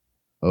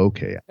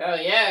 okay. Oh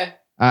yeah.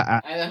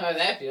 I know how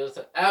that feels.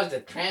 I was a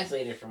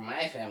translator for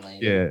my family.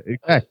 Yeah, I was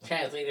exactly. a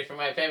translator for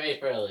my family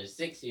for like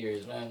 6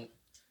 years, man.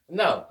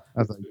 No,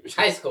 I was like,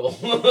 high school.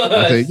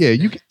 I said, yeah,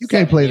 you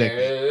can't play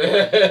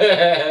that.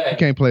 that. You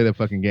can't play that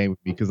fucking game with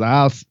me because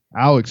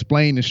I'll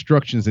explain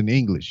instructions in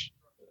English,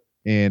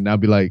 and I'll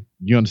be like,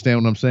 you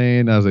understand what I'm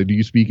saying? I was like, do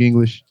you speak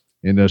English?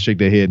 And they'll shake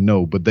their head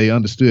no, but they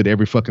understood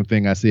every fucking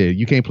thing I said.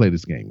 You can't play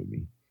this game with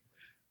me.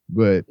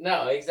 But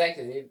No,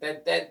 exactly.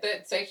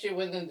 That's actually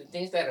one of the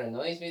things that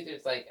annoys me.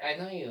 It's like, I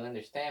know you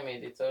understand me.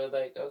 It's all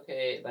like,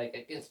 okay, like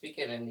I can speak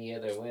it in the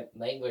other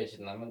language,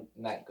 and I'm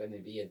not going to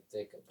be a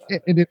dick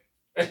about and it.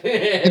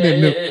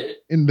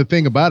 and the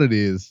thing about it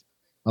is,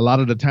 a lot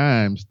of the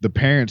times the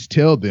parents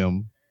tell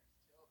them,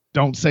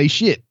 don't say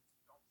shit.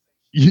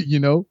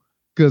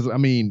 Because I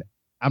mean,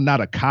 I'm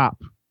not a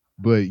cop,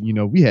 but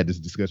we had this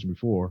discussion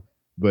before.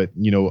 But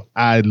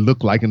I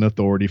look like an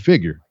authority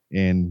figure.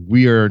 And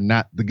we are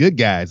not the good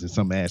guys in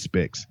some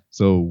aspects.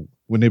 So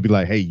when they be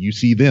like, hey, you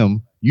see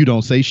them, you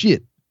don't say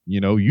shit. You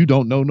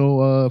don't know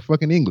no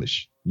fucking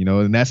English.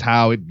 And that's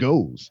how it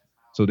goes.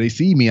 So they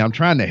see me, I'm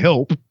trying to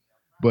help,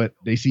 but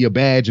they see a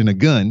badge and a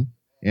gun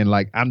and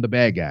like I'm the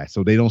bad guy.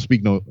 So they don't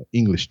speak no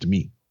English to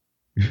me.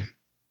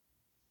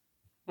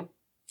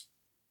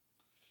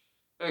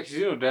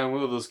 Actually, damn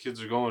well those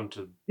kids are going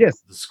to Yes.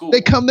 the school.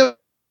 They come to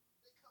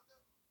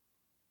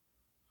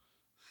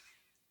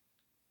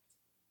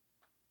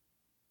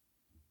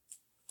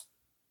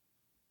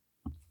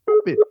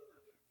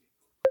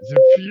it's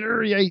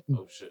infuriating.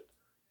 Oh shit.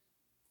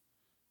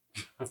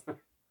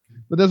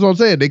 But that's what I'm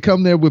saying. They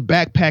come there with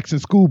backpacks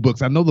and school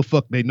books. I know the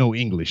fuck they know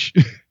English.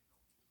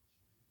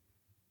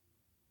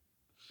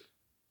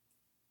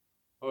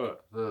 Oh,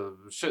 the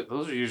shit.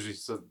 Those are usually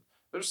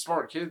they're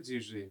smart kids.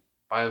 Usually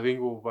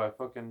bilingual by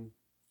fucking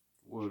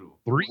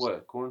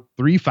what Corn?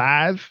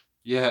 3-5.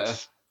 Yeah.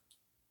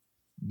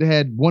 They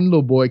had one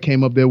little boy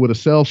came up there with a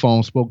cell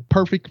phone, spoke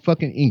perfect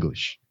fucking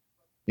English,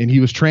 and he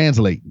was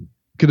translating.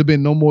 Could have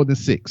been no more than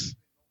 6.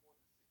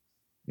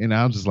 And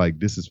I was just like,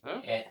 this is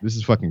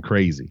fucking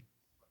crazy.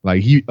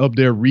 Like he up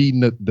there reading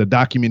the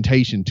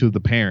documentation to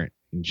the parent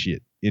and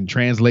shit and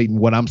translating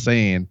what I'm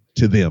saying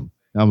to them.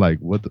 And I'm like,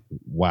 what the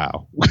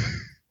wow.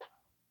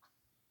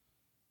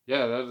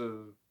 Yeah, that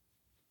is.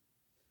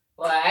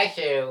 Well,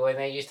 actually, when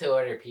I used to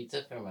order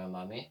pizza for my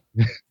mommy,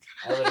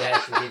 I would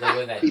have to be the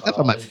one that Pizza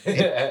for called. my-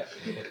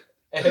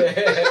 And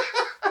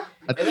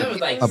that was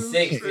like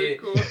 6, dude.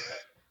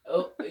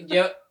 Oh,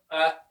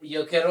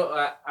 yo quiero,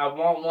 I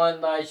want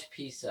one large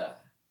pizza.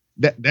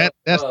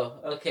 That's Oh,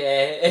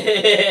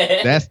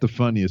 okay. that's the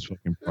funniest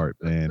fucking part,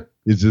 man.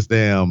 It's just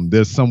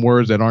there's some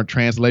words that aren't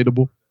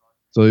translatable.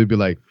 So it'd be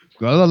like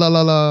la la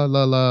la la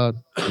la la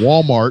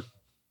Walmart.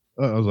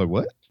 I was like,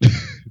 what?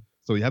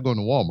 So y'all going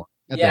to Walmart.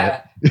 That's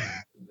Yeah.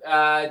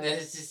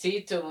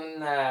 Necesito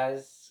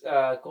unas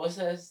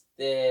cosas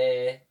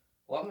de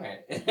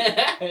Walmart.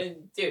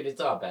 Dude,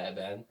 it's all bad,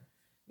 man.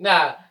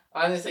 Nah,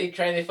 honestly,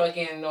 trying to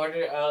fucking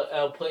order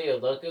El Pollo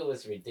Loco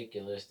was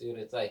ridiculous, dude.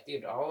 It's like,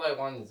 dude, all I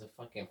want is a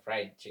fucking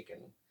fried chicken.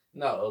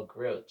 No, a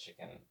grilled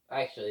chicken.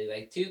 Actually,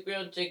 like 2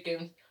 grilled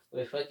chickens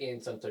with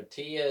fucking some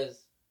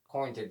tortillas,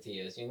 corn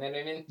tortillas, you know what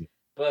I mean? Yeah.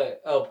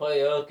 But El Pollo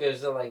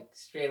Locos are like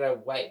straight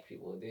up white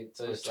people, dude.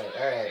 So it's like,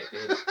 alright,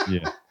 dude.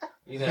 Yeah.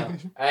 You know,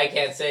 I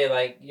can't say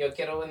like, yo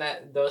quiero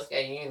dos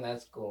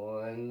gallinas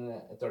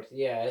con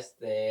tortillas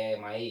de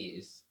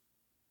maíz.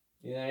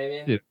 You know what I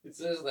mean? Yeah. It's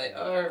just like,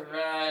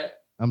 alright.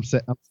 I'm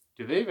set.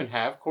 Do they even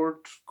have corn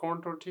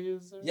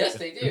tortillas there? Yes,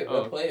 they do.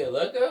 Oh. El Pollo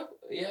Loco?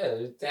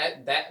 Yeah,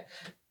 that.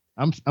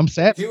 I'm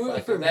sad. You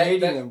went from That-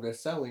 hating that- them to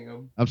selling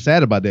them. I'm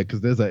sad about that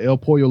because there's a El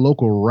Pollo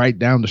Loco right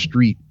down the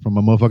street from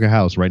my motherfucking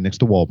house, right next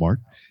to Walmart,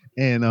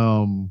 and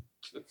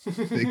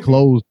they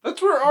closed.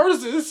 That's where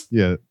ours is.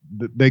 Yeah,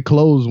 they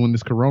closed when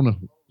this Corona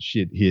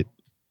shit hit,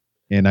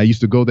 and I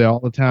used to go there all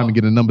the time and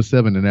get a number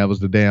 7, and that was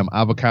the damn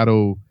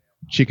avocado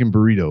chicken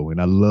burrito,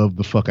 and I love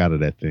the fuck out of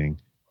that thing.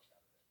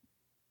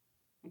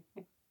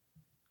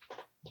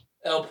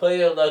 El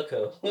Pollo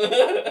Loco.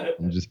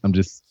 I'm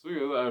just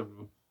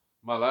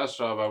My last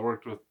job, I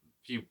worked with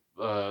a few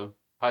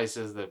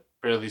paisas that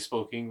barely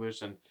spoke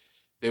English, and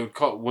they would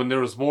call when there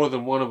was more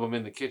than one of them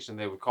in the kitchen.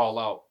 They would call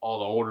out all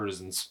the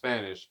orders in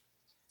Spanish,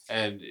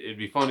 and it'd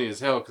be funny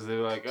as hell because they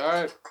were like, "All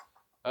right,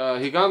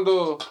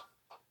 Higando,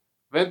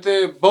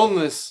 vente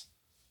boneless."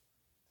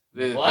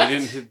 They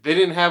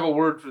didn't have a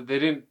word for. They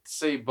didn't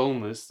say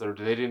boneless, or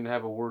they didn't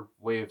have a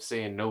way of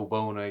saying no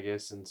bone. I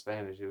guess in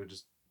Spanish, they would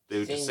just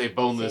say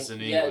boneless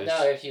in English.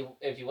 Yeah, no.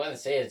 If you want to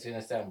say it, it's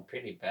gonna sound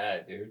pretty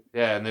bad, dude.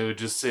 Yeah, and they would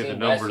just say the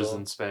numbers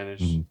in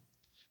Spanish. Mm-hmm.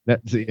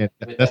 That's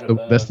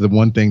the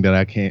one thing that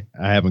I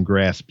haven't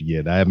grasped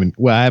yet. I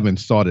haven't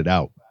sought it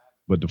out,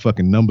 but the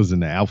fucking numbers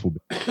in the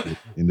alphabet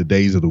in the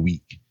days of the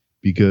week,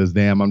 because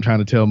damn, I'm trying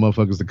to tell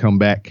motherfuckers to come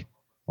back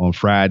on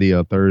Friday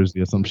or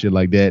Thursday or some shit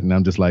like that, and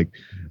I'm just like,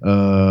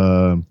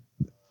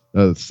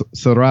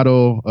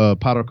 Cerrado,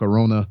 para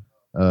Corona,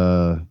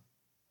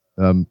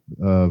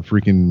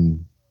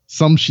 freaking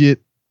some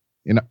shit,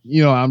 and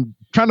I'm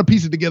trying to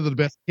piece it together the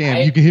best I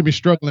can. You can hear me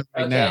struggling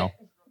right now,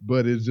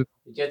 but it's just.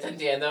 Yo te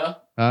entiendo.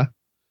 Huh?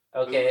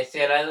 Okay,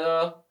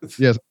 cerrado.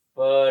 Yes.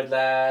 Por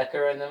la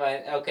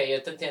coronavirus. Okay,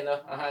 yo te entiendo.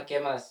 Ajá,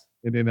 ¿qué más?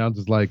 And then I'm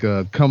just like,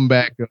 come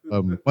back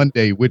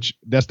Monday, which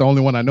that's the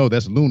only one I know.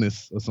 That's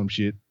lunes or some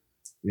shit.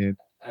 And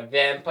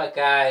ven pa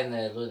acá en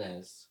el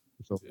lunes.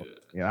 So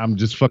yeah, I'm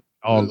just fucking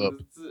all up.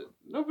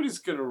 Nobody's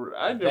gonna.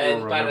 I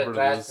never remember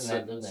this.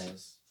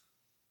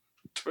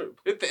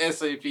 Hit the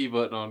SAP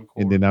button on. Court.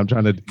 And then I'm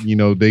trying to,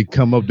 they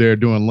come up there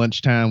during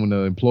lunchtime when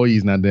the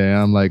employee's not there.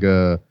 I'm like,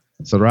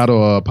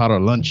 Cerrado para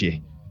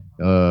lunche,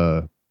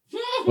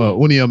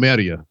 Unia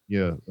Media.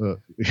 Yeah,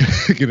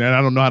 and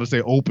I don't know how to say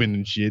open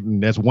and shit,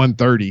 and that's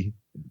 1:30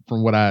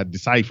 from what I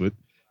deciphered.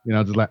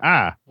 I'm just like,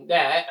 Yeah,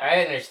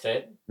 I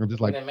understood. I'm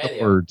just like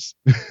words.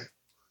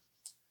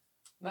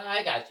 No,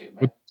 I got you,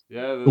 man.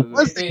 Yeah, the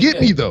ones that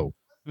get me though,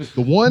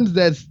 the ones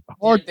that's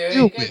hard to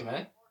deal with,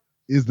 man,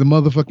 is the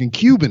motherfucking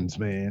Cubans,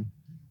 man.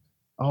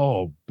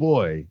 Oh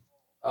boy.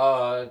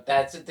 Oh,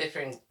 that's a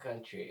different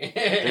country.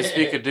 They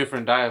speak a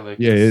different dialect.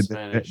 Yeah,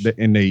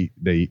 and they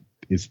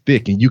it's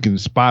thick, and you can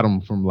spot them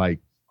from like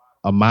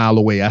a mile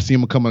away. I see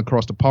them coming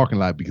across the parking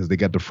lot because they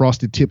got the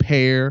frosted tip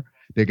hair,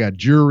 they got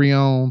jewelry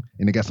on,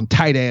 and they got some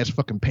tight ass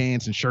fucking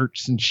pants and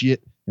shirts and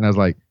shit. And I was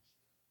like,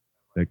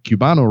 that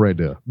Cubano right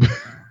there.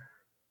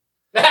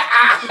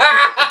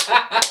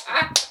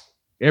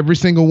 Every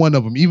single one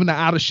of them, even the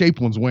out of shape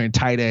ones, wearing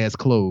tight ass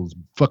clothes,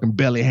 fucking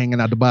belly hanging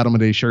out the bottom of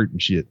their shirt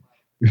and shit.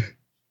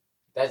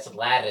 That's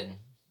Latin.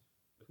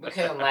 What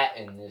kind of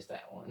Latin is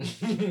that one?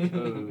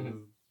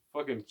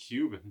 Fucking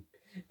Cuban.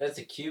 That's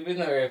a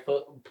Cuban or a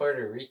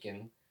Puerto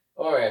Rican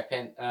or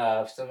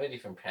a somebody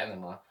from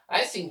Panama.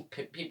 I've seen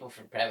people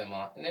from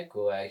Panama, and they're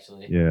cool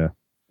actually. Yeah.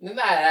 They're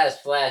not as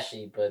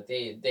flashy, but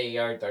they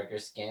are darker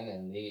skinned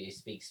and they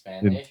speak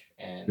Spanish.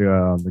 And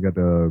yeah, they got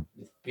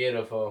it's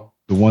beautiful.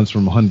 The ones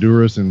from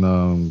Honduras and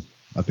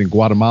I think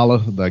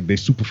Guatemala, like they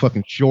super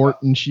fucking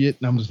short and shit.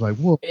 And I'm just like,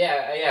 whoa.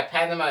 Yeah,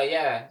 Panama,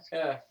 yeah.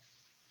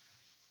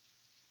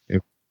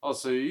 Oh,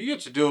 so you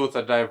get to deal with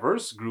a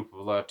diverse group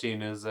of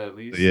Latinas at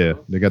least. Yeah,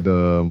 so. They got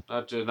the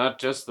not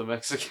just the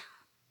Mexican.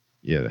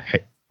 Yeah,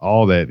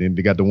 all that, and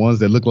they got the ones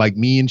that look like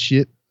me and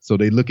shit. So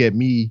they look at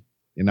me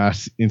and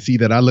see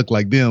that I look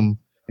like them,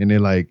 and they're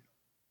like,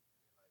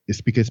 "You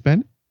speak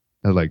Spanish?"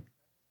 I was like,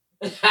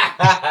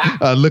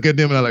 I look at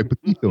them and I'm like,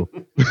 "Poquito."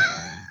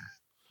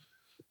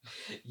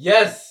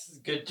 Yes,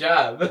 good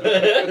job.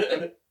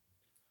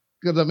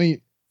 Because I mean,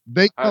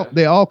 they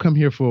all come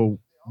here for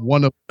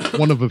one of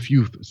a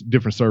few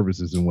different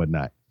services and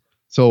whatnot.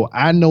 So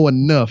I know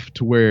enough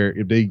to where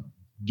if they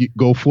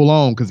go full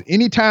on, because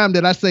anytime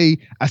that I say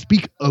I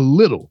speak a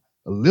little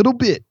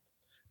bit,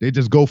 they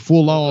just go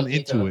full on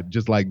into it,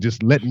 just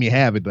letting me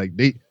have it. Like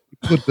they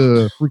put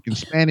the freaking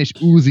Spanish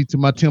Uzi to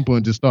my temple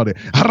and just started,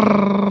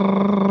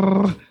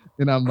 and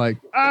I'm like,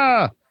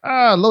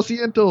 lo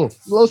siento,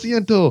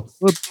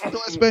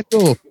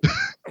 español.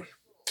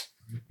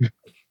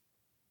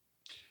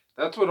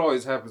 That's what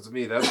always happens to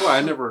me. That's why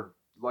I never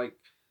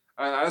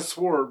I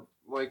swore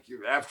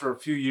after a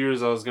few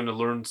years I was gonna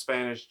learn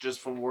Spanish just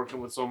from working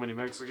with so many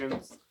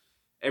Mexicans.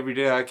 Every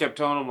day I kept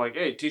telling them like,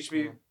 "Hey, teach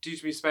me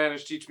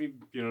Spanish, teach me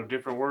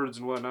different words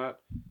and whatnot."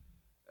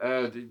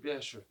 Yeah,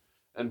 sure.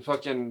 And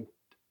fucking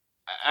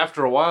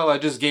after a while I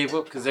just gave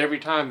up because every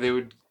time they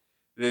wouldn't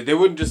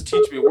just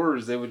teach me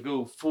words; they would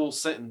go full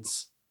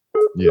sentence.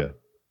 Yeah.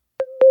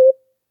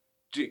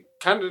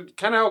 Kind of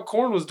how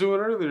Korn was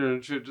doing earlier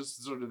and shit.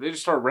 They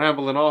just start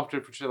rambling off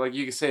different shit. Like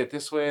you can say it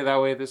this way,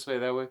 that way, this way,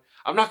 that way.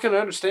 I'm not gonna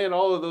understand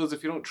all of those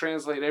if you don't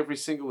translate every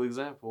single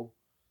example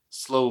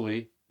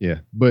slowly. Yeah,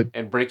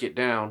 and break it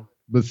down.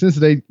 But since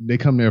they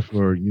come there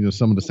for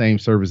some of the same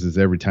services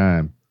every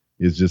time,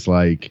 it's just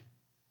like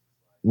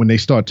when they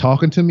start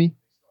talking to me,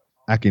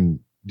 I can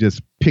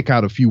just pick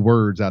out a few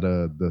words out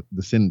of the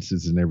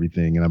sentences and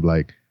everything, and I'm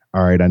like,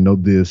 all right, I know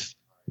this,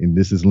 and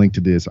this is linked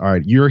to this. All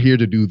right, you're here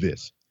to do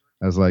this.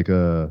 as like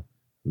a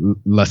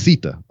la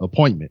cita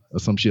appointment or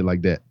some shit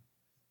like that.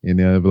 And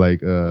they'll be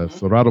like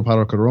Cerrado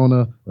para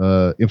Corona,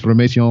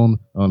 información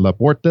on la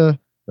puerta,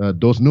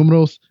 dos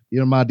números,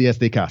 Irma Diaz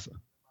de Casa.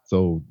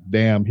 So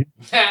damn,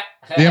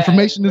 the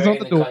information is on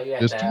the door.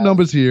 There's 2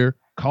 numbers here.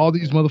 Call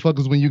these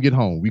motherfuckers when you get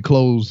home. We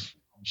close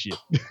shit.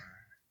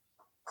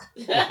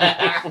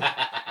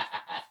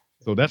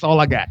 So that's all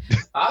I got.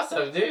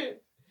 Awesome, dude.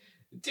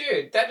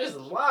 Dude, that is a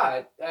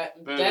lot.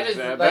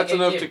 That's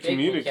enough to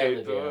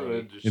communicate,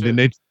 though. And then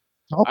they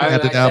talk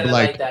after that, I'll be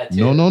like, that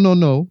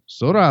no,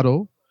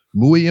 Cerrado,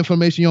 muy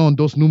información,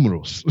 dos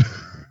números.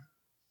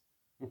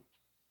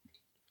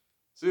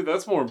 See,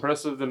 that's more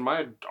impressive than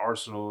my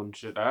arsenal and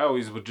shit. I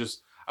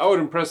would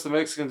impress the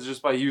Mexicans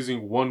just by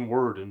using one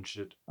word and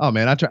shit. Oh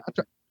man, I try.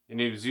 And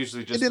it was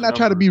usually just. And then I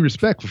try to be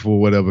respectful or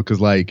whatever,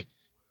 because like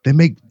they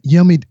make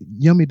yummy,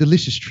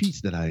 delicious treats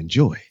that I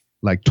enjoy,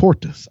 like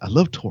tortas. I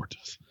love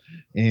tortas,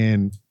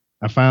 and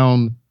I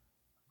found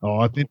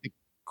authentic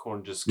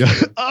corn just. And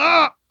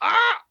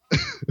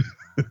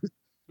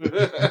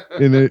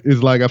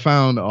it's like I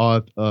found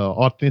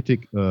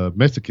authentic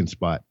Mexican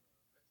spot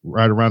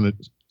right around the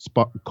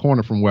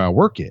corner from where I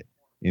work at,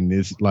 and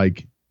it's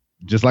like,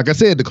 just like I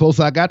said, the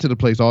closer I got to the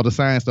place, all the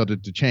signs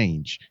started to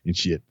change and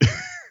shit.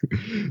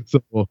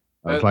 So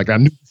I was like, I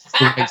knew this was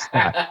the right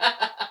spot.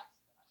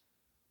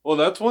 Well,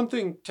 that's one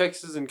thing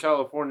Texas and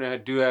California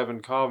do have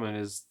in common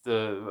is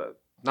the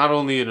not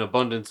only an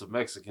abundance of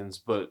Mexicans,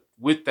 but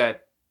with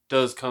that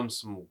does come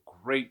some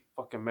great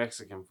fucking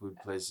Mexican food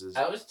places.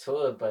 I was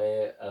told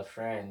by a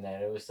friend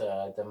that it was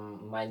the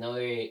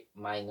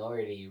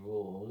minority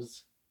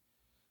rules.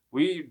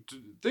 We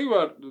think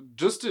about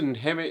just in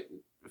Hemet,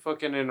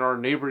 fucking in our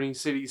neighboring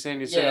city, San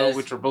Diego,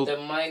 which are both the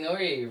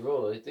minority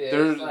rules.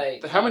 There's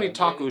like how many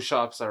taco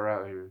shops are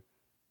out here?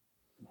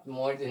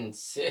 More than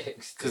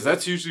 6. Because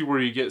that's usually where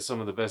you get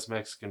some of the best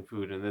Mexican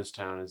food in this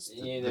town. Is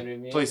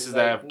the places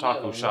that have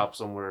taco shops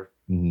somewhere.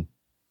 Mm-hmm.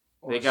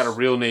 They got a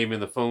real name in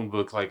the phone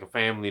book, like a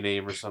family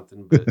name or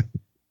something, but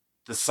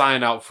the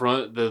sign out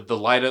front, the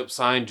light up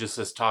sign just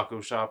says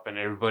taco shop, and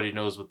everybody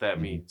knows what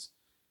that means.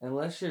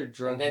 Unless you're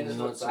drunk and you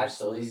want some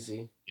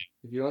sleazy.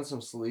 If you want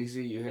some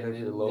sleazy, you hit up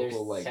your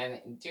local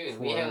dude,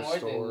 we have more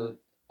than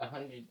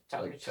 100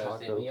 taco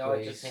shops, and we all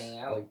just hang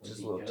out, like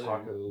just a little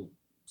taco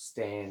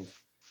stand.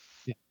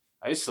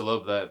 I used to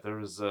love that. There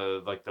was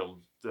like do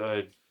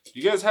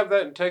you guys have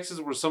that in Texas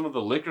where some of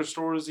the liquor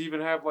stores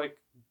even have like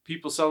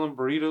people selling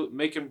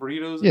making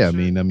burritos? And yeah,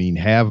 shit? I mean,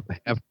 have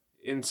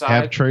inside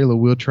have trailer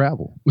will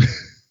travel.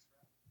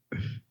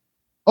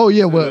 Oh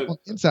yeah, well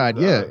inside,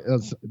 yeah,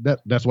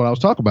 that's what I was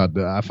talking about.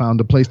 I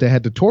found a place that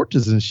had the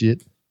tortas and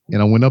shit,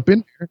 and I went up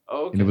in there,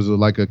 and it was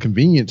like a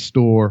convenience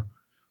store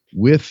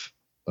with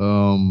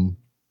the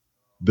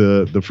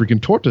freaking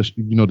tortas,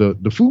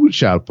 the food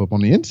shop up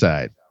on the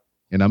inside.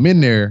 And I'm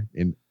in there,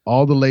 and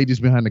all the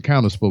ladies behind the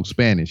counter spoke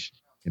Spanish,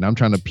 and I'm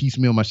trying to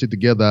piecemeal my shit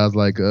together. I was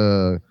like,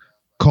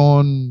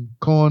 pollo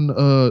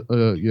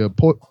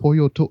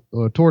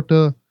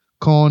torta,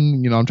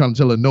 con, I'm trying to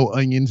tell her no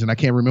onions, and I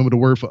can't remember the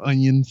word for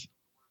onions.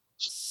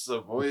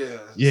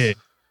 Cebolla. Yeah.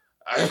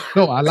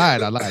 No, I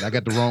lied. I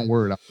got the wrong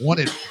word. I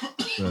wanted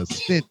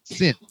sin.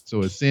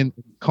 So it's sin,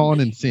 con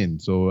and sin.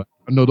 So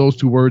I know those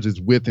 2 words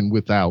is with and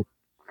without.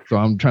 So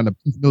I'm trying to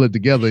piecemeal it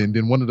together, and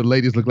then one of the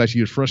ladies looked like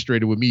she was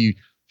frustrated with me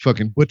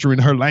fucking butchering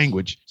her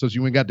language, so she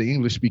went got the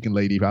English speaking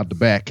lady out the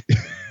back.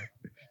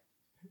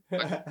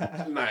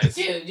 Nice.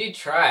 Dude, you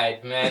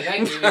tried, man. I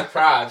give you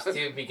props,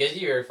 dude, because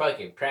you were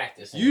fucking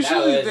practicing.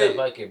 Usually that was a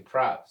fucking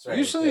props, right?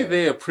 Usually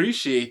they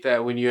appreciate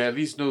that when you at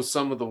least know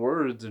some of the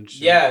words and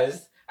shit.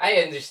 Yes, I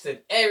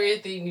understood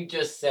everything you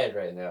just said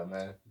right now,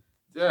 man.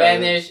 Yeah.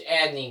 Spanish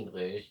and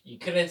English. You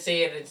couldn't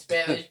say it in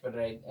Spanish, but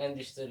I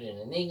understood it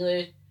in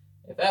English.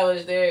 If I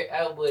was there,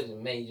 I would have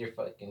made your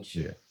fucking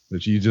shit. Yeah.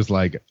 But you just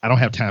like, I don't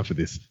have time for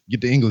this. Get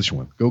the English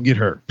one. Go get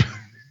her.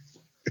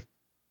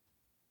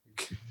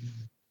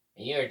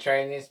 You were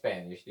trying in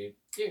Spanish, dude.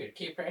 Dude,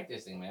 keep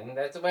practicing, man.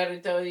 That's what I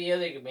tell the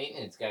other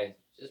maintenance guys.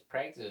 Just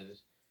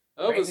practice.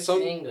 Practice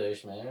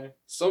English, man.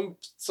 Some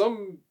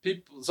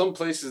people, some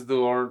places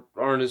though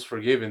aren't as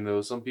forgiving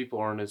though. Some people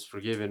aren't as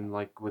forgiving,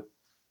 like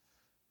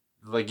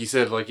you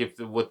said, like if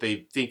what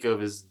they think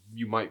of is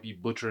you might be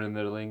butchering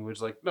their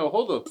language. Like, no,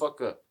 hold the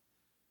fuck up.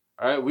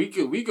 All right,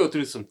 we go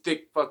through some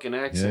thick fucking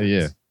accents.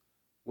 Yeah.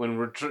 When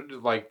we're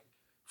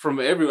from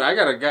everywhere. I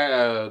got a guy,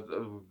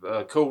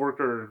 a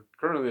coworker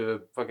currently, a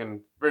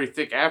fucking very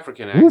thick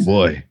African accent. Oh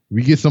boy,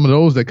 we get some of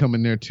those that come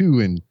in there too,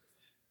 and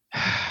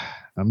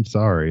I'm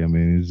sorry. I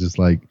mean, it's just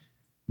like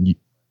we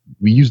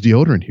use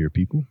deodorant here,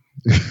 people.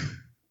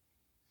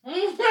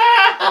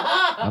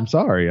 I'm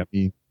sorry. I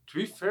mean, to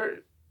be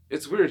fair,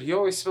 it's weird. He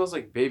always smells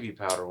like baby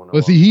powder when I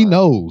Well, see, he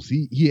knows.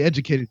 He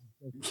educated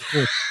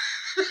himself.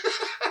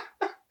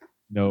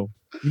 No,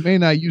 he may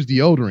not use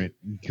deodorant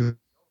because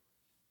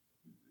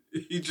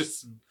he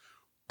just.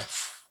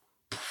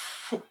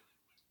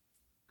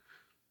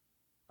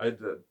 I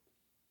can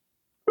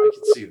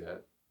see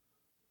that.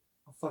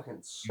 Fucking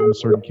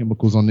certain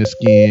chemicals on their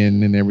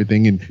skin and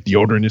everything, and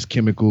deodorant is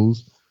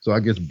chemicals. So I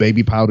guess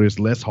baby powder is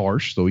less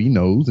harsh, so he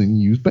knows and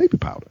he used baby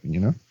powder, you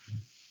know?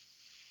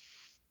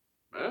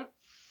 Yeah,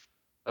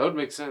 that would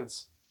make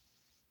sense.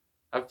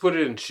 I've put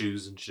it in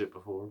shoes and shit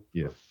before.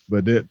 Yeah.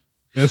 But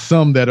there's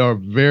some that are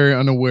very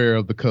unaware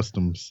of the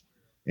customs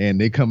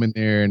and they come in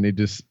there and they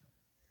just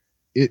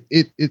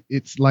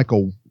it's like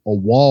a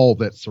wall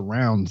that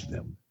surrounds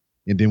them.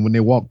 And then when they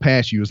walk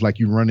past you, it's like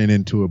you're running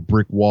into a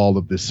brick wall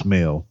of this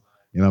smell.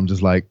 And I'm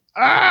just like,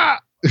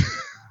 ah!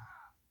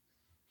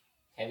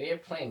 Have you ever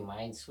played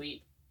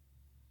Minesweep?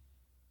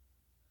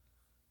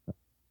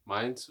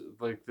 Mine's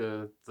like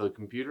the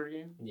computer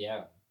game?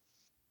 Yeah.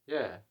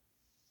 Yeah.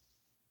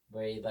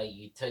 Where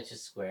you touch a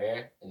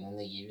square and then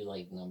they give you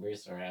like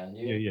numbers around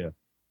you. Yeah.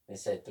 They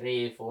said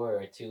 3, 4,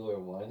 or 2, or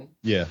 1.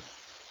 Yeah.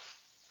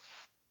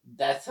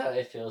 That's how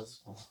it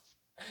feels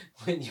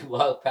when you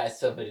walk past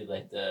somebody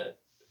like that.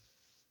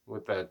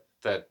 With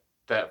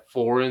that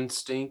foreign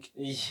stink.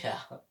 Yeah.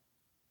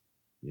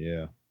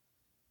 Yeah.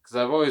 Because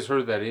I've always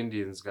heard that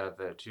Indians got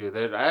that too.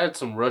 I had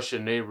some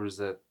Russian neighbors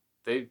that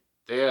they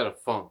had a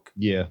funk.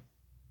 Yeah.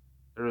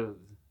 It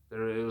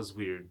was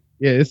weird.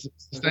 Yeah, it's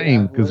the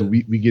same because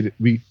we get it.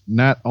 We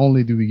not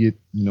only do we get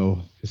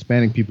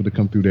Hispanic people to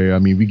come through there. I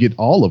mean, we get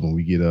all of them.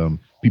 We get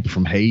people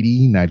from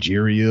Haiti,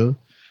 Nigeria,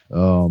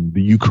 the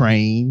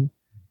Ukraine,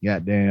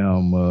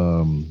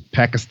 goddamn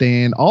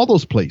Pakistan, all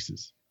those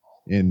places.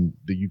 In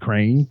the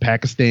Ukraine,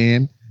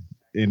 Pakistan,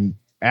 and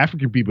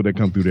African people that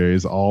come through there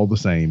is all the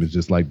same. It's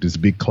just like this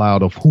big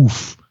cloud of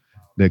hoof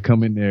that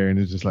come in there, and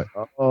it's just like,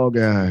 oh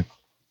god.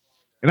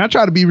 And I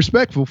try to be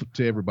respectful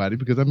to everybody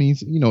because I mean,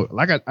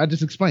 like I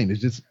just explained, it's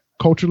just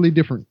culturally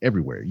different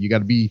everywhere. You got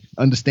to be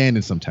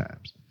understanding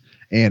sometimes.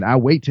 And I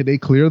wait till they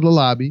clear the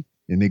lobby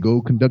and they go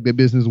conduct their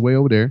business way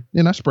over there.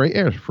 Then I spray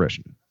air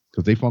freshener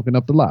because they funking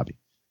up the lobby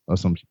or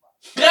some shit.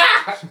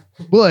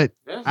 But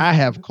I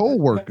have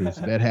coworkers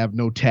that have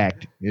no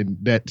tact and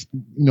that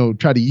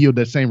try to yield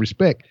that same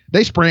respect.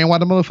 They spraying while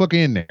the motherfucker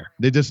in there.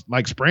 They just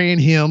like spraying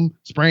him,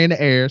 spraying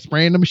the air,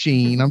 spraying the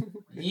machine.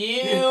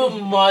 You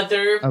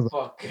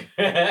motherfucker!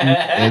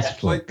 As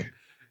fuck.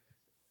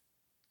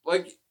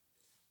 Like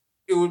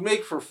it would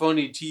make for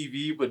funny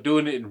TV, but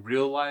doing it in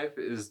real life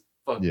is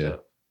fucked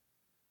up.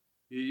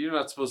 You're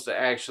not supposed to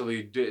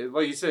actually do,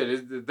 like you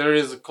said. There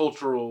is a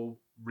cultural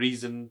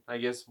reason, I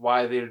guess,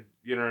 why they're,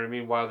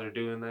 why they're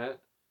doing that.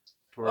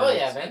 Oh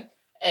yeah, man.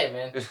 Hey,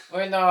 man.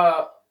 When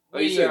the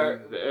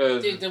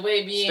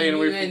way me and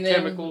you and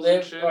them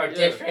live are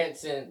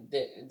different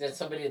than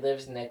somebody who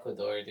lives in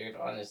Ecuador, dude.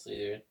 Honestly,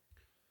 dude.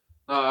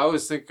 I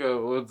always think,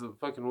 what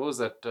was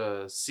that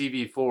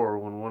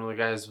CV4 when one of the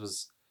guys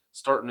was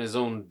starting his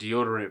own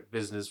deodorant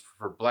business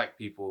for black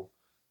people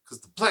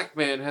because the black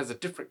man has a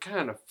different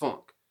kind of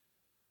funk.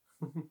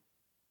 It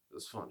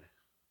was funny.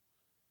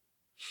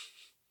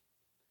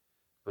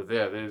 But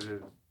yeah, they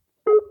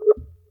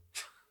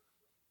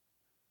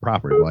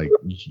proper, like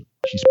she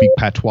speak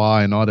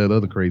patois and all that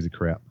other crazy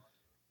crap,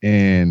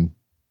 and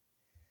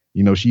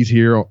she's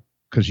here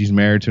because she's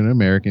married to an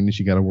American and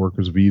she got a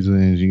worker's visa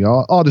and she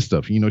all this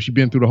stuff. She's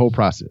been through the whole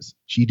process.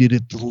 She did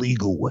it the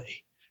legal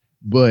way,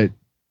 but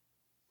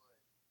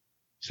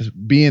just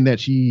being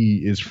that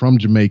she is from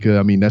Jamaica,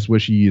 I mean that's where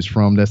she is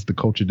from. That's the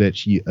culture that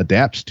she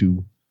adapts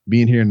to.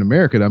 Being here in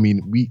America, I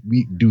mean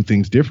we do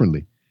things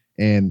differently,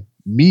 and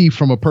me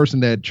from a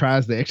person that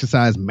tries to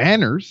exercise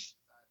manners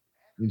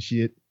and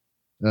shit,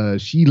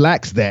 she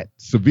lacks that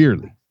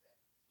severely.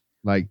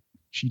 Like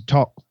she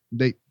talk,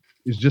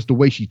 it's just the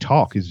way she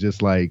talk. It's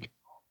just like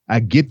I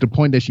get the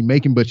point that she's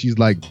making, but she's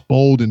like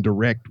bold and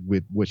direct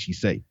with what she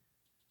say.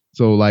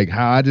 So like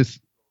how I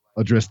just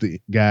addressed the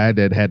guy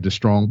that had the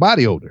strong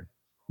body odor.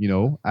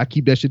 I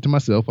keep that shit to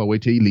myself. I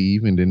wait till he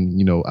leave and then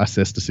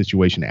assess the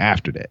situation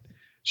after that.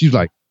 She's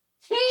like,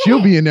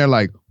 she'll be in there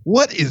like,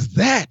 what is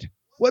that?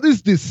 What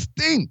is this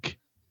stink?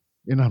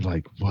 And I'm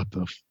like, what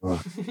the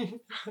fuck?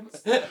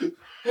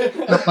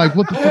 I'm like,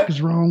 what the fuck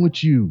is wrong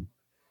with you?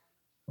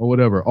 Or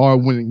whatever. Or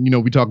when,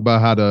 we talk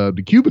about how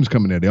the Cubans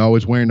come in there, they're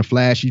always wearing the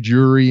flashy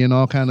jewelry and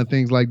all kind of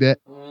things like that.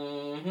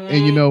 Mm-hmm.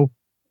 And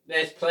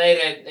it's played,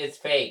 it's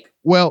fake.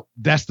 Well,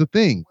 that's the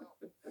thing.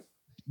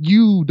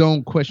 You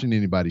don't question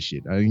anybody's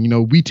shit.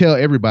 We tell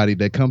everybody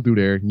that come through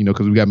there,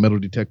 because we got metal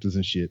detectors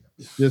and shit.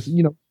 Just,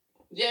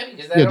 Yeah,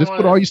 because just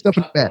put all your stuff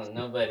in the basket.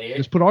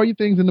 Just put all your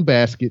things in the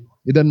basket.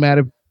 It doesn't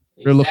matter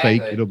if real or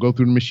fake. It'll go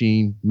through the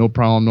machine. No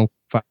problem. No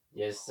fight.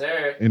 Yes,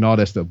 sir. And all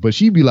that stuff. But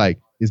she'd be like,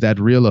 is that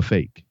real or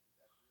fake?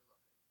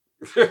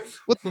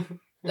 What does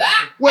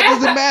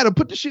it matter?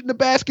 Put the shit in the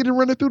basket and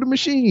run it through the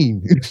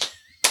machine.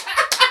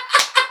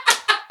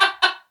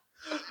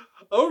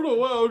 I don't know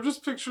why. I'm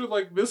just picturing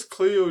like Miss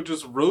Cleo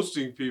just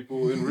roasting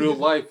people in real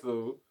life,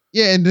 though.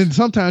 Yeah, and then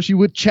sometimes she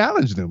would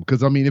challenge them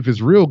because, I mean, if it's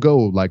real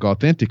gold, like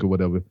authentic or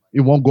whatever,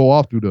 it won't go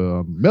off through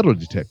the metal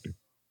detector,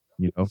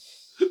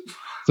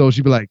 So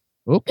she'd be like,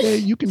 okay,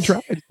 you can try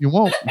it if you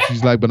want.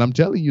 She's like, but I'm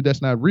telling you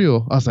that's not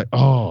real. I was like,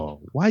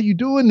 oh, why are you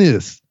doing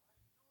this?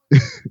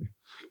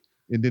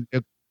 And then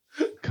it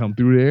come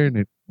through there and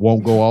it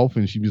won't go off.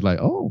 And she was like,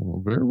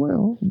 oh, very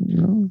well.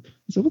 I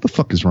said, what the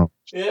fuck is wrong?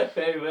 Yeah,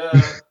 very well.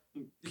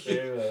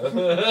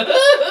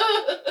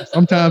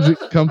 Sometimes it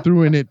come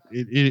through and it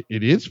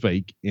is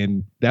fake,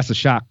 and that's a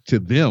shock to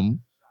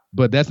them.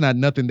 But that's not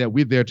nothing that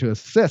we're there to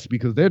assess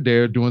because they're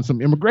there doing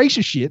some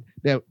immigration shit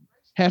that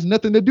has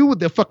nothing to do with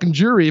their fucking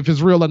jury if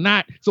it's real or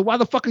not. So why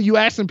the fuck are you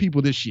asking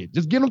people this shit?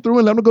 Just get them through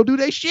and let them go do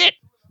their shit.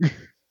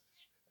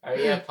 Are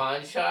you a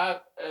pawn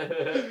shop?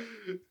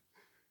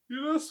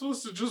 You're not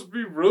supposed to just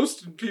be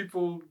roasting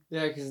people.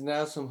 Yeah, because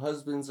now some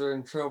husbands are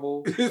in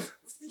trouble.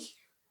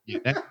 Yeah,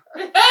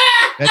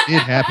 that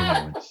did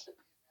happen once.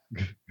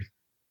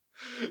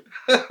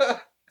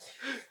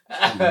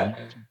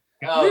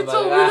 Oh You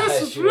told me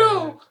this is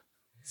real.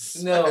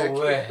 No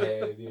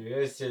way, dude.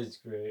 This is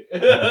great.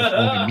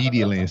 Phone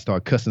immediately and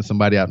start cussing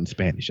somebody out in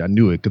Spanish. I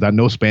knew it because I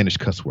know Spanish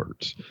cuss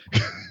words.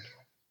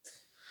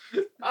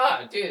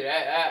 Oh, dude,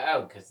 I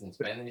would cuss in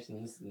Spanish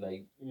and this,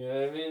 like, you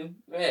know what I mean?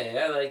 Man,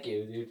 I like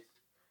you, dude.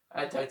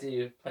 I talked to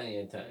you plenty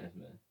of times,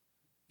 man.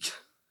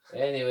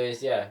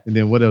 Anyways, yeah. And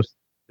then what else?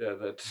 Yeah,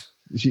 that.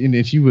 And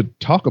then she would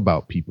talk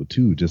about people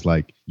too, just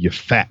like you're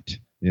fat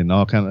and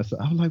all kind of stuff.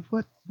 I was like,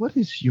 what are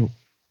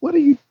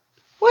you?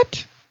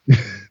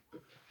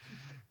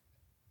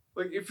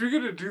 Like, if you're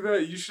gonna do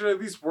that, you should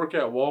at least work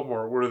at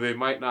Walmart, where they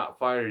might not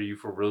fire you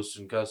for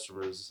roasting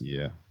customers.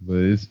 Yeah, but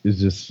it's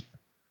just.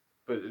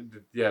 But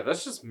yeah,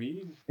 that's just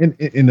mean. And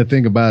the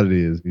thing about it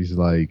is, he's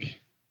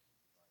like,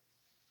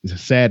 it's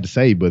sad to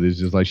say, but it's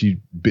just like she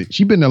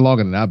been there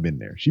longer than I've been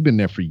there. She's been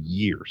there for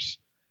years.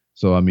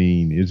 So I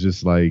mean, it's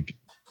just like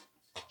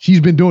she's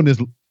been doing this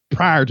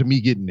prior to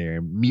me getting there,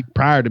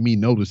 prior to me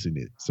noticing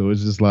it. So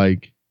it's just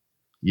like,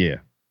 yeah,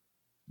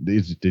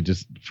 they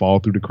just fall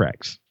through the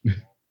cracks.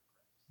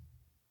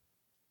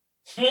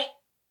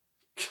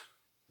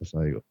 It's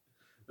like,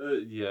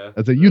 Yeah.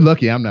 I said, you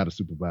lucky I'm not a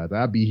supervisor.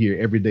 I'll be here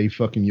every day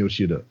fucking your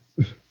shit up.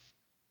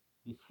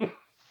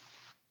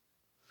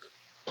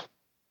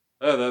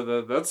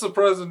 That's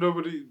surprising.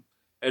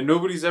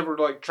 Nobody's ever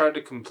like tried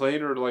to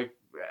complain or like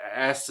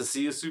asked to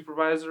see a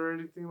supervisor or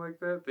anything like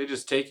that. They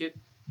just take it.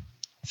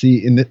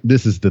 See, and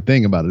this is the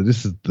thing about it.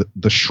 This is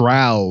the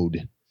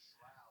shroud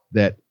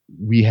that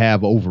we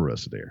have over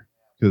us there.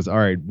 Because, all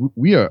right,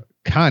 we are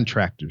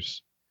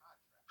contractors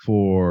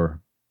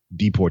for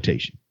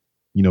deportation.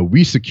 You know,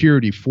 we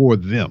security for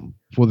them,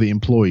 for the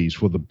employees,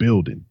 for the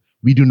building.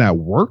 We do not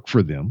work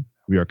for them.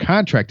 We are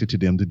contracted to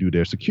them to do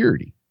their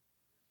security.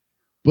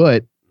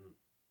 But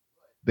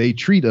they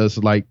treat us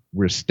like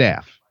we're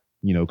staff,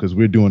 you know, because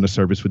we're doing a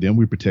service for them.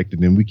 We're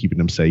protecting them. We're keeping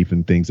them safe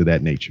and things of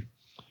that nature.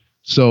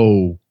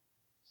 So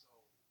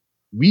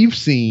we've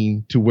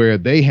seen to where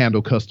they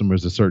handle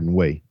customers a certain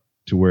way,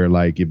 to where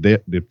like if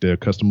their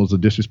customers are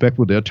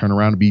disrespectful, they'll turn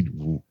around and be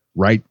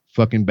right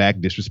fucking back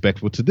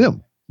disrespectful to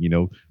them. You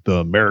know, the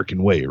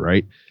American way,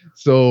 right?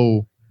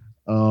 So,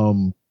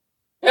 hell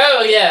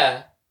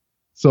yeah.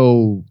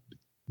 So,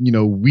 you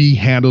know, we're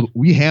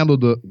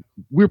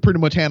pretty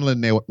much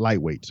handling their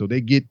lightweight. So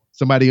they get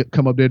somebody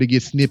come up there to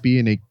get snippy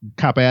and they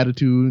cop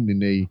attitude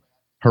and they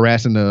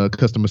harassing the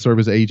customer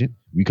service agent.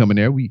 We come in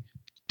there, we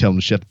tell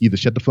them to either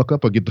shut the fuck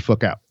up or get the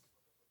fuck out.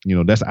 You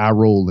know, that's our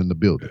role in the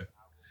building.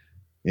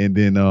 And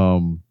then,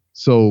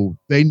 so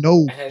they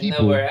know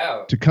people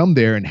to come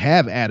there and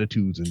have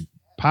attitudes and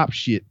pop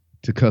shit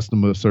to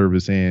customer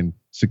service and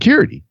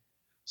security.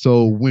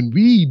 So when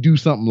we do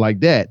something like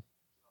that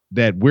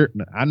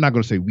I'm not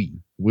going to say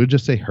we'll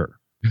just say her.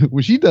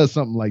 When she does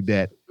something like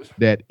that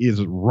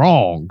is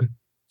wrong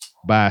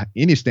by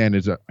any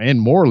standards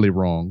and morally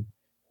wrong,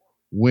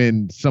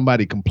 when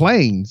somebody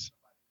complains,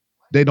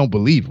 they don't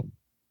believe them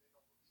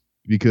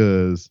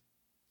because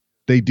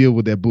they deal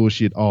with that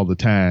bullshit all the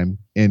time.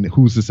 And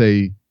who's to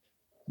say,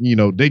 you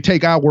know, they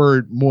take our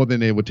word more than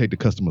they would take the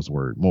customer's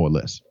word, more or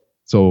less.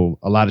 So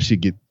a lot of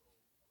shit get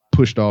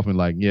pushed off and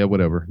like, yeah,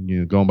 whatever, you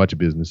know, go on about your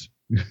business,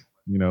 you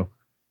know,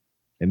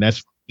 and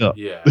that's up.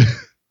 Yeah.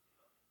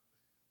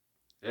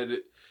 And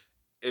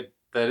it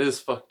that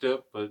is fucked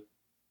up, but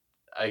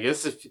I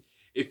guess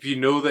if you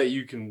know that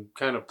you can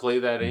kind of play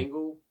that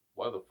angle,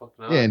 why the fuck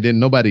not? Yeah, and then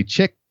nobody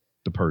checked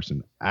the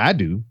person. I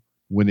do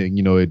when it,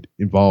 you know, it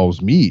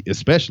involves me,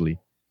 especially.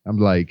 I'm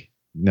like,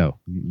 no,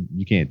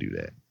 you can't do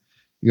that.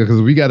 Yeah,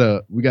 because we got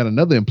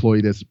another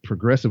employee that's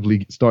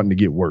progressively starting to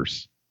get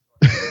worse.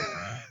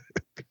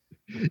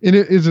 And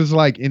it's just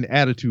like in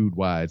attitude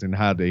wise and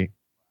how they,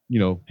 you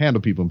know,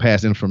 handle people and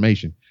pass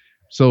information.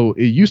 So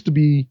it used to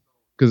be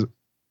because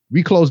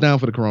we closed down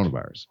for the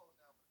coronavirus.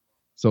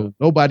 So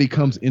nobody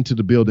comes into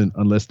the building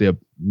unless they're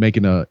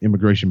making an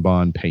immigration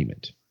bond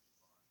payment.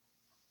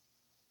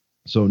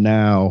 So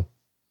now,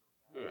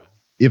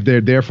 if they're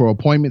there for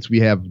appointments,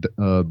 we have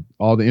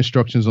all the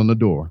instructions on the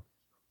door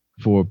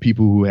for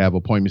people who have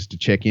appointments to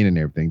check in and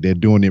everything. They're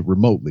doing it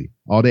remotely.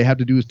 All they have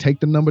to do is take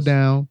the number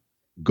down,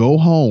 go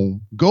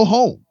home,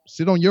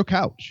 sit on your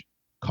couch,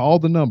 call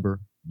the number,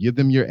 give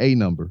them your A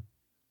number,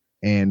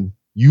 and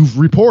you've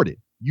reported.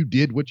 You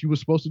did what you were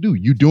supposed to do.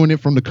 You're doing it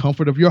from the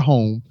comfort of your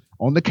home,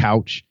 on the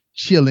couch,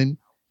 chilling,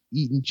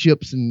 eating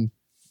chips and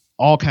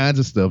all kinds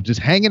of stuff, just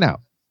hanging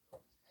out.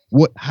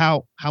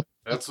 How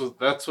that's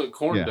what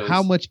corn does.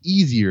 How much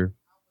easier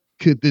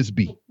could this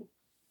be?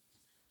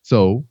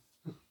 So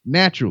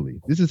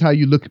naturally, this is how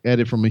you look at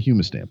it from a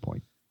human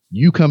standpoint.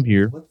 You come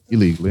here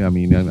illegally. I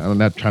mean, I'm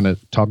not trying to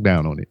talk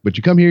down on it, but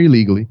you come here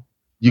illegally.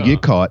 You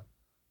get caught.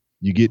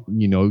 You get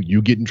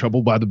in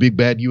trouble by the big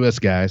bad U.S.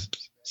 guys.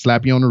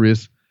 Slap you on the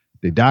wrist.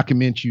 They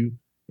document you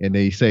and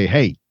they say,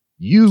 "Hey,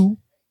 you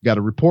got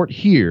to report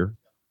here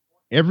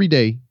every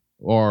day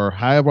or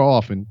however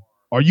often.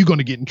 Are you going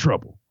to get in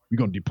trouble? We're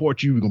going to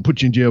deport you. We're going to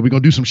put you in jail. We're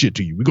going to do some shit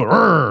to you.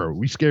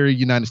 We scary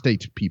United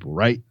States people,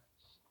 right?"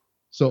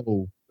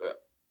 So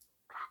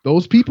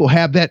those people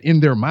have that in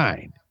their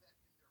mind.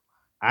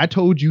 I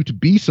told you to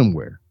be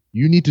somewhere.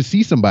 You need to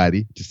see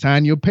somebody to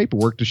sign your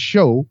paperwork to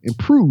show and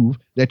prove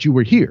that you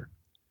were here.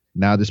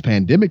 Now this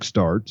pandemic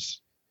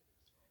starts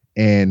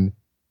and,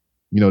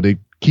 they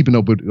keeping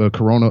up with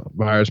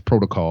coronavirus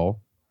protocol.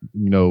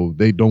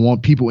 They don't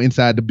want people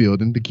inside the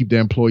building to keep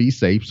their employees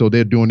safe. So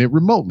they're doing it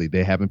remotely.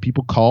 They're having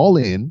people call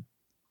in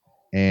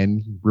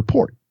and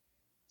report.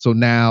 So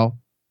now,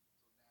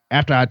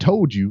 after I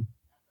told you,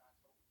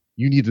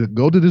 you need to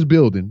go to this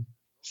building,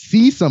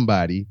 see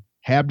somebody,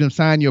 have them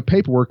sign your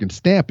paperwork and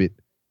stamp it,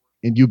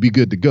 and you'll be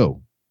good to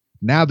go.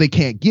 Now they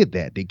can't get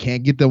that. They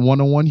can't get the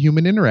one-on-one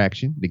human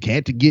interaction. They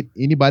can't get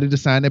anybody to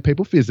sign their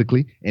paper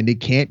physically, and they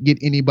can't get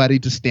anybody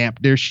to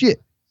stamp their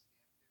shit.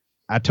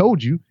 I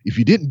told you, if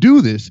you didn't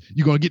do this,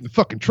 you're going to get in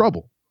fucking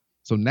trouble.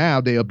 So now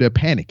they up there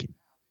panicking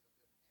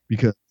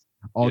because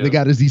all they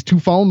got is these 2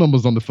 phone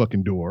numbers on the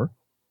fucking door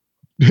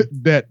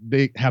that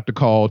they have to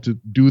call to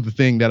do the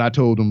thing that I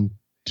told them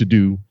to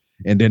do.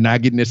 And they're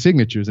not getting their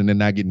signatures and they're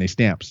not getting their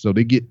stamps. So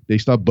they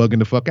start bugging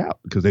the fuck out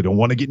because they don't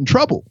want to get in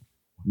trouble,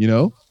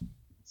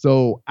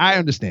 So I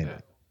understand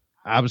that.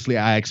 Obviously,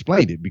 I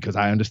explained it because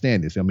I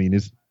understand this. I mean,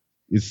 it's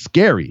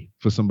scary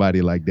for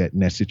somebody like that in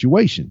that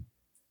situation.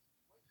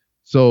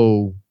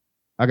 So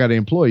I got an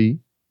employee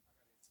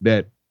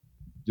that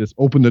just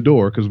opened the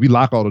door because we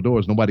lock all the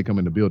doors. Nobody come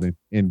in the building.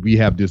 And we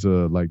have this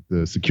like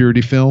the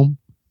security film.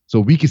 So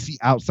we can see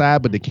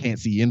outside, but they can't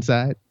see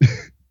inside.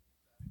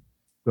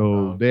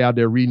 So they out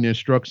there reading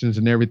instructions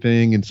and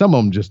everything. And some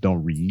of them just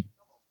don't read.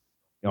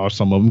 Or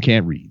some of them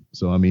can't read.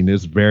 So, I mean,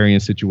 there's varying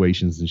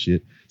situations and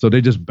shit. So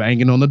they're just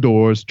banging on the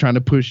doors, trying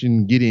to push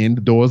and get in.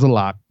 The doors are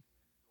locked.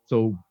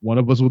 So one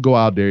of us will go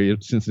out there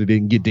since they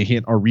didn't get the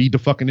hint or read the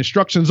fucking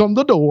instructions on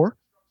the door.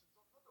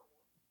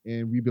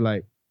 And we'd be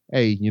like,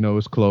 "Hey,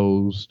 it's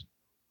closed.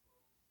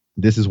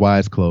 This is why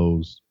it's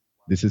closed.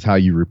 This is how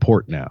you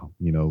report now.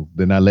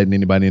 They're not letting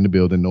anybody in the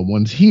building. No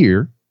one's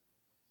here.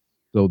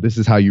 So this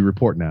is how you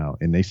report now."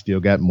 And they still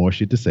got more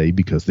shit to say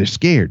because they're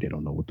scared. They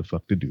don't know what the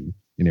fuck to do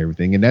and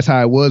everything. And that's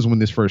how it was when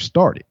this first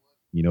started.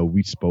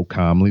 We spoke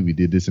calmly. We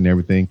did this and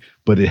everything.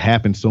 But it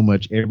happened so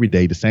much every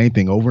day. The same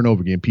thing over and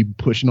over again. People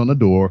pushing on the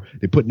door.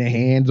 They're putting their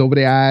hands over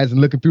their eyes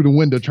and looking through the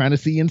window trying to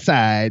see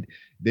inside.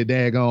 They're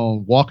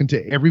daggone walking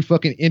to every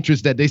fucking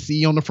entrance that they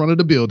see on the front of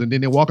the building.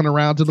 Then they're walking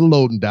around to the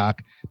loading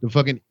dock, the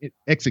fucking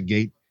exit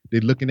gate.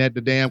 They're looking at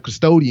the damn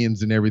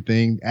custodians and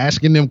everything,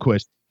 asking them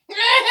questions.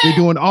 They're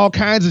doing all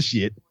kinds of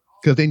shit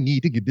because they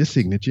need to get this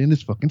signature and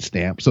this fucking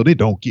stamp so they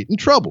don't get in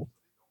trouble.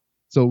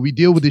 So we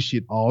deal with this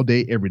shit all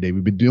day, every day.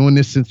 We've been doing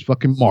this since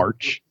fucking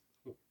March.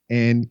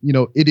 And,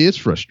 it is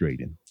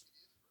frustrating.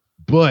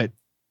 But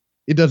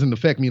it doesn't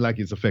affect me like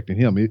it's affecting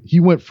him.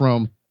 He went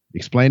from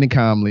explaining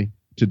calmly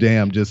to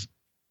damn just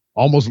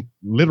almost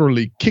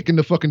literally kicking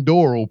the fucking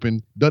door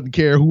open, doesn't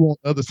care who on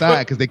the other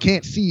side because they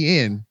can't see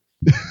in.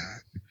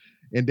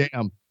 And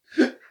damn,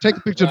 take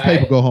a picture of the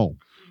paper, go home.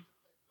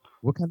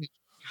 What kind of...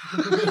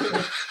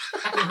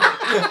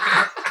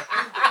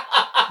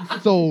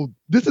 So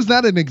this is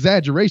not an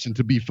exaggeration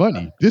to be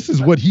funny. This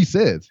is what he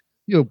says.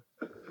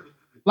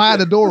 Fly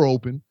the door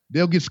open.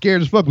 They'll get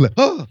scared as fuck. Like,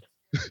 "Oh,"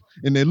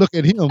 and they look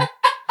at him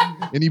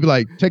and he'd be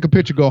like, "Take a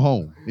picture, go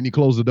home." And he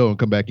close the door and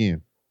come back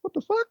in. What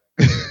the fuck?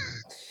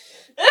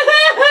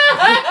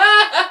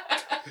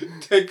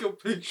 Take a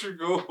picture,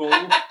 go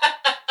home.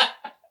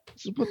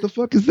 So what the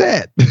fuck is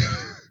that?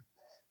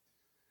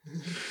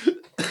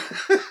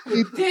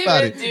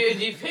 Damn it,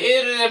 dude, you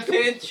painted a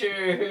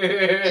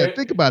picture. Yeah,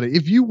 think about it.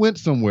 If you went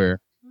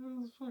somewhere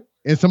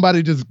and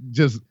somebody just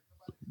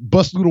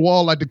bust through the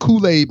wall like the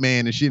Kool-Aid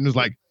man and shit and was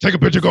like, "Take a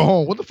picture, go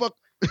home." What the fuck?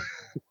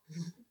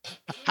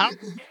 How do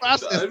you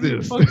process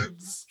this? I'm fucking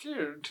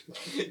scared.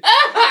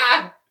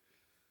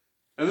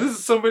 And this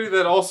is somebody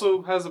that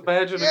also has a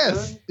badge and a gun?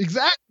 Yes,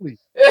 exactly.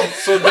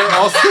 So they're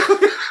also...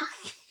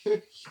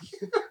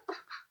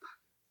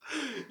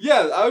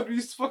 Yeah, I would be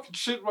fucking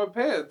shitting my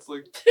pants.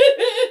 Like,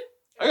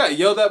 I got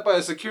yelled at by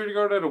a security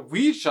guard at a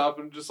weed shop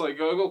and just like,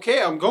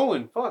 "Okay, I'm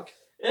going. Fuck.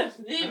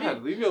 Leave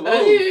God, leave me me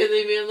alone."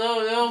 leave me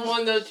alone. I don't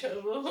want no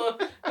trouble.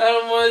 I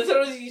don't want to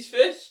throw these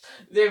fish.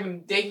 They're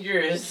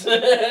dangerous.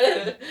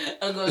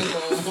 I'm going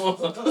home.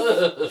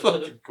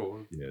 Fucking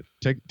going. Yeah,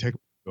 take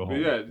go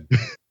home. Yeah.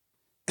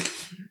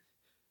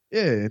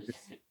 Yeah.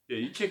 Yeah,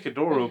 you kick a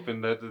door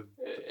open, that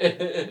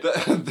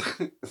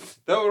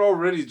would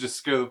already just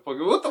scare the fuck.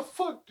 What the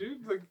fuck,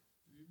 dude? Like,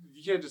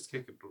 you can't just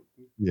kick a door.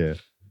 Yeah.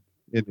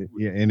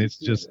 And it's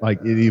just like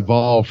it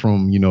evolved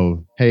from,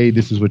 hey,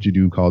 this is what you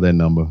do, call that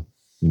number.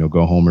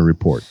 Go home and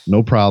report.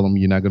 No problem.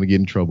 You're not going to get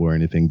in trouble or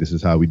anything. This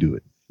is how we do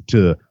it.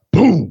 To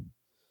boom,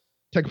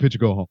 take a picture,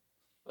 go home.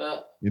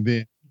 Well, And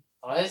then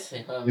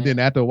honestly, and then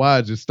after a while,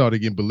 it just started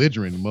getting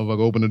belligerent. The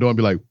motherfucker open the door and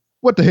be like,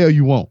 "What the hell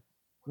you want?"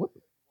 What?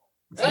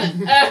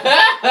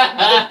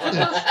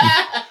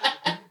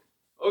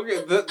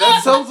 Okay,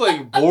 that sounds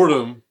like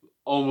boredom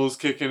almost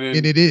kicking in.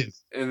 And it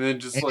is. And then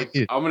just And like,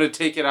 it is. I'm going to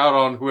take it out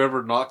on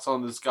whoever knocks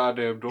on this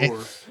goddamn door.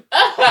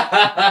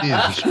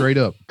 It is straight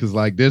up. Because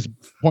like there's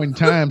point in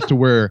times to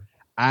where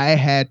I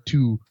had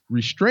to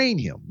restrain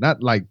him,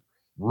 not like,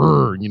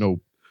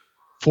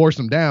 force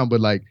him down,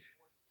 but like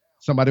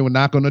somebody would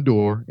knock on the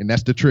door and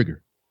that's the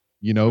trigger,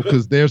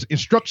 because there's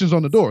instructions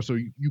on the door. So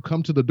you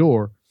come to the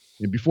door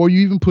and before you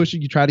even push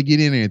it, you try to get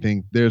in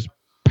anything. There's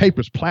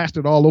papers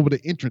plastered all over the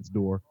entrance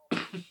door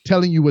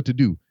telling you what to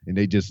do. And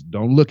they just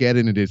don't look at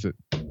it and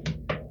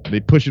they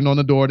pushing on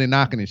the door, they're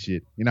knocking and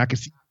shit. And I can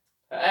see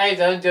Hey,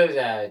 don't do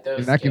that.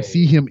 Don't and I can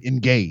see him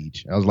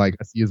engage. I was like,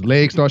 I see his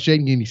legs start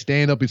shaking and he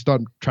stand up and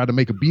start trying to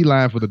make a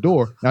beeline for the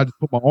door. And I just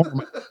put my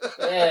arm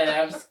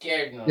Yeah, I'm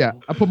scared now. Yeah,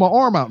 I put my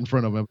arm out in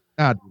front of him.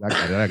 Nah, dude,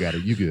 I got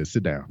it. You good.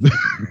 Sit down.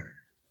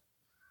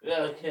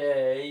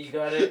 Okay, you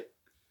got it.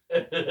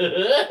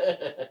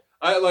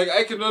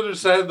 I can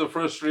understand the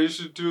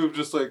frustration too of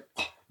just like,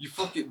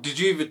 did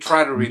you even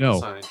try to read the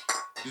sign?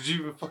 Did you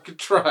even fucking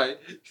try?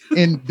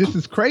 And this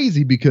is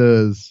crazy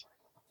because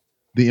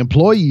the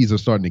employees are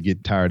starting to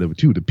get tired of it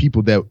too. The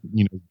people that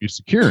you're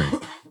securing,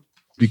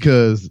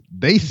 because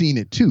they seen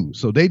it too.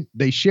 So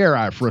they share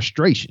our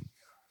frustration,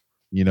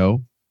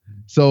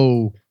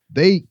 So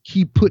they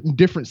keep putting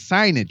different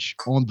signage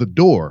on the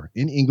door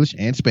in English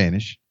and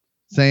Spanish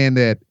saying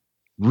that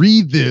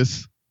read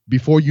this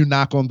before you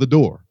knock on the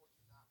door.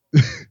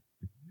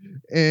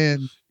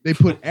 And they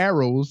put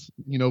arrows,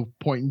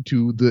 pointing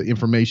to the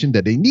information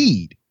that they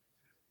need.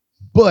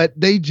 But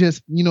they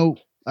just,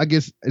 I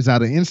guess it's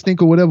out of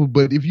instinct or whatever.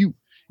 But if you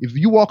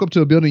walk up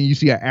to a building and you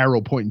see an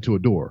arrow pointing to a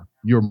door,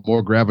 you're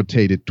more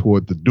gravitated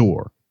toward the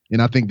door.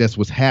 And I think that's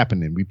what's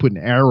happening. We putting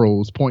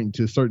arrows pointing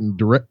to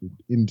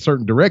in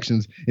certain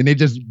directions, and they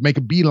just make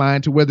a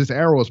beeline to where this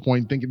arrow is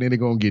pointing, thinking that they're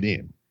gonna get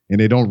in, and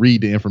they don't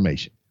read the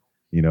information.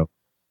 Yeah,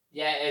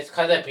 it's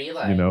because of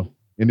beeline.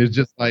 And it's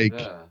just like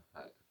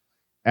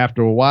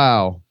after a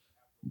while,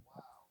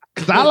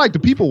 because I like to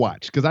people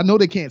watch because I know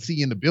they can't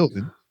see in the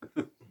building,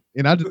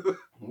 and I just.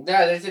 No,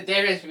 there's a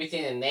difference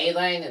between the A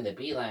line and the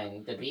B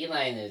line. The B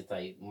line is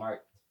like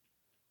marked.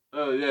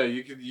 Oh yeah,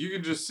 you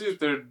can just see it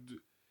there.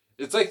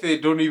 It's like they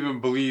don't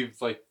even believe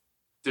like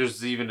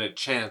there's even a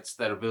chance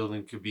that a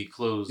building could be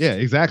closed. Yeah,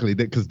 exactly.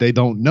 Because they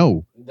don't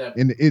know,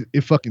 and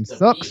it fucking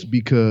sucks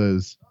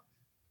because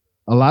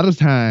a lot of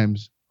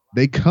times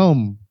they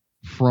come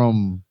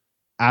from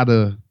out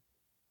of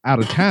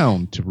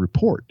town to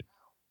report.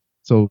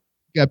 So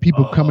you got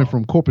people coming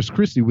from Corpus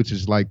Christi, which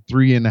is like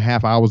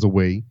 3.5 hours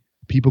away.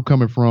 People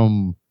coming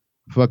from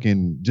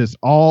fucking just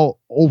all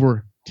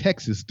over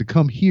Texas to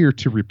come here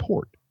to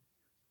report,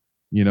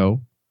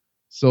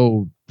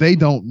 So they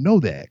don't know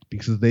that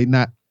because they're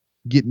not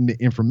getting the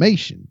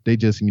information. They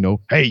just,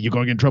 hey, you're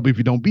going to get in trouble if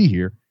you don't be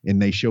here.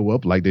 And they show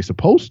up like they're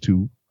supposed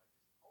to.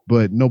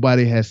 But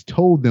nobody has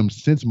told them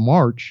since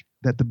March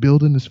that the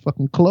building is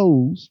fucking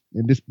closed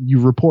and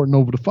you're reporting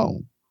over the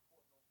phone.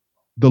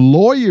 The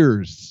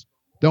lawyers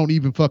don't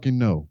even fucking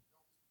know.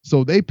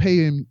 So they pay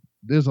him.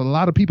 There's a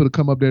lot of people that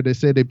come up there that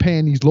say they're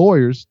paying these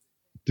lawyers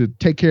to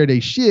take care of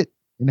their shit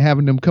and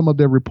having them come up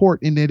there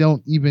report, and they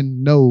don't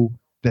even know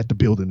that the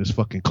building is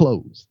fucking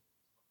closed.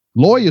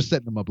 Lawyers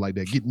setting them up like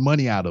that, getting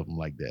money out of them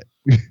like that.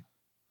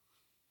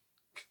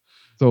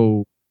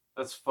 So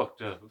that's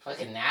fucked up.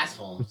 Fucking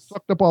assholes. It's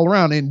fucked up all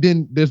around, and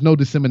then there's no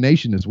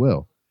dissemination as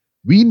well.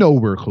 We know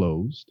we're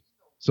closed,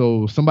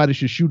 so somebody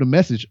should shoot a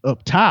message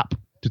up top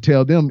to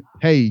tell them,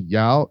 hey,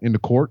 y'all in the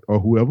court or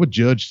whoever,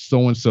 Judge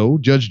so-and-so,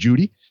 Judge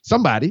Judy,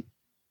 somebody,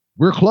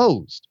 we're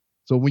closed.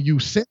 So when you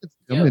send it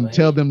to them and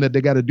tell them that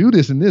they got to do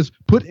this and this,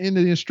 put in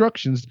the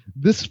instructions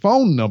this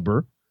phone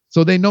number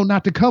so they know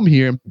not to come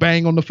here and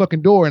bang on the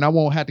fucking door, and I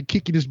won't have to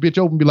kick you this bitch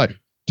open and be like,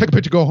 take a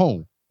picture, go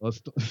home.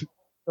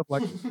 Stuff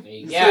like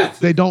yeah.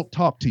 They don't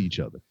talk to each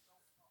other.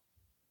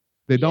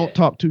 They don't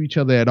talk to each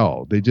other at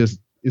all. They just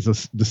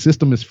the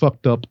system is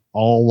fucked up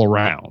all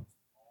around.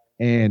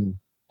 And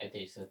I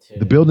think so too.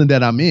 The building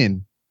that I'm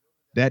in,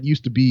 that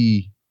used to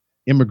be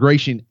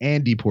immigration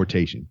and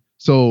deportation.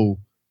 So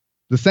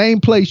the same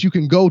place you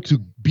can go to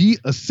be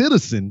a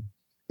citizen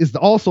is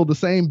also the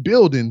same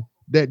building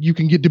that you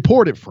can get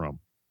deported from.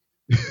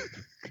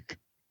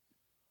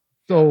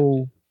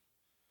 So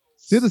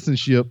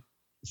citizenship,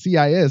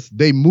 CIS,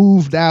 they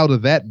moved out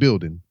of that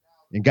building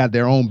and got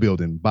their own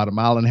building about 1.5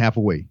 miles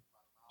away.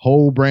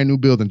 Whole brand new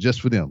building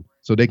just for them.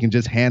 So they can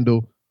just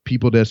handle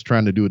people that's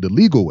trying to do it the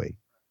legal way.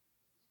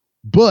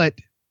 But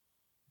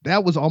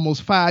that was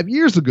almost 5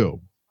 years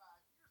ago.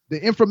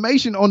 The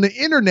information on the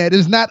internet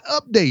is not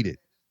updated.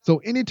 So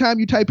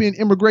anytime you type in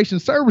immigration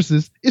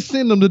services, it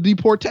sends them to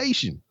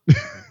deportation.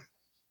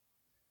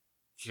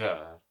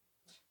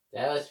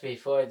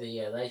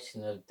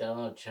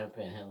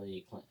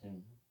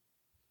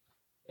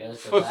 It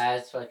was the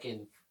last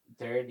fucking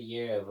third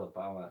year of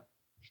Obama.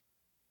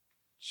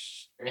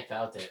 I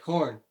felt it.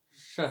 Corn.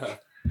 Shut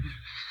up.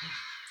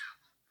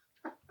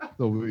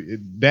 So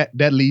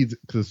that leads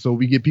to, so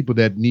we get people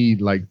that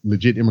need like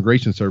legit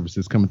immigration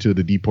services coming to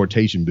the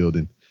deportation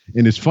building,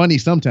 and it's funny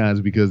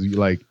sometimes because you're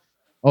like,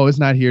 oh, it's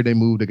not here. They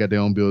moved. They got their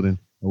own building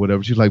or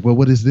whatever. She's like, well,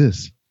 what is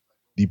this?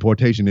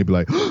 Deportation. They'd be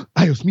like, oh,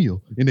 Dios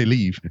mío, and they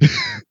leave.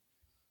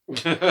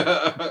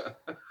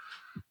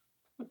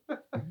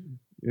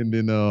 And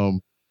then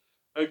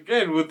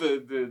again with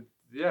the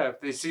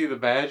if they see the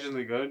badge and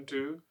the gun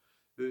too,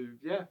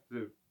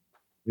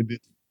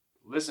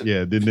 listen.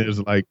 Yeah, then there's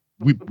like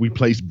we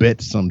place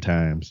bets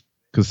sometimes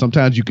because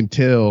sometimes you can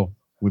tell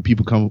when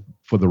people come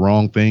for the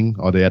wrong thing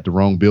or they're at the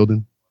wrong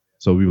building.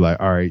 So we were like,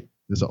 all right,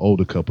 there's an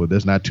older couple.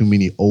 There's not too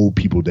many old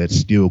people that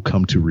still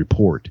come to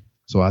report.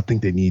 So I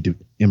think they need to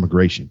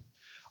immigration.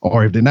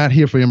 Or if they're not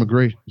here for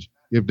immigration,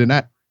 if they're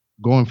not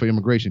going for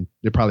immigration,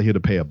 they're probably here to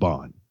pay a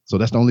bond. So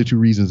that's the only two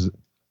reasons,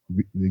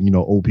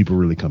 old people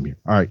really come here.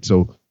 All right,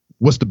 so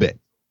what's the bet?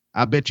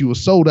 I bet you a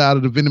soda out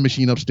of the vending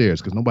machine upstairs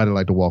because nobody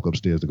like to walk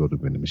upstairs to go to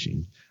the vending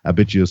machine. I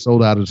bet you a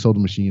soda out of the soda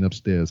machine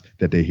upstairs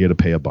that they're here to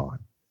pay a bond.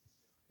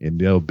 And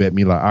they'll bet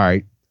me like, all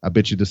right, I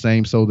bet you the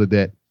same soda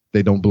that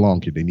they don't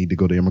belong here. They need to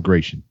go to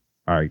immigration.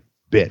 All right,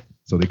 bet.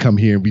 So they come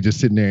here and we just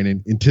sitting there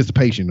in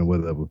anticipation or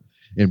whatever.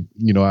 And,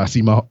 I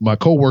see my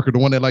coworker, the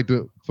one that like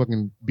to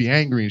fucking be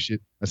angry and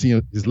shit. I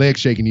see his leg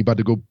shaking. He about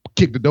to go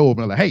kick the door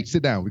open. I'm like, hey,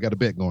 sit down. We got a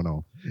bet going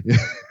on.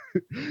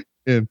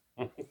 And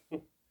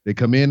they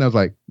come in. I was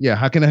like, yeah,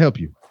 how can I help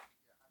you?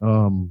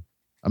 I'm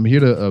here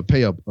to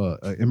pay a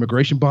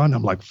immigration bond.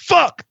 I'm like,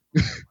 fuck.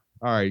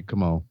 All right,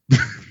 come on.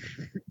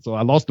 So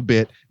I lost the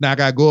bet. Now I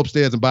got to go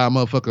upstairs and buy a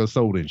motherfucker a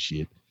soda and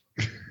shit.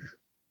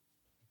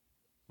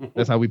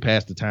 That's how we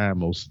pass the time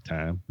most of the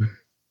time.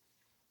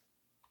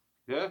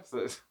 Yeah,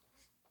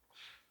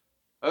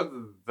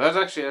 that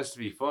actually has to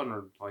be fun,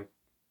 or like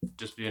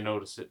just being able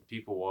to sit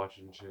people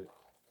watching shit.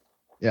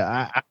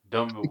 Yeah,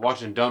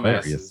 watching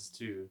dumbasses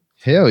too.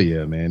 Hell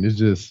yeah, man! It's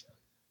just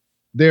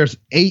there's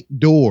 8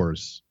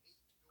 doors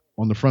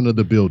on the front of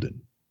the building.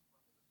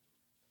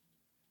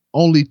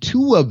 Only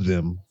 2 of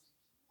them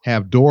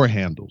have door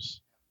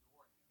handles,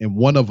 and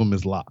one of them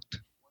is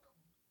locked.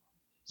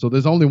 So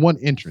there's only one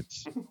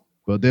entrance.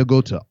 But they'll go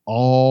to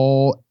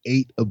all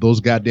 8 of those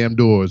goddamn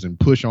doors and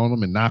push on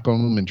them and knock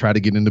on them and try to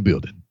get in the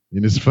building.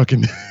 And it's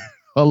fucking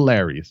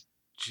hilarious.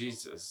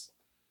 Jesus.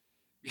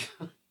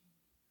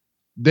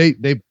 They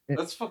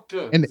That's fucked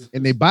up. And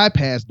they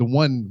bypass the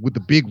one with the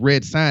big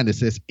red sign that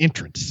says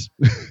entrance.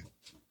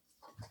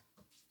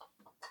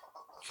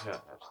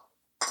 God.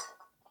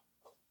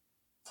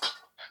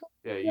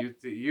 Yeah,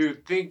 you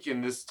think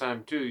in this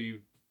time too,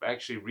 you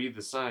actually read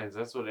the signs.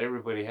 That's what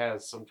everybody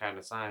has, some kind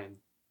of sign.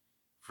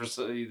 For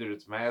either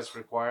it's mask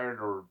required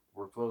or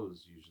we're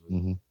closed usually.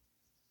 Mm-hmm.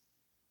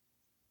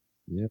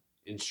 Yep.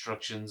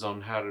 Instructions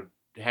on how to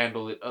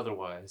handle it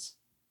otherwise.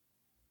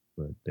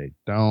 But they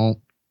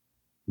don't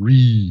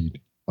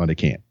read. Or they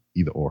can't.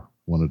 Either or.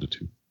 One of the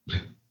two.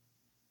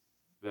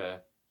 Yeah.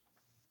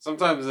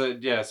 Sometimes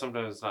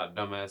sometimes it's not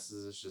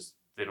dumbasses. It's just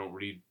they don't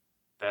read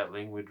that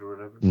language or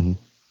whatever. Mm-hmm.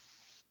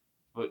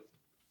 But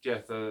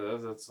yeah,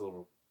 that's a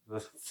little...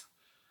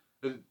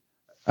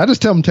 I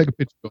just tell them to take a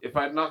picture. If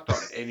I knocked on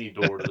any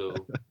door,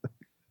 though,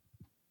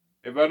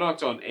 if I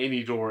knocked on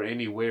any door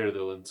anywhere,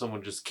 though, and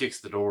someone just kicks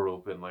the door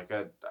open, like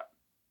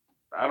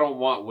I don't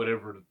want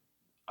whatever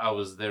I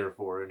was there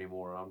for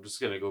anymore. I'm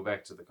just gonna go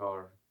back to the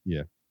car.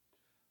 Yeah.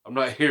 I'm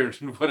not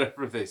hearing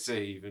whatever they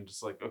say. Even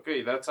just like,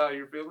 okay, that's how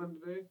you're feeling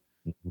today.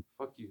 Mm-hmm.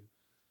 Fuck you.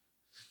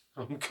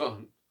 I'm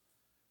gone.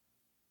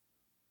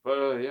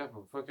 But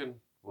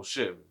well,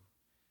 shit.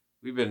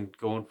 We've been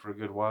going for a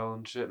good while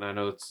and shit, and I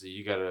know it's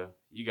you got a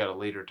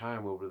later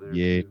time over there.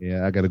 Yeah, too.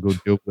 yeah. I got to go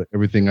deal with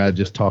everything I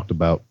just talked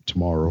about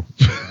tomorrow.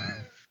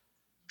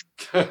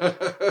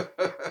 But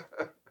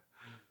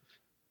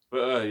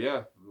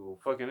well,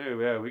 fucking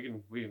anyway, yeah, we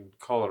can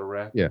call it a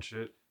wrap. Yeah. And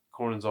shit.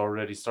 Corn's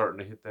already starting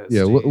to hit that.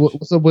 Yeah. Stage.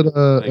 What's up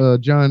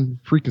with John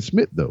freaking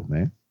Smith though,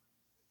 man?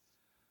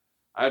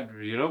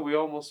 We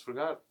almost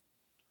forgot.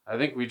 I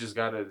think we just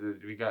got it.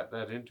 We got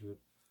that into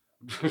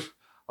it.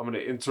 I'm going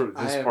to insert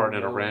this part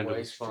in a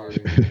random spot.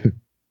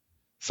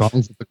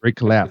 Songs of the Great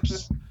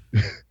Collapse.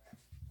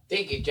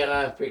 Thank you,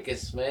 John freaking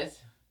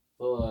Smith,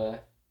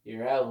 for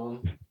your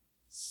album.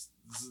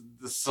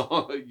 The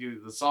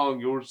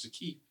song yours to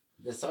keep.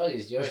 The song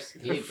is yours to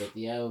keep, but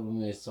the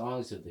album is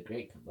Songs of the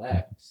Great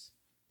Collapse.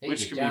 Thank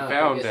Which you, can be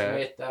found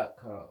at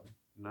JohnFreakinSmith.com.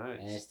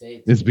 Nice.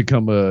 It's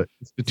become a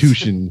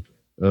institution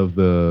of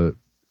the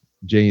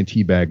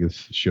J&T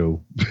Baggers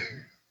show.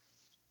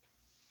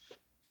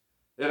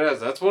 It has.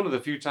 That's one of the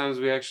few times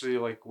we actually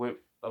went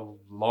a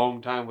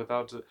long time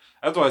without.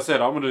 That's why I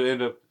said I'm gonna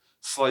end up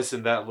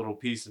slicing that little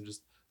piece and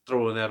just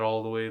throwing that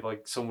all the way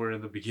somewhere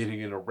in the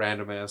beginning in a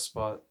random ass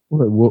spot.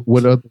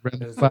 What other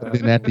random spot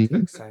than at the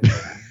end?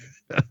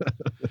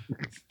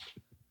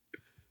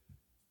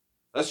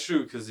 That's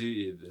true because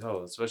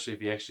especially if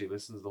he actually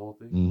listens to the whole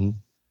thing. Mm-hmm.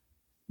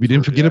 We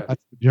didn't forget about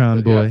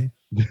John boy.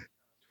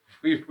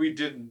 we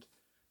didn't.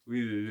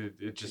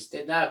 It just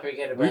Did not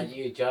forget about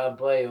you, John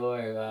Boy,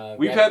 or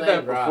we've Red had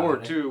that Flame before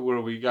Rod. too,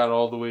 where we got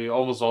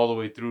almost all the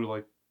way through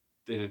like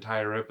an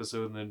entire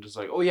episode, and then just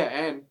like, oh yeah,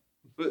 and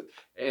but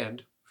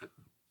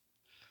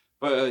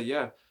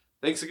yeah,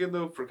 thanks again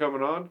though for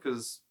coming on,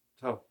 because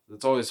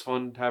it's always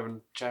fun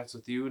having chats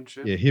with you and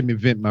shit. Yeah, hear me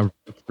vent my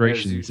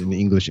frustrations in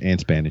English and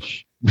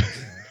Spanish.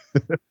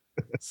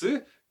 See?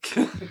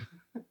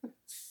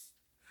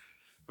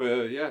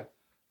 But yeah,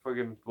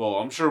 fucking. Well,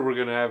 I'm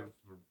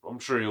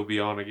sure you'll be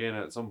on again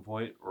at some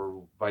point,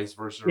 or vice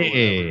versa. Or whatever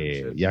and Yeah,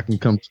 shit. y'all can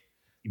come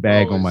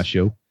bag on my Always.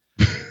 show.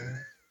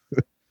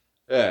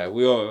 Yeah,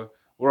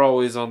 we're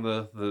always on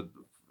the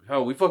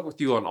hell. We fuck with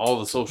you on all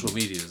the social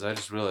medias. I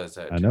just realized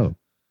that. I know.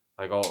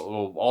 Like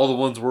all the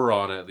ones we're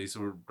on, at least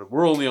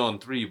we're only on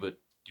 3, but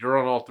you're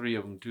on all 3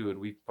 of them too, and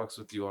we fucks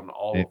with you on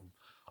all Yeah. of them,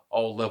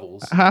 all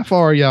levels. How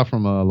far are y'all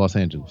from Los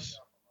Angeles?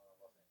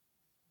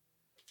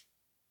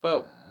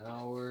 But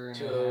Hour and a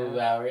 2 half.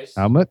 hours.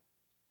 How much?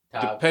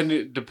 Tops.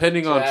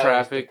 depending 2 on hours,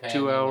 traffic,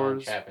 depending 2 on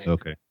hours. traffic.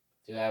 Okay.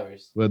 2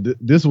 hours. Well,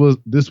 this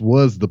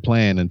was the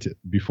plan until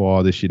before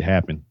all this shit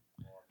happened.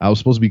 I was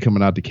supposed to be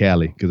coming out to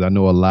Cali because I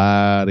know a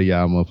lot of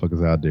y'all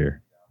motherfuckers out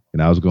there,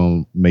 and I was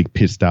gonna make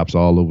pit stops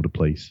all over the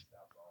place.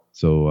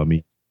 So I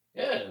mean,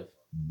 Yeah.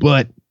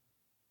 but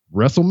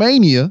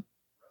WrestleMania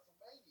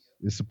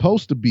is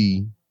supposed to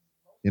be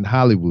in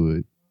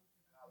Hollywood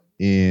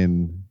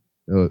in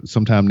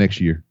sometime next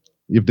year.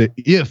 If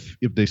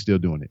they still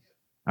doing it,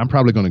 I'm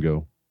probably gonna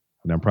go,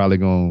 and I'm probably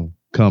gonna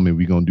come, and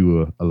we're gonna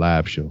do a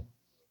live show.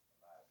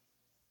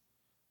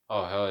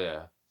 Oh hell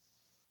yeah!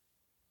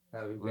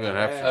 That'd be We're gonna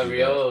have to A do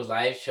real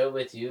live show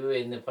with you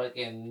in the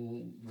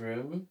fucking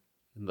room.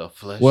 In the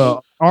flesh.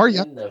 Well, or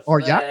y'all In the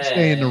can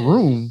stay in the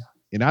room, flesh.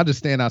 and I'll just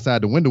stand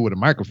outside the window with a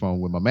microphone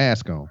with my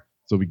mask on,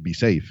 so we can be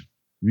safe.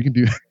 We can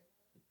do.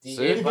 See?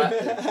 DJ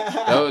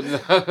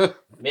No.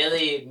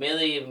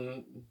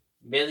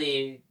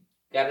 Millie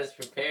got us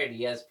prepared.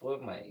 He has 4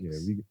 mics.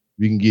 Yeah,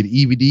 we can get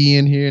EVD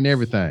in here and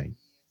everything.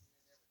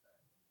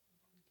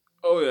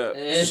 Oh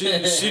yeah,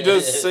 she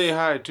does say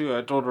hi too.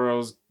 I told her I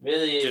was.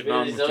 Millie's Getting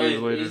on with you later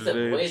always he's a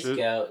today and Boy shit.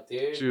 Scout,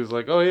 dude. She was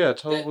like, "Oh yeah,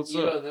 tell him what's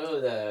you up." don't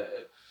know that.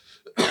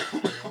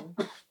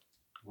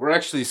 We're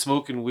actually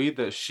smoking weed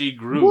that she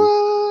grew.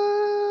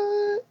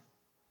 What?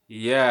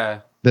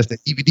 Yeah, That's the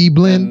EVD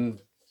blend. and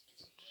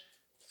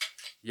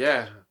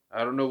yeah,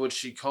 I don't know what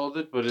she called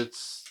it, but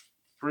it's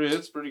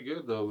pretty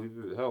good though.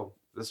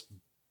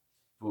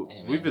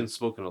 Hey, We've man. been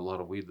smoking a lot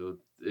of weed though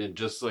in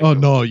just like Oh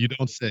no, you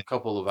don't say.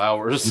 couple of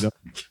hours. You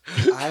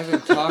I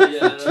haven't talked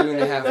Yeah, for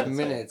 2.5 that's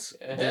minutes.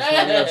 right. There's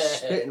not enough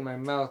spit in my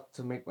mouth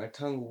to make my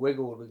tongue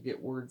wiggle to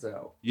get words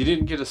out. You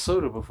didn't get a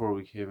soda before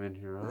we came in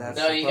here, huh? That's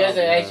No, the you guys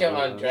are problem. actually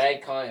on dry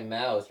cotton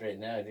mouth right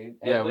now, dude.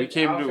 Yeah, we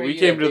came I'll to offer we you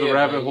came a to the beer,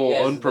 rabbit but you hole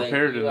guys,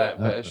 unprepared in you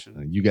that are-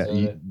 fashion. You got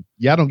Soda.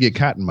 y'all don't get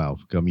cotton mouth.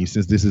 I mean,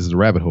 since this is the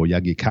rabbit hole,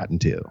 y'all get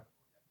cottontail.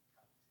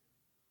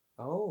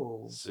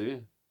 Oh, See,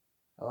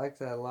 I like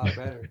that a lot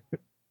better.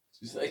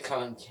 It's like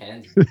cotton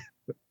candy.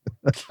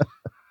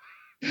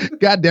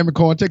 God damn it,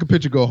 Corn, take a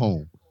picture, go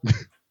home.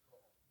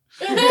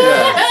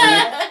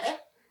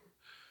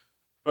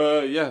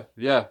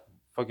 yeah,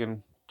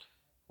 fucking.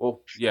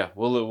 Well, yeah,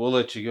 we'll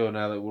let you go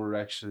now that we're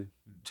actually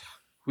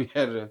we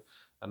had a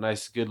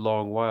nice good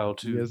long while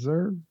too. Yes,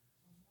 sir.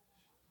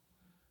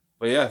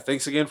 But yeah,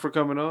 thanks again for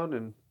coming on,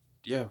 and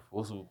yeah,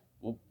 It's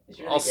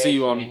really I'll see great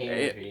you on being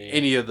here for you.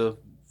 any of the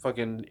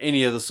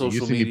You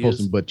social see me media.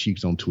 posting butt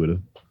cheeks on Twitter,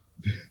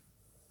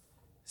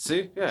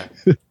 See, yeah,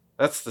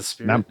 that's the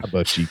spirit. not my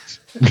butt cheeks.